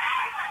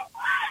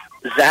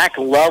 Zach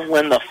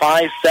Loveland, the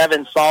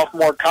 5'7"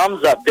 sophomore,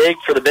 comes up big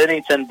for the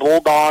Bennington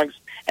Bulldogs,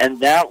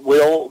 and that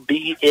will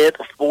be it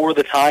for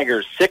the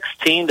Tigers.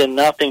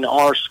 16-0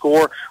 our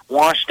score.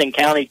 Washington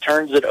County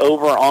turns it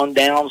over on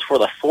downs for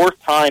the 4th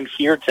time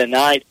here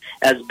tonight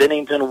as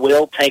Bennington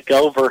will take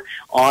over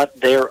on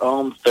their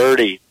own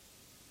 30.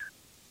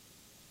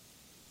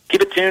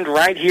 Keep it tuned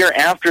right here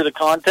after the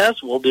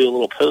contest. We'll do a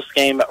little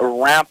post-game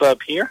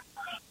wrap-up here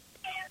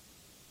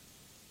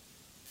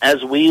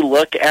as we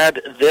look at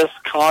this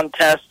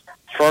contest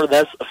for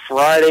this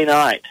Friday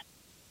night.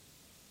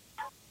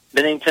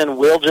 Bennington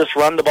will just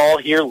run the ball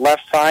here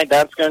left side.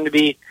 That's going to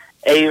be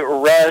a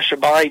rush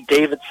by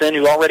Davidson,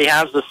 who already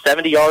has the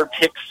 70-yard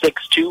pick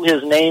six to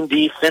his name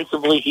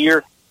defensively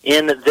here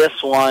in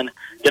this one.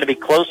 Going to be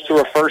close to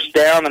a first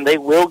down, and they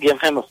will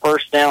give him a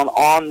first down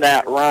on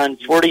that run.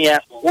 40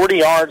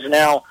 yards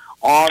now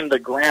on the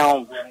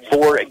ground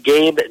for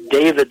Gabe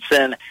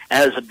Davidson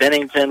as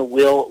Bennington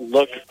will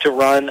look to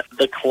run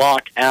the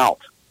clock out.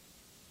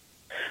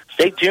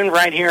 Stay tuned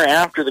right here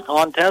after the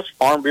contest.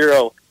 Farm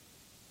Bureau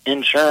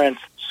Insurance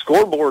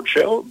Scoreboard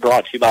Show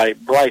brought to you by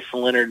Bryce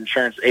Leonard,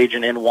 insurance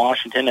agent in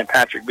Washington, and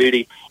Patrick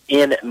Booty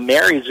in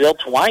Marysville.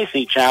 Twice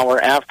each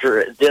hour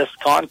after this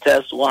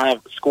contest, we'll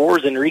have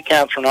scores and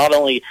recaps for not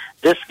only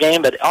this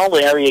game, but all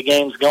the area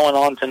games going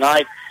on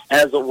tonight,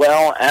 as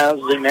well as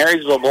the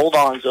Marysville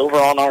Bulldogs over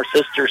on our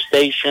sister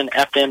station,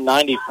 FM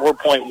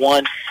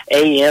 94.1,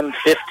 AM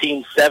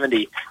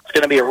 1570. It's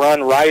going to be a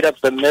run right up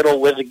the middle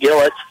with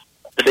Gillett.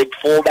 The big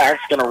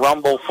fullback's going to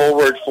rumble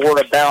forward for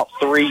about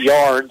 3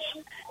 yards.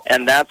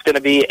 And that's going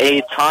to be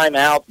a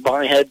timeout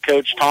by head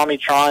coach Tommy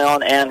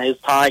Tryon and his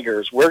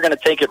Tigers. We're going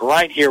to take it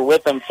right here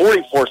with them.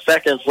 44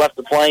 seconds left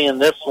to play in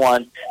this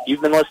one.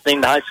 You've been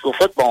listening to high school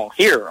football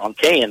here on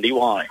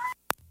KNDY.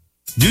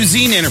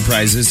 Duzine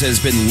Enterprises has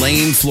been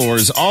laying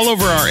floors all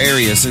over our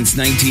area since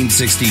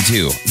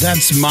 1962.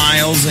 That's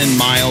miles and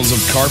miles of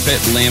carpet,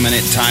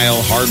 laminate,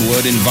 tile,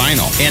 hardwood, and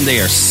vinyl. And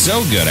they are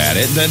so good at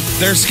it that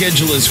their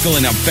schedule is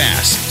filling up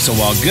fast. So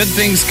while good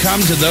things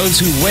come to those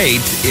who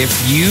wait, if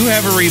you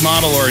have a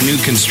remodel or a new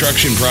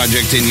construction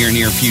project in your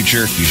near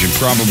future, you should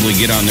probably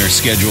get on their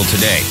schedule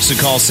today. So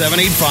call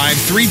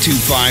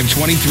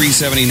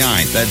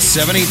 785-325-2379. That's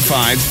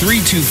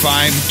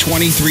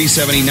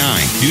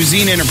 785-325-2379.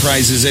 Duzine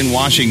Enterprises in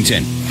Washington.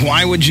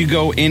 Why would you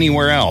go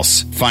anywhere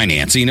else?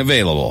 Financing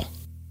available.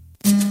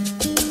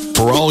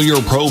 For all your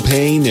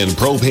propane and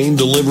propane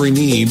delivery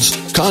needs,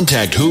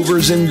 contact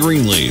Hoover's in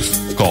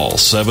Greenleaf. Call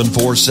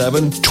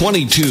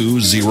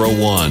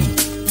 747-2201.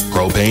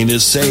 Propane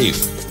is safe,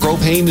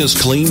 propane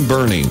is clean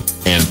burning,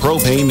 and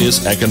propane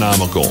is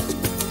economical.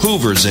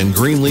 Hoover's in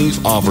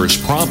Greenleaf offers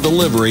prompt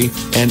delivery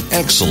and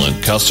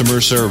excellent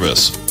customer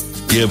service.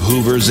 Give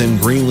Hoover's in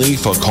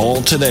Greenleaf a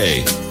call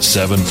today,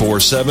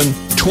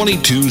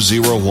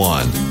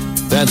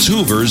 747-2201. That's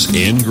Hoover's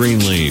in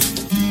Greenleaf.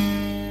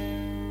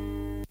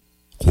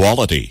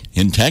 Quality,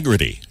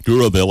 integrity,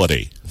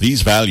 durability.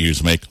 These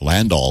values make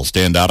Landall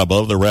stand out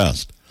above the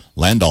rest.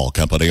 Landall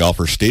Company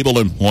offers stable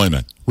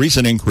employment,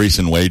 recent increase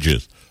in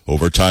wages,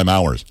 overtime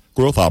hours,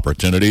 growth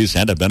opportunities,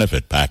 and a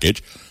benefit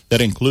package that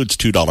includes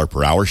 $2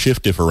 per hour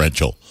shift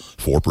differential,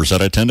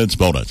 4% attendance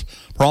bonus,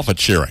 profit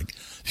sharing,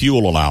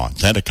 fuel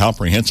allowance, and a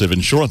comprehensive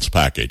insurance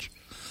package.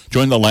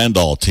 Join the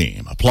Landall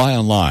team. Apply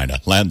online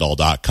at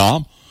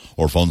landall.com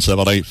or phone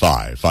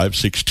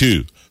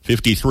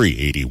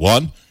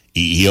 785-562-5381.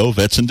 EEO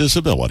Vets and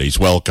Disabilities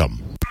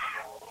welcome.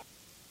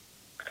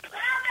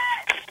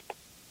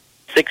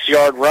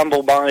 6-yard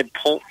rumble by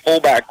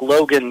fullback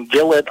Logan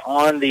Gillett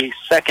on the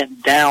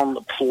second down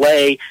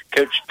play.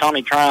 Coach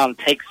Tommy Tryon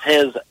takes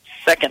his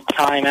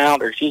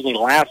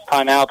last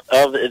timeout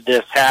of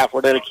this half.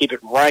 We're going to keep it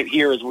right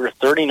here as we're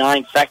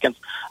 39 seconds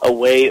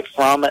away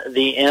from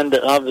the end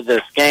of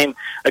this game.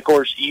 Of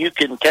course, you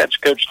can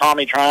catch Coach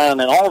Tommy Tryon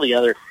and all the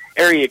other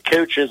area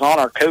coaches on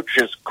our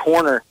Coach's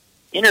Corner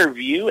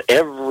interview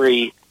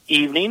every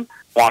evening.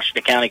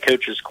 Washington County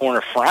Coach's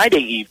Corner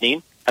Friday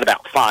evening at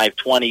about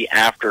 5:20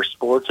 after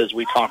sports as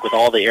we talk with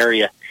all the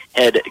area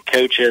head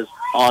coaches.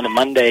 On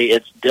Monday,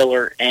 it's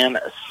Diller and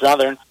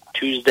Southern.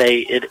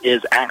 Tuesday, it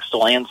is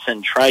Axtell and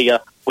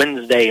Centralia.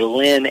 Wednesday,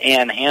 Lynn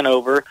and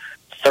Hanover.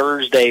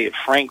 Thursday,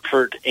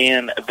 Frankfort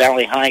and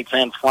Valley Heights.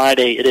 And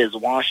Friday, it is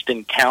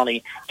Washington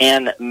County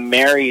and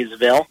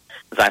Marysville.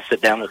 As I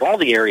sit down with all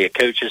the area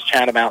coaches,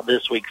 chat about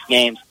this week's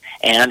games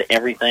and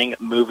everything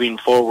moving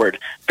forward.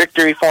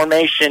 Victory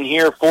formation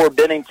here for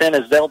Bennington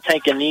as they'll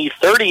take a knee.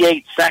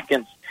 38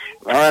 seconds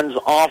runs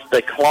off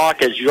the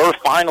clock as your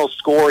final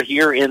score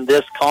here in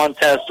this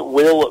contest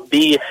will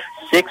be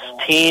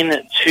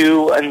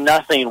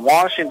 16-0.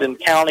 Washington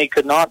County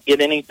could not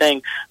get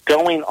anything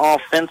going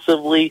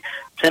offensively.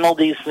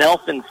 Penalties,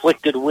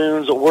 self-inflicted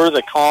wounds were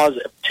the cause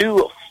of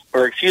 3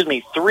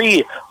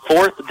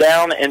 fourth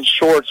down and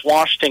shorts.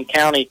 Washington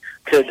County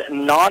could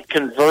not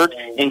convert,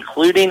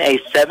 including a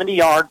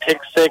 70-yard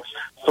pick six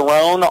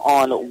thrown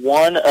on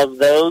one of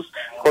those.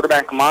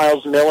 Quarterback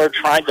Miles Miller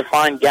tried to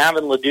find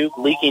Gavin LeDuc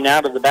leaking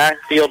out of the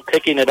backfield.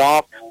 Picking it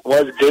off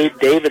was Gabe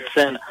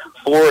Davidson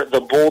for the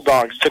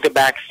Bulldogs. Took it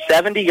back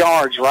 70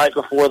 yards right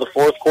before the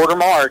fourth quarter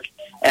mark,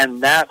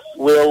 and that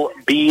will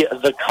be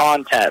the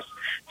contest.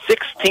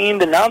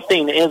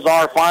 16-0 is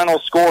our final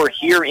score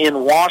here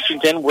in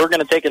Washington. We're going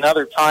to take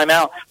another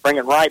timeout, bring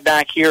it right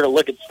back here to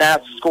look at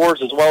stats,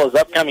 scores, as well as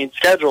upcoming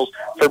schedules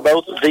for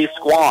both of these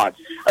squads.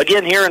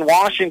 Again, here in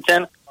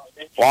Washington,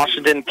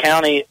 Washington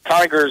County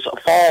Tigers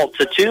fall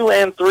to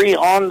 2-3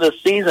 on the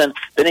season.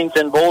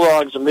 Bennington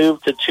Bulldogs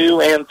move to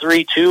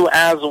 2-3 too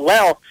as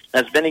well,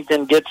 as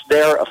Bennington gets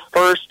their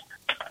first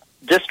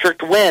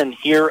district win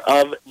here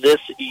of this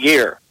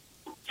year.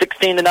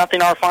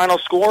 16-0 our final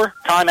score.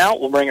 Timeout.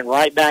 We'll bring it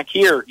right back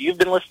here. You've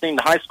been listening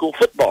to high school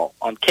football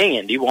on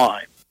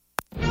KNDY.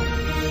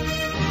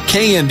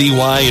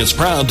 KNDY is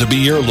proud to be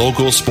your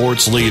local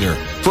sports leader.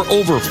 For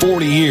over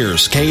 40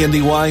 years,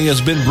 KNDY has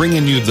been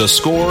bringing you the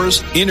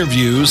scores,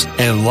 interviews,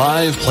 and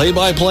live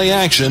play-by-play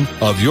action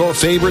of your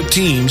favorite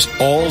teams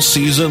all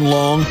season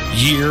long,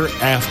 year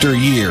after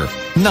year.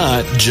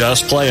 Not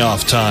just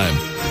playoff time.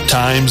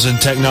 Times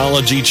and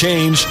technology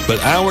change,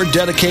 but our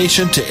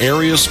dedication to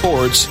area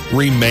sports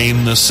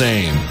remain the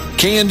same.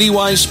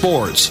 KNDY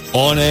Sports,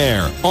 on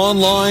air,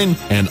 online,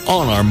 and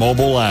on our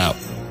mobile app.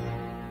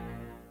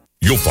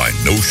 You'll find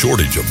no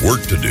shortage of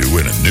work to do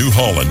in a New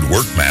Holland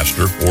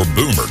Workmaster or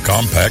Boomer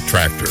compact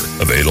tractor.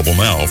 Available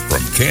now from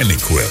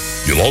KNDY.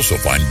 You'll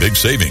also find big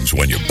savings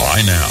when you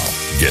buy now.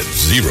 Get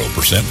 0%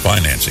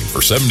 financing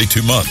for 72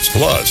 months,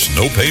 plus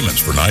no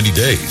payments for 90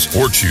 days,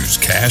 or choose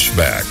cash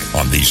back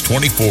on these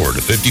 24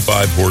 to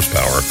 55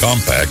 horsepower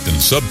compact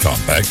and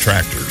subcompact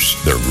tractors.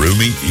 They're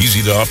roomy,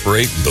 easy to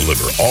operate, and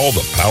deliver all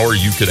the power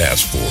you could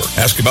ask for.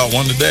 Ask about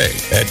one today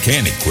at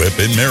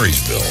KNDY in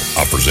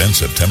Marysville. Offers end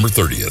September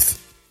 30th.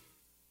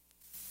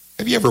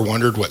 Have you ever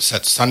wondered what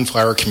sets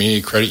Sunflower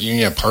Community Credit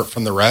Union apart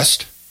from the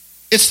rest?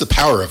 It's the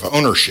power of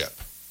ownership.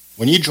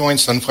 When you join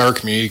Sunflower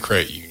Community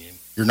Credit Union,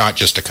 you're not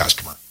just a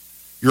customer.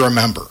 You're a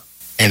member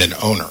and an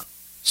owner.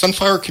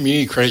 Sunflower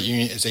Community Credit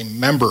Union is a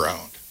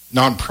member-owned,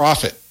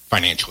 nonprofit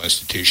financial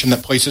institution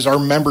that places our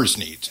members'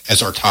 needs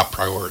as our top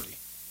priority.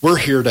 We're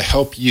here to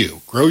help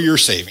you grow your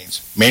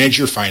savings, manage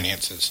your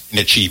finances, and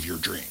achieve your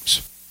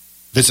dreams.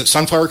 Visit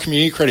Sunflower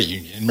Community Credit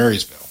Union in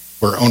Marysville,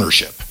 where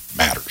ownership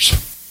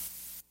matters.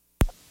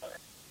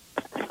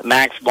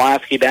 Max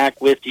Blasky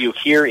back with you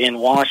here in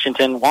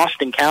Washington.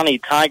 Washington County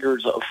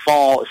Tigers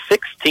fall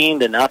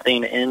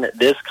 16-0 in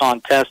this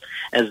contest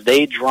as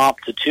they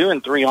drop to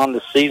 2-3 on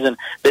the season.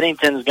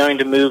 Bennington's going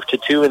to move to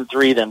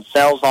 2-3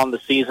 themselves on the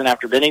season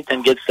after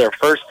Bennington gets their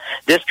first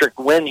district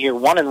win here.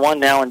 1-1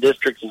 now in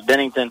districts is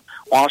Bennington.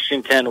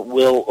 Washington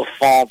will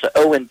fall to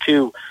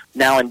 0-2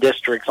 now in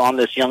districts on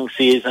this young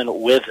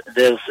season with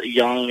this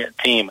young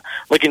team.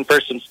 Looking for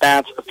some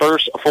stats,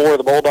 first for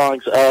the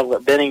Bulldogs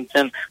of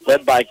Bennington,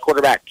 led by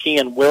quarterback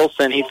Kean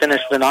Wilson. He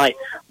finished the night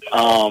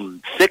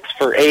 6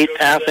 for 8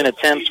 passing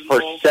attempts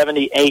for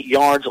 78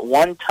 yards,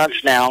 1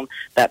 touchdown.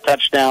 That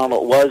touchdown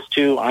was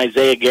to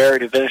Isaiah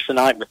Garrett, who finished the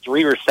night with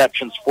 3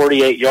 receptions,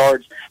 48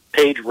 yards.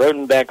 Paige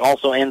Rodenbeck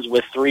also ends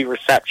with 3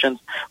 receptions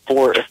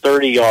for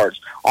 30 yards.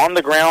 On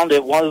the ground,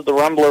 it was the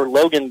Rumbler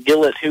Logan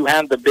Gillett who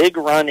had the big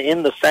run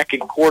in the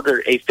second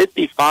quarter, a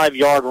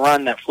 55-yard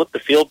run that flipped the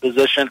field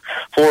position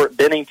for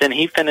Bennington.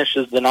 He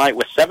finishes the night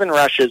with 7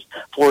 rushes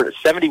for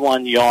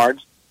 71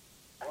 yards.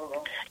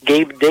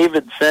 Gabe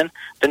Davidson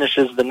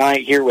finishes the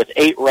night here with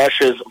 8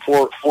 rushes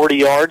for 40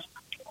 yards.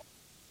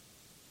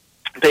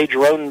 Paige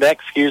Rodenbeck,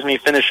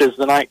 finishes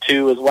the night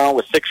too as well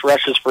with 6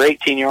 rushes for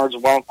 18 yards,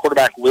 while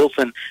quarterback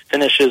Wilson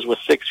finishes with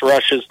 6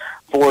 rushes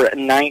for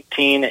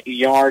 19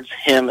 yards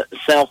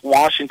himself.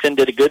 Washington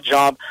did a good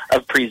job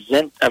of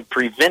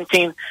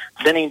preventing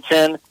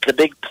Bennington the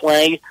big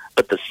play,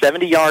 but the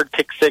 70-yard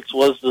pick six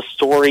was the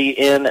story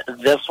in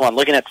this one.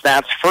 Looking at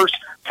stats first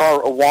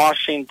for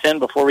Washington,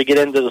 before we get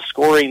into the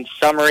scoring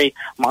summary,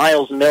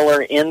 Miles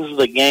Miller ends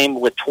the game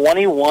with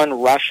 21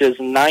 rushes,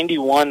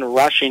 91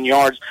 rushing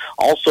yards.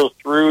 Also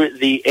through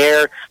the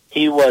air,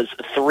 he was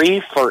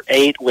 3 for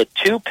 8 with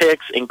 2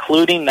 picks,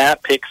 including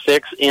that pick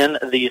six in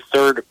the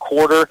third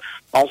quarter.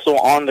 Also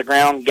on the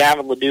ground,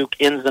 Gavin LeDuc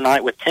ends the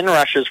night with 10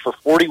 rushes for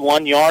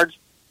 41 yards.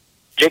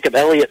 Jacob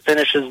Elliott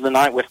finishes the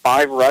night with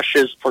 5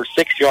 rushes for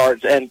 6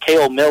 yards, and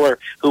Cale Miller,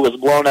 who was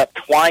blown up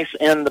twice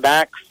in the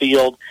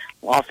backfield,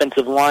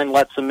 offensive line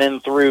lets him in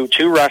through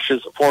 2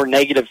 rushes for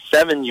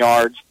 -7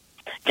 yards.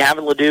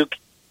 Gavin LeDuc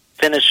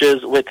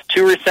finishes with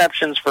 2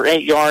 receptions for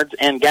 8 yards,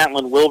 and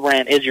Gatlin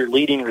Wilbrand is your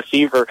leading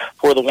receiver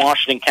for the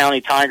Washington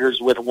County Tigers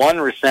with 1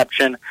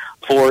 reception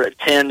for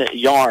 10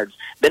 yards.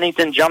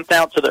 Bennington jumped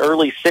out to the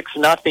early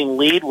 6-0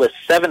 lead with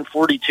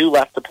 7:42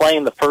 left to play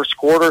in the first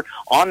quarter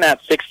on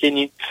that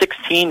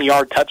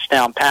 16-yard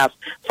touchdown pass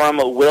from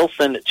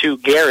Wilson to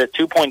Garrett.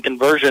 2-point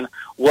conversion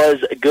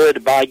was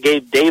good by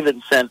Gabe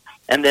Davidson.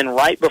 And then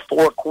right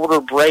before quarter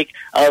break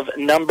of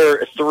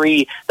number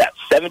 3, that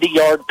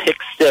 70-yard pick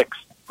six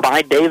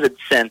by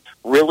Davidson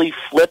really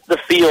flipped the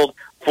field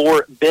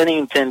for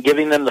Bennington,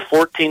 giving them the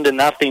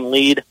 14-0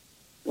 lead.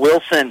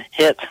 Wilson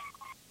hit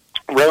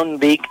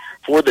Rodenbeek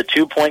for the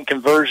 2-point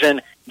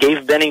conversion,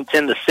 gave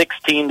Bennington the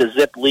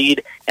 16-0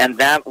 lead, and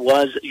that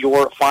was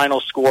your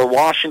final score.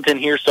 Washington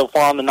here so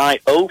far on the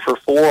night, 0 for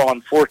 4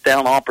 on 4th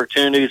down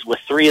opportunities, with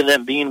 3 of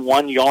them being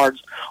 1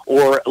 yards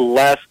or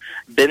less.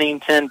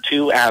 Bennington,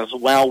 2 as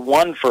well,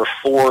 1 for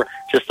 4,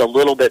 just a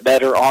little bit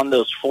better on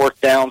those 4th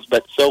downs,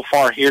 but so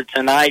far here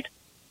tonight,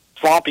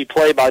 sloppy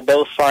play by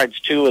both sides,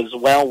 too, as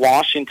well.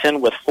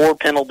 Washington with 4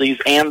 penalties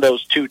and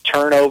those 2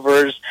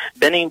 turnovers.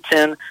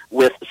 Bennington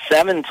with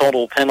 7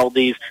 total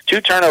penalties, 2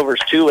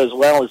 turnovers, too, as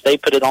well, as they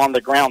put it on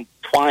the ground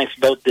twice,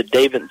 both did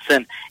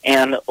Davidson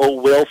and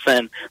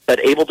Wilson. But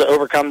able to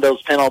overcome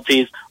those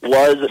penalties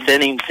was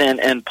Bennington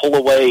and pull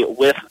away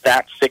with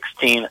that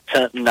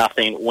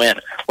 16-0 win.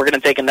 We're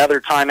going to take another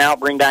timeout,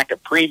 bring back a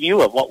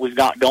preview of what we've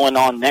got going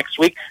on next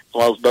week, as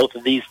well as both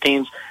of these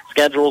teams'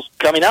 schedules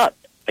coming up.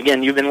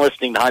 Again, you've been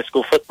listening to high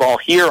school football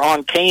here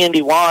on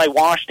KNDY.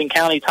 Washington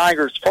County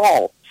Tigers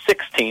fall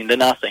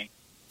 16-0.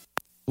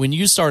 When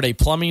you start a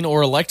plumbing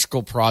or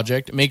electrical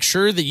project, make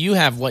sure that you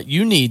have what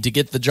you need to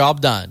get the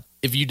job done.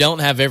 If you don't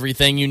have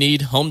everything you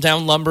need,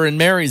 Hometown Lumber in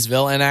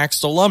Marysville and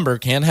Axtell Lumber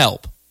can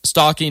help.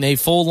 Stocking a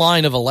full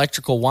line of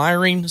electrical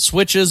wiring,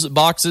 switches,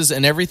 boxes,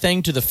 and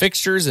everything to the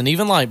fixtures and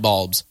even light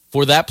bulbs.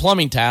 For that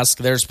plumbing task,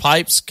 there's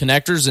pipes,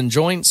 connectors and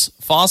joints,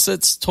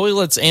 faucets,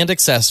 toilets, and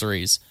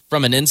accessories.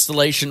 From an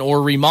installation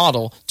or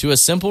remodel to a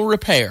simple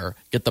repair,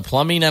 get the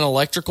plumbing and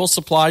electrical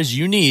supplies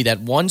you need at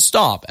one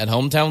stop at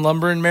Hometown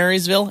Lumber in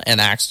Marysville and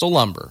Axtell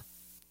Lumber.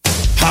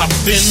 Hop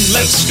in,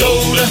 let's go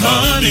to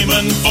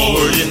Honeyman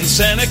Ford in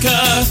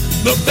Seneca,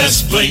 the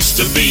best place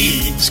to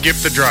be. Skip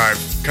the drive.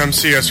 Come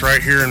see us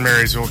right here in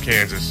Marysville,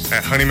 Kansas.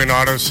 At Honeyman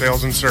Auto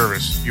Sales and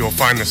Service, you will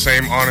find the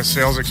same honest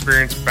sales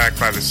experience backed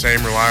by the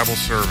same reliable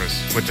service.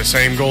 With the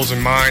same goals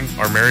in mind,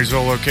 our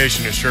Marysville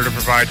location is sure to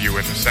provide you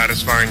with a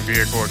satisfying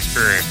vehicle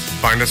experience.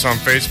 Find us on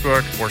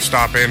Facebook or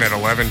stop in at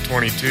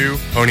 1122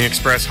 Pony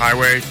Express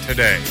Highway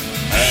today.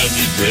 Have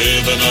you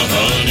driven a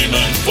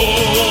Honeyman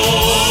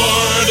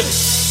Ford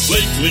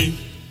lately?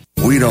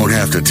 We don't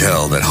have to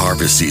tell that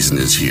harvest season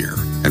is here.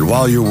 And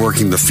while you're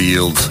working the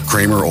field,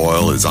 Kramer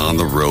Oil is on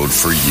the road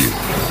for you.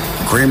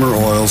 Kramer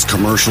Oil's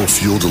commercial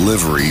fuel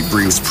delivery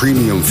brings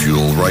premium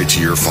fuel right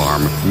to your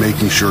farm,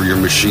 making sure your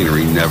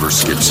machinery never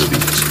skips a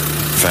beat.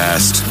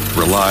 Fast,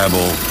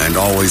 reliable, and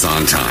always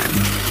on time.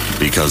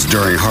 Because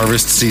during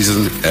harvest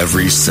season,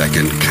 every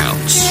second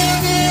counts.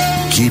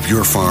 Keep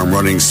your farm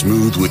running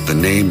smooth with the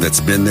name that's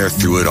been there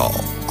through it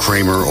all.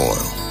 Kramer Oil.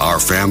 Our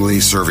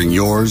family serving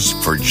yours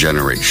for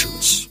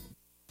generations.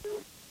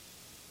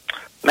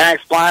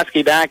 Max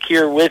Blasky back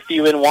here with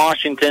you in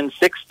Washington.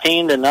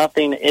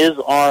 16-0 is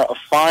our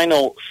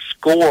final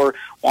score.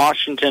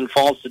 Washington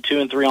falls to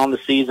 2-3 on the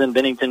season.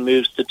 Bennington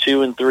moves to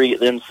 2-3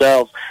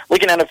 themselves.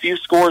 Looking at a few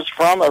scores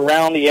from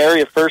around the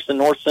area, first in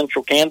North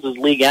Central Kansas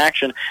League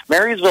action.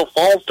 Marysville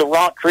falls to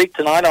Rock Creek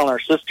tonight on our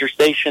sister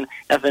station,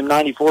 FM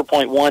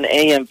 94.1,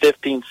 AM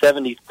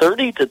 1570,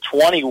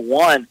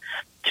 30-21.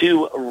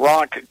 To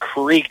Rock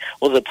Creek.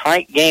 Was a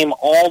tight game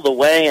all the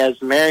way as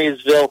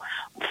Marysville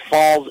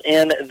falls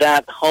in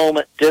that home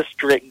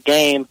district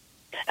game.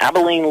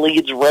 Abilene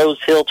leads Rose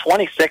Hill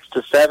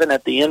 26-7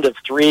 at the end of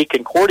 3.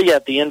 Concordia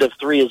at the end of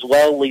 3 as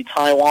well leads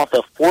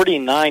Hiawatha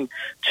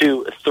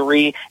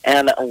 49-3.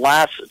 And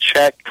last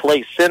check,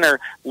 Clay Center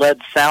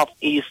led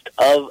southeast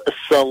of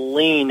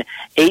Saline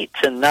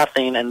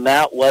 8-0, and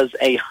that was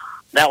a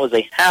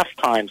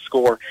halftime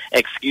score,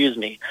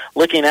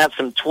 Looking at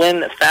some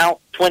Twin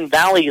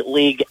Valley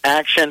League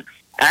action,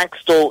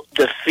 Axtell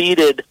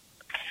defeated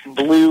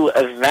Blue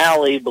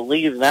Valley.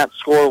 Believe that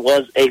score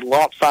was a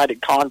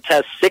lopsided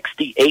contest.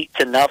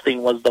 68-0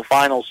 was the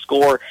final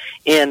score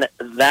in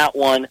that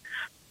one.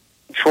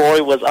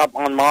 Troy was up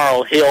on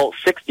Morrow Hill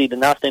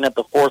 60-0 at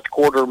the fourth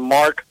quarter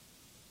mark.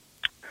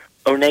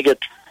 Onega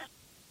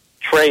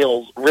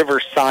trails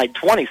Riverside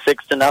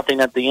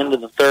 26-0 at the end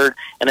of the third,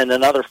 and in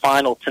another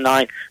final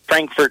tonight,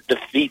 Frankfort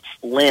defeats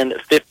Lynn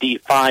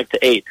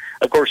 55-8.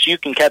 Of course, you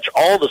can catch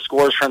all the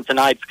scores from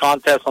tonight's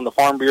contest on the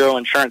Farm Bureau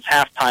Insurance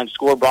halftime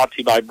score, brought to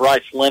you by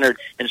Bryce Leonard,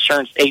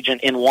 insurance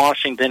agent in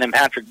Washington, and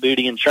Patrick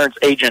Booty, insurance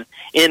agent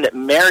in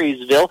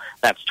Marysville.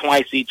 That's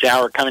twice each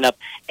hour, coming up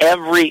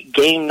every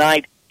game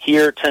night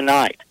here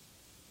tonight.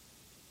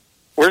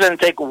 We're going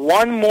to take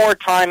one more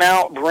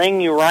timeout,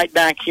 bring you right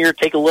back here,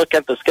 take a look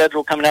at the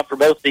schedule coming up for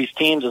both these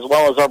teams, as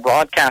well as our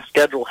broadcast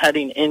schedule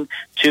heading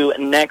into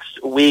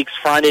next week's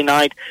Friday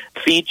night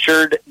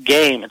featured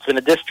game. It's been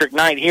a district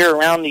night here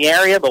around the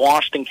area, but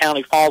Washington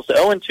County falls to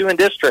 0-2 in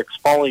districts,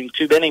 falling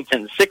to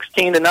Bennington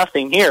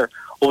 16-0 here.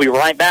 We'll be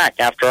right back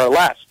after our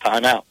last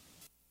timeout.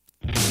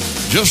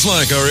 Just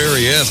like our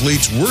area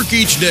athletes work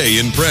each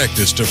day in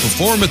practice to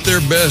perform at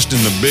their best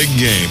in the big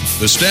game,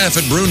 the staff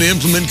at Bruna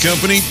Implement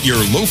Company, your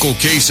local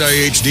Case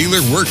IH dealer,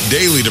 work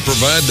daily to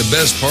provide the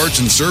best parts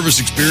and service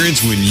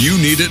experience when you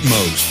need it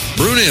most.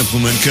 Bruna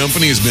Implement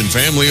Company has been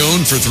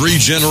family-owned for 3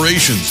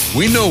 generations.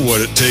 We know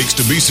what it takes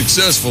to be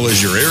successful as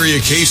your area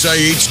Case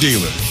IH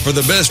dealer. For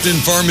the best in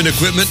farming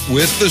equipment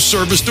with the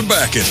service to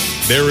back it,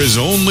 there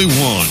is only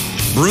one.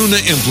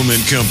 Bruna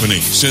Implement Company,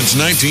 since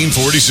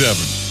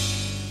 1947.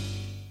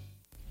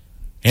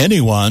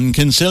 Anyone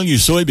can sell you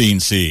soybean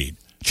seed.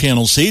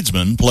 Channel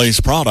Seedsman place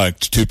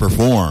product to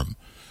perform.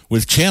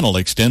 With Channel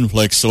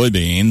XtendFlex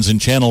soybeans and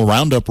Channel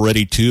Roundup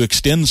Ready 2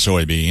 Extend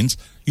soybeans,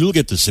 you'll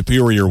get the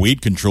superior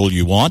weed control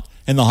you want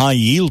and the high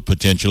yield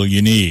potential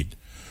you need.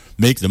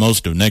 Make the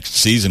most of next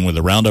season with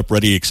the Roundup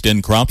Ready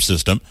Extend crop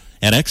system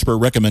and expert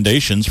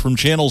recommendations from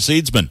Channel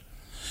Seedsman.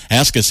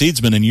 Ask a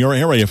seedsman in your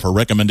area for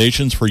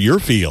recommendations for your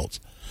fields.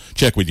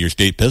 Check with your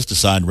state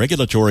pesticide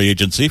regulatory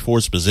agency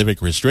for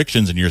specific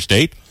restrictions in your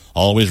state.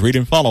 Always read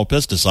and follow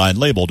pesticide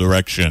label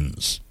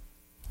directions.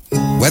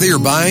 Whether you're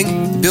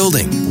buying,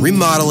 building,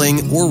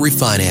 remodeling, or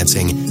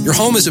refinancing, your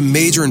home is a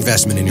major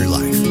investment in your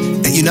life.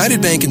 At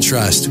United Bank and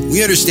Trust,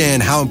 we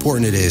understand how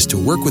important it is to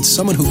work with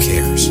someone who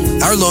cares.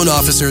 Our loan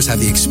officers have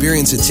the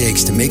experience it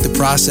takes to make the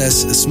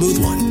process a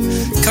smooth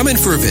one. Come in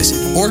for a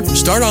visit or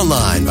start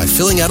online by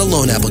filling out a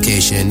loan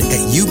application at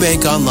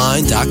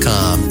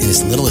ubankonline.com in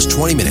as little as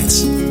 20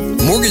 minutes.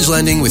 Mortgage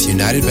lending with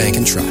United Bank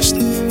and Trust.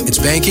 It's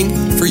banking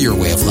for your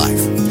way of life.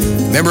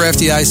 Member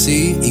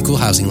FDIC, Equal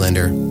Housing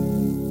Lender.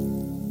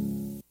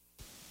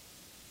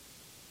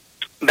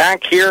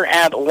 Back here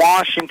at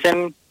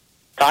Washington,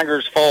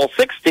 Tigers fall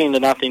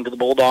 16-0 to the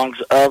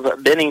Bulldogs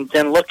of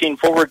Bennington. Looking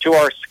forward to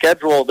our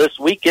schedule this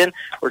weekend.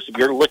 Of course, if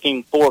you're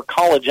looking for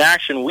college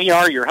action, we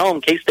are your home.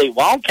 K-State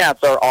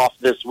Wildcats are off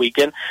this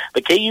weekend.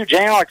 The KU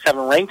Jayhawks have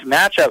a ranked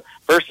matchup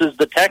versus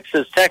the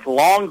Texas Tech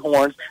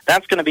Longhorns.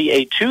 That's going to be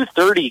a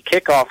 2:30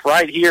 kickoff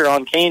right here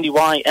on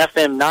KNDY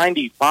FM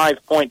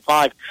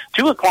 95.5.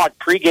 2 o'clock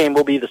pregame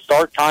will be the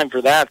start time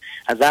for that,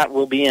 as that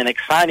will be an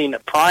exciting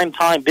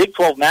primetime Big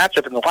 12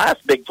 matchup and the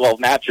last Big 12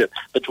 matchup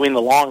between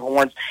the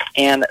Longhorns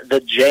and the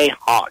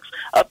Jayhawks.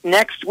 Up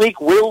next week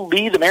will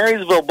be the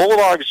Marysville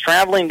Bulldogs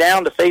traveling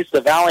down to face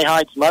the Valley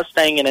Heights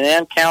Mustang in an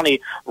Ann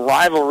County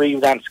rivalry.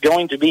 That's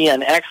going to be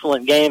an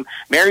excellent game.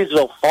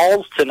 Marysville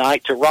falls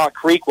tonight to Rock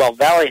Creek, while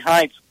Valley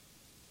Heights,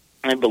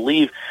 I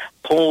believe,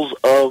 pulls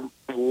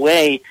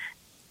away,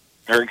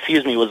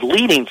 was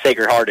leading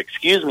Sacred Heart, at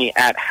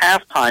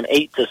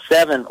halftime,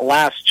 8-7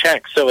 last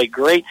check. So a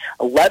great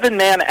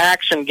 11-man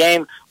action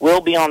game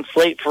will be on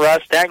slate for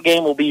us. That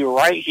game will be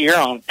right here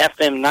on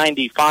FM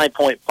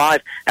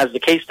 95.5, as the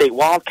K-State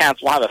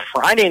Wildcats will have a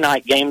Friday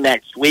night game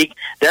next week.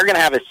 They're going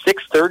to have a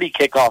 6:30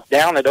 kickoff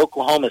down at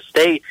Oklahoma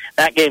State.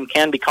 That game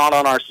can be caught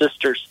on our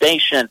sister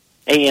station,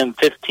 AM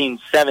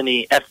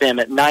 1570,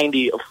 FM at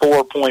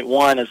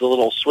 94.1, as a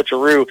little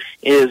switcheroo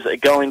is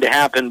going to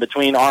happen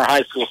between our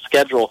high school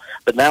schedule.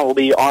 But that will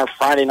be our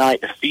Friday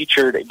night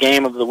featured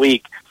game of the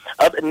week.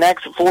 Up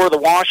next for the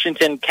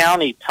Washington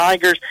County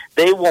Tigers,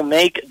 they will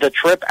make the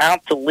trip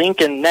out to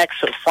Lincoln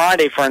next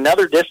Friday for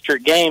another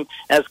district game,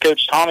 as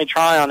Coach Tommy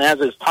Tryon has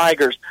his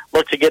Tigers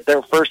look to get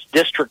their first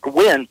district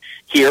win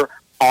here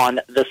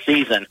on the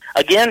season.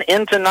 Again,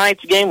 in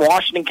tonight's game,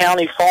 Washington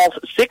County falls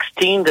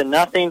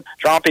 16-0,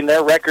 dropping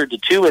their record to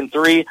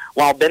 2-3,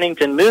 while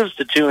Bennington moves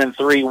to 2-3,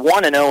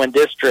 1-0 in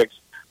districts,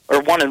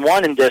 or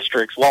 1-1 in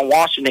districts, while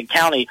Washington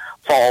County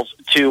falls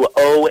to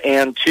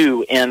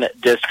 0-2 in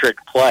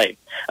district play.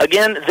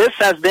 Again, this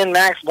has been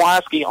Max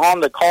Blasky on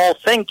the call.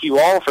 Thank you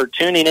all for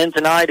tuning in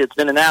tonight. It's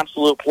been an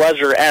absolute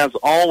pleasure, as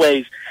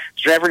always.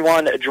 To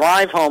everyone,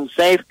 drive home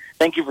safe.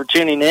 Thank you for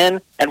tuning in,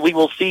 and we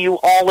will see you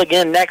all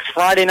again next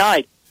Friday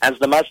night as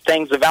the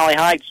Mustangs of Valley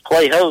Heights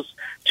play host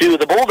to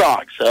the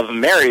Bulldogs of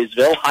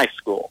Marysville High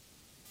School.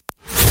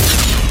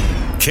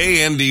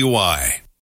 KNDY